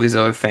 We had all these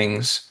other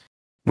things.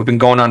 We've been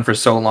going on for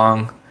so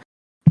long.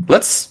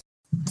 Let's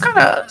kind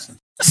of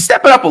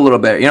step it up a little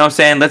bit. You know what I'm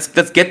saying? Let's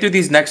get through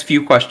these next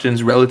few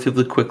questions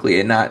relatively quickly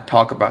and not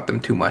talk about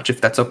them too much,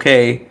 if that's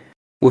okay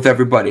with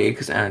everybody.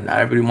 Because not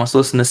everybody wants to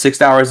listen to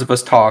 6 hours of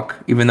us talk,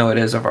 even though it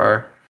is of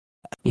our,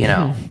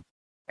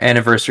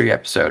 anniversary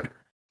episode.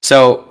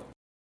 So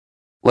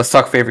let's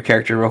talk favorite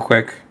character real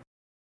quick.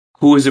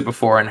 Who was it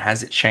before and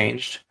has it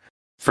changed?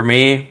 For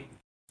me,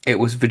 it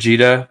was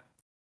Vegeta.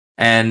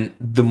 And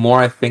the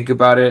more I think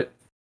about it,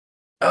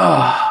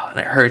 and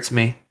it hurts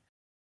me,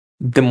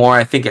 the more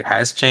I think it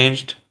has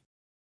changed.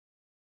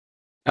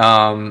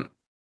 My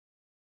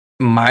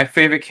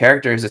favorite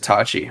character is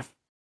Itachi.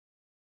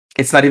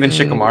 It's not even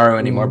Shikamaru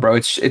anymore, bro.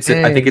 I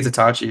think it's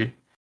Itachi.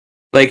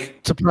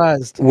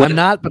 Surprised. I'm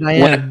not, but I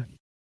am.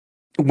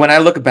 When I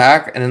look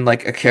back and then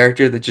a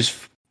character that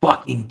just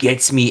fucking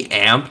gets me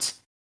amped,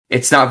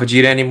 it's not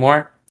Vegeta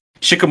anymore.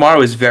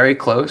 Shikamaru is very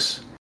close,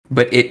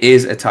 but it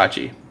is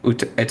Itachi.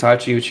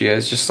 Itachi Uchiha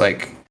is just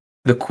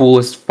the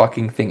coolest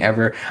fucking thing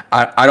ever.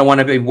 I don't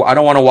want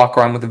to walk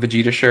around with a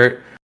Vegeta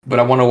shirt, but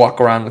I want to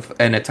walk around with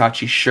an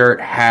Itachi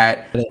shirt,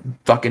 hat,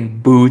 fucking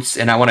boots,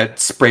 and I want to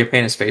spray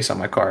paint his face on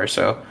my car.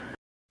 So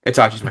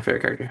Itachi's my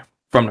favorite character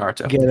from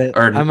Naruto. Get it.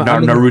 Or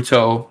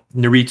Naruto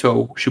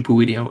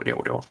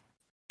Shippuden.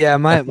 Yeah,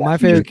 my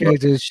favorite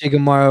character is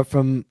Shikamaru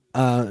from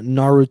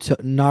Naruto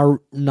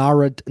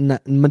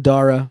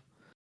Madara.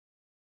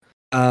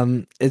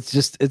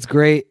 It's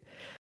great.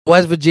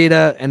 was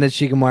Vegeta and then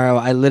Shikamaru.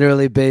 I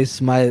literally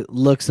base my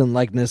looks and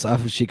likeness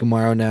off of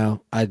Shikamaru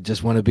now. I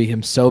just want to be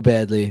him so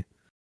badly.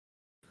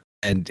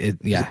 And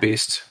He's a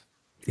beast.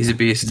 He's a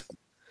beast.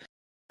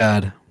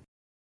 God.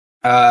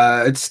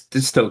 It's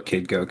still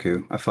Kid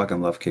Goku. I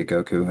fucking love Kid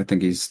Goku. I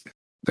think he's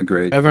a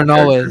great Ever and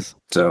character, always.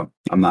 So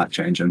I'm not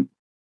changing.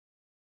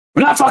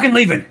 We're not fucking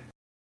leaving.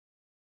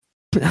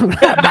 I'm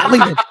not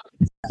leaving.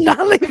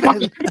 Not leaving.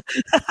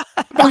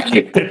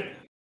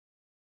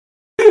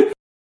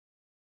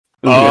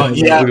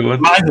 Yeah,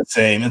 mine's the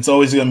same. It's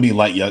always gonna be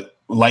Light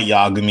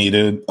Yagami,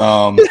 dude.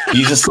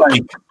 He's just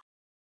like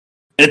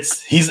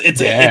it's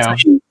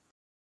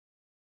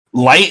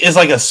Light is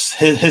like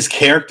his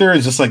character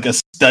is just like a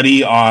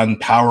study on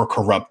power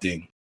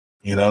corrupting.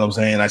 You know what I'm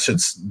saying? That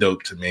shit's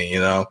dope to me. You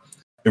know,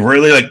 it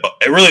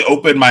really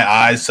opened my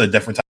eyes to a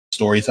different type of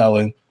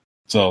storytelling.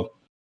 So,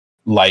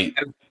 Light.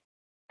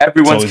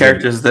 Everyone's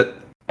characters that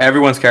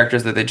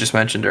they just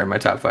mentioned are in my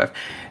top 5,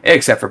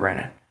 except for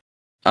Brandon.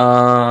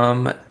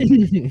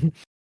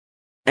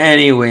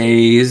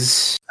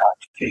 Anyways,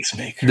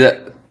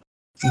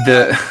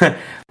 the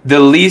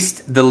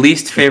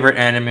least favorite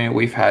anime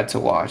we've had to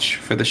watch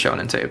for the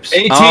Shonen Tapes.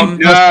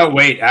 18.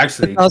 Wait,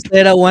 actually, Let's all say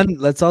it at one.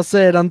 Let's all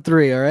say it on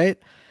 3. All right.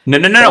 No.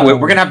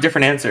 We're gonna have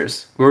different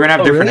answers. We're gonna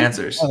have different really?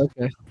 answers. Oh,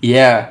 okay.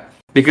 Yeah,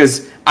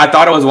 because I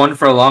thought it was one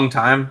for a long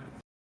time.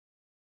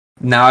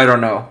 Now I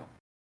don't know.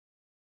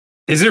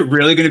 Is it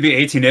really going to be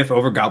 18F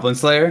over Goblin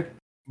Slayer?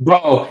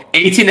 Bro,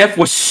 18F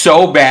was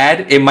so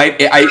bad. It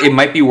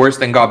might be worse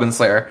than Goblin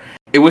Slayer.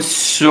 It was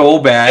so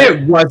bad.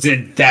 It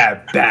wasn't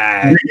that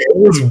bad. It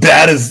was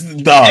bad as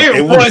dog.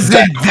 It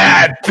wasn't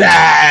that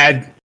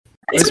bad.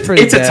 It's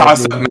pretty a bad,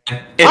 toss up, dude.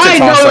 man. I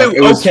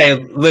know. Okay,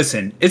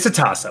 listen. It's a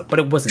toss up, but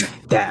it wasn't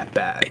that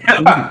bad.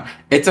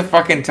 It's a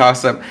fucking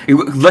toss up.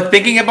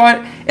 Thinking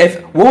about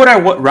it, what would I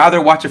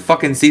rather watch a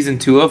fucking season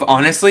 2 of?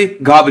 Honestly,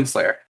 Goblin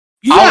Slayer.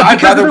 Yeah, I'd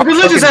because of rather the watch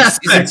religious fucking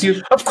aspect.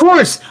 season 2. Of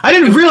course, I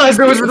didn't realize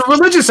there was a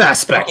religious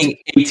aspect. Fucking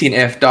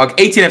 18F, dog.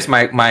 18F's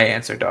my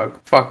answer, dog.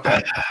 Fuck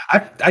that.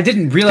 I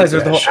didn't realize there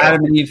was the whole Show.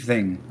 Adam and Eve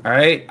thing. All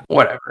right,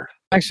 Whatever.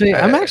 Actually,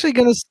 I'm actually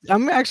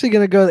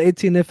gonna go with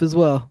 18F as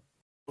well.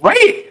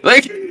 Right?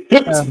 Like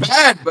it's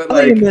bad, but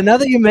like Now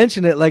that you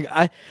mention it, like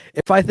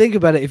if I think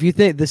about it, if you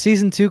think the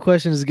season 2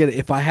 question is good,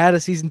 if I had a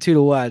season 2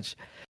 to watch,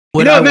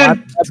 you know,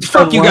 man,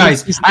 fuck you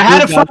guys. I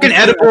had a fucking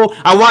edible.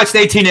 I watched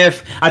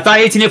 18F. I thought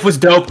 18F was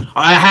dope.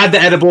 I had the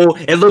edible.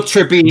 It looked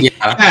trippy.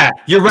 Yeah,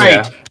 you're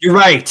right. Yeah. You're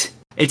right.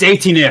 It's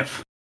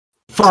 18F.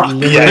 Fuck.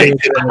 Yeah,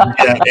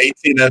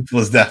 18F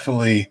was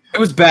definitely. It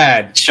was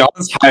bad.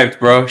 Sean's hyped,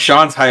 bro.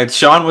 Sean's hyped.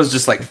 Sean was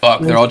just like, fuck,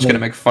 they're all just gonna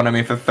make fun of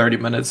me for 30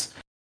 minutes.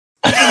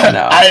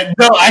 No.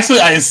 Actually,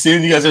 I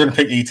assumed you guys are gonna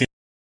pick 18.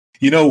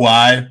 You know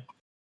why?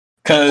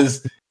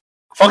 Because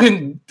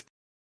fucking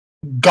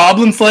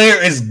Goblin Slayer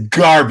is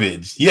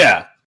garbage.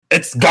 Yeah,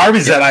 it's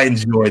garbage that I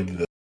enjoyed.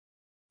 And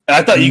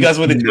I thought you guys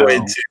would enjoy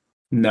it too.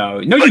 No,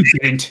 you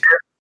didn't.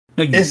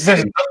 No, There's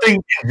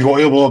nothing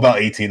enjoyable about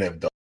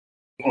 18F, though.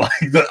 Like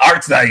the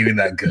art's not even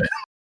that good.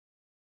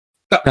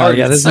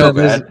 there's so no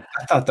bad.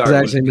 I thought the There's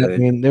art was actually good.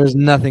 nothing. There's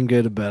nothing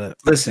good about it.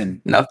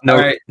 Listen, No,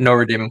 Alright. no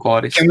redeeming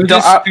qualities. Can we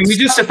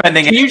just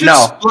defending Can it? you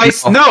just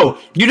splice? No,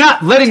 you're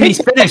not letting me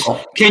finish.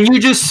 Can you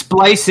just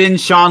splice in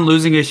Sean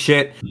losing his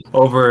shit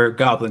over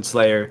Goblin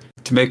Slayer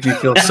to make me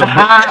feel so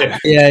much better?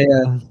 Yeah.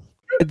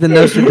 Hit the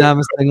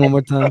Nostradamus thing one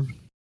more time.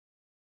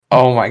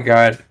 Oh my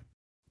god,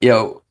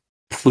 yo,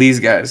 please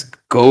guys,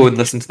 go and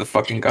listen to the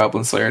fucking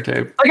Goblin Slayer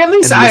tape, Like, at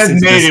least And I listen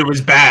to admit this- it was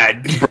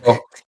bad. bro.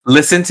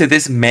 Listen to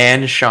this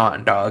man,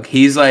 Sean, dog.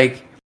 He's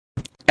like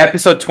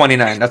episode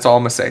 29. That's all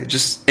I'm gonna say.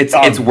 Just it's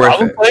worth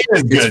Goblin it. Slayer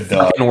is It's good,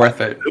 dog. fucking worth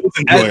it. It was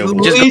At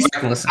enjoyable. Just go least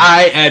back and listen.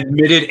 I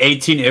admitted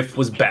 18F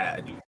was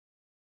bad.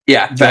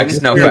 Yeah,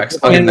 facts. No It facts.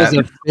 Fucking was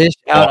that. a fish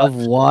out of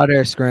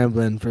water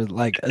scrambling for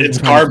like. It's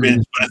garbage,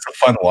 but it's a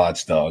fun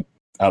watch, dog.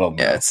 I don't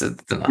know. Yeah, it's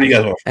What do you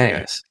guys want?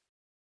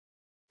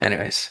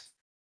 Anyways.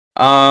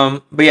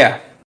 But yeah.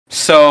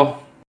 So,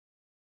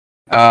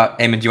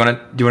 Eamon, do you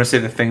want to say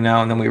the thing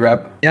now and then we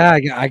wrap? Yeah,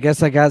 I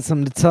guess I got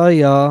something to tell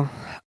y'all.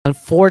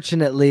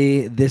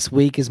 Unfortunately, this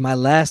week is my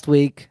last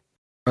week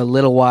for a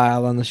little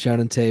while on the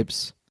Shonen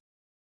Tapes.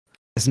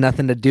 It's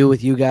nothing to do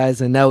with you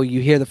guys. I know you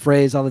hear the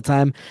phrase all the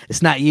time.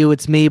 It's not you,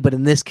 it's me. But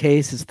in this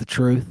case, it's the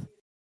truth.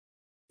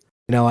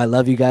 You know, I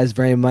love you guys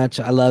very much.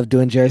 I love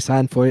doing Jerry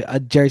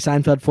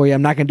Seinfeld for you.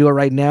 I'm not gonna do it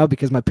right now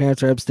because my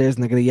parents are upstairs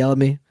and they're gonna yell at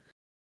me.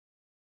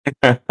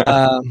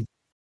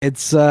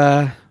 It's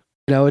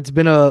it's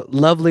been a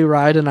lovely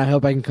ride, and I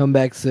hope I can come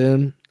back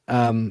soon.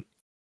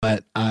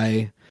 But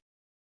I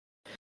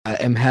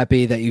am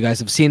happy that you guys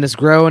have seen us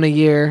grow in a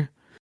year,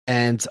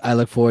 and I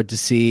look forward to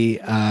see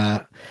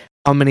how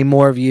many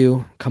more of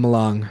you come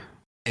along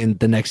in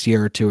the next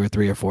year or 2 or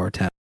 3 or 4 or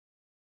 10.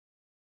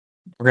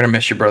 We're gonna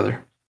miss you,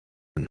 brother.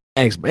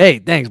 Thanks,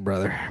 thanks,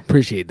 brother.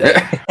 Appreciate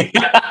that.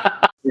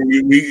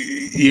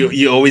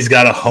 You always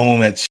got a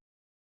home at.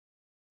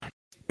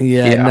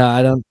 Yeah, Yeah. no,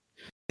 I don't.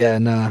 Yeah,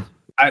 no.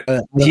 He I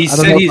don't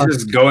said know he's if I-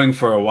 just going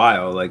for a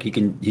while. Like he's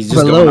For just a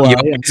little going. while.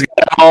 Yo, yeah. he's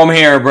got home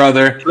here,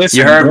 brother. Listen,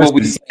 you heard what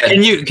we listen.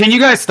 said. Can you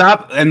guys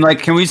stop and like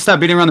can we stop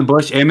beating around the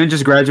bush? Eamon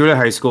just graduated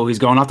high school. He's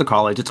going off to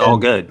college. It's all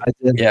good. I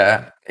did.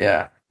 Yeah.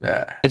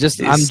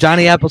 I'm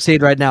Johnny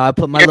Appleseed right now. I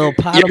put my little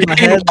pot on my giving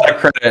him head. a lot of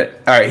credit.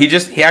 All right,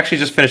 he actually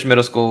just finished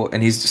middle school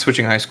and he's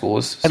switching high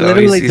schools. I So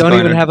literally he's don't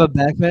going even to- have a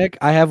backpack.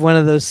 I have one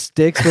of those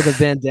sticks with a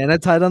bandana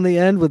tied on the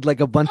end with like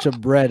a bunch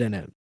of bread in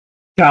it.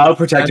 Child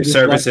Protective just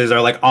Services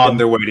are like on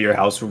their way to your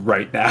house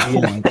right now.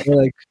 Yeah, they're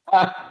like,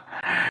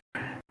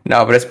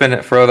 No, but it's been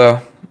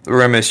Frodo. We're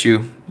gonna miss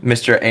you,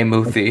 Mr.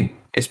 Amuthi.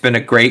 It's been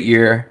a great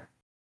year.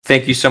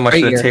 Thank you so much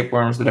Great to the year.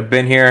 tapeworms that have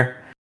been here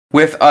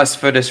with us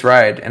for this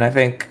ride. And I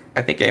think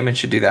Eamon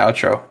should do the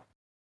outro.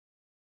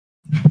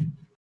 good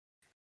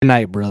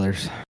night,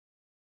 brothers.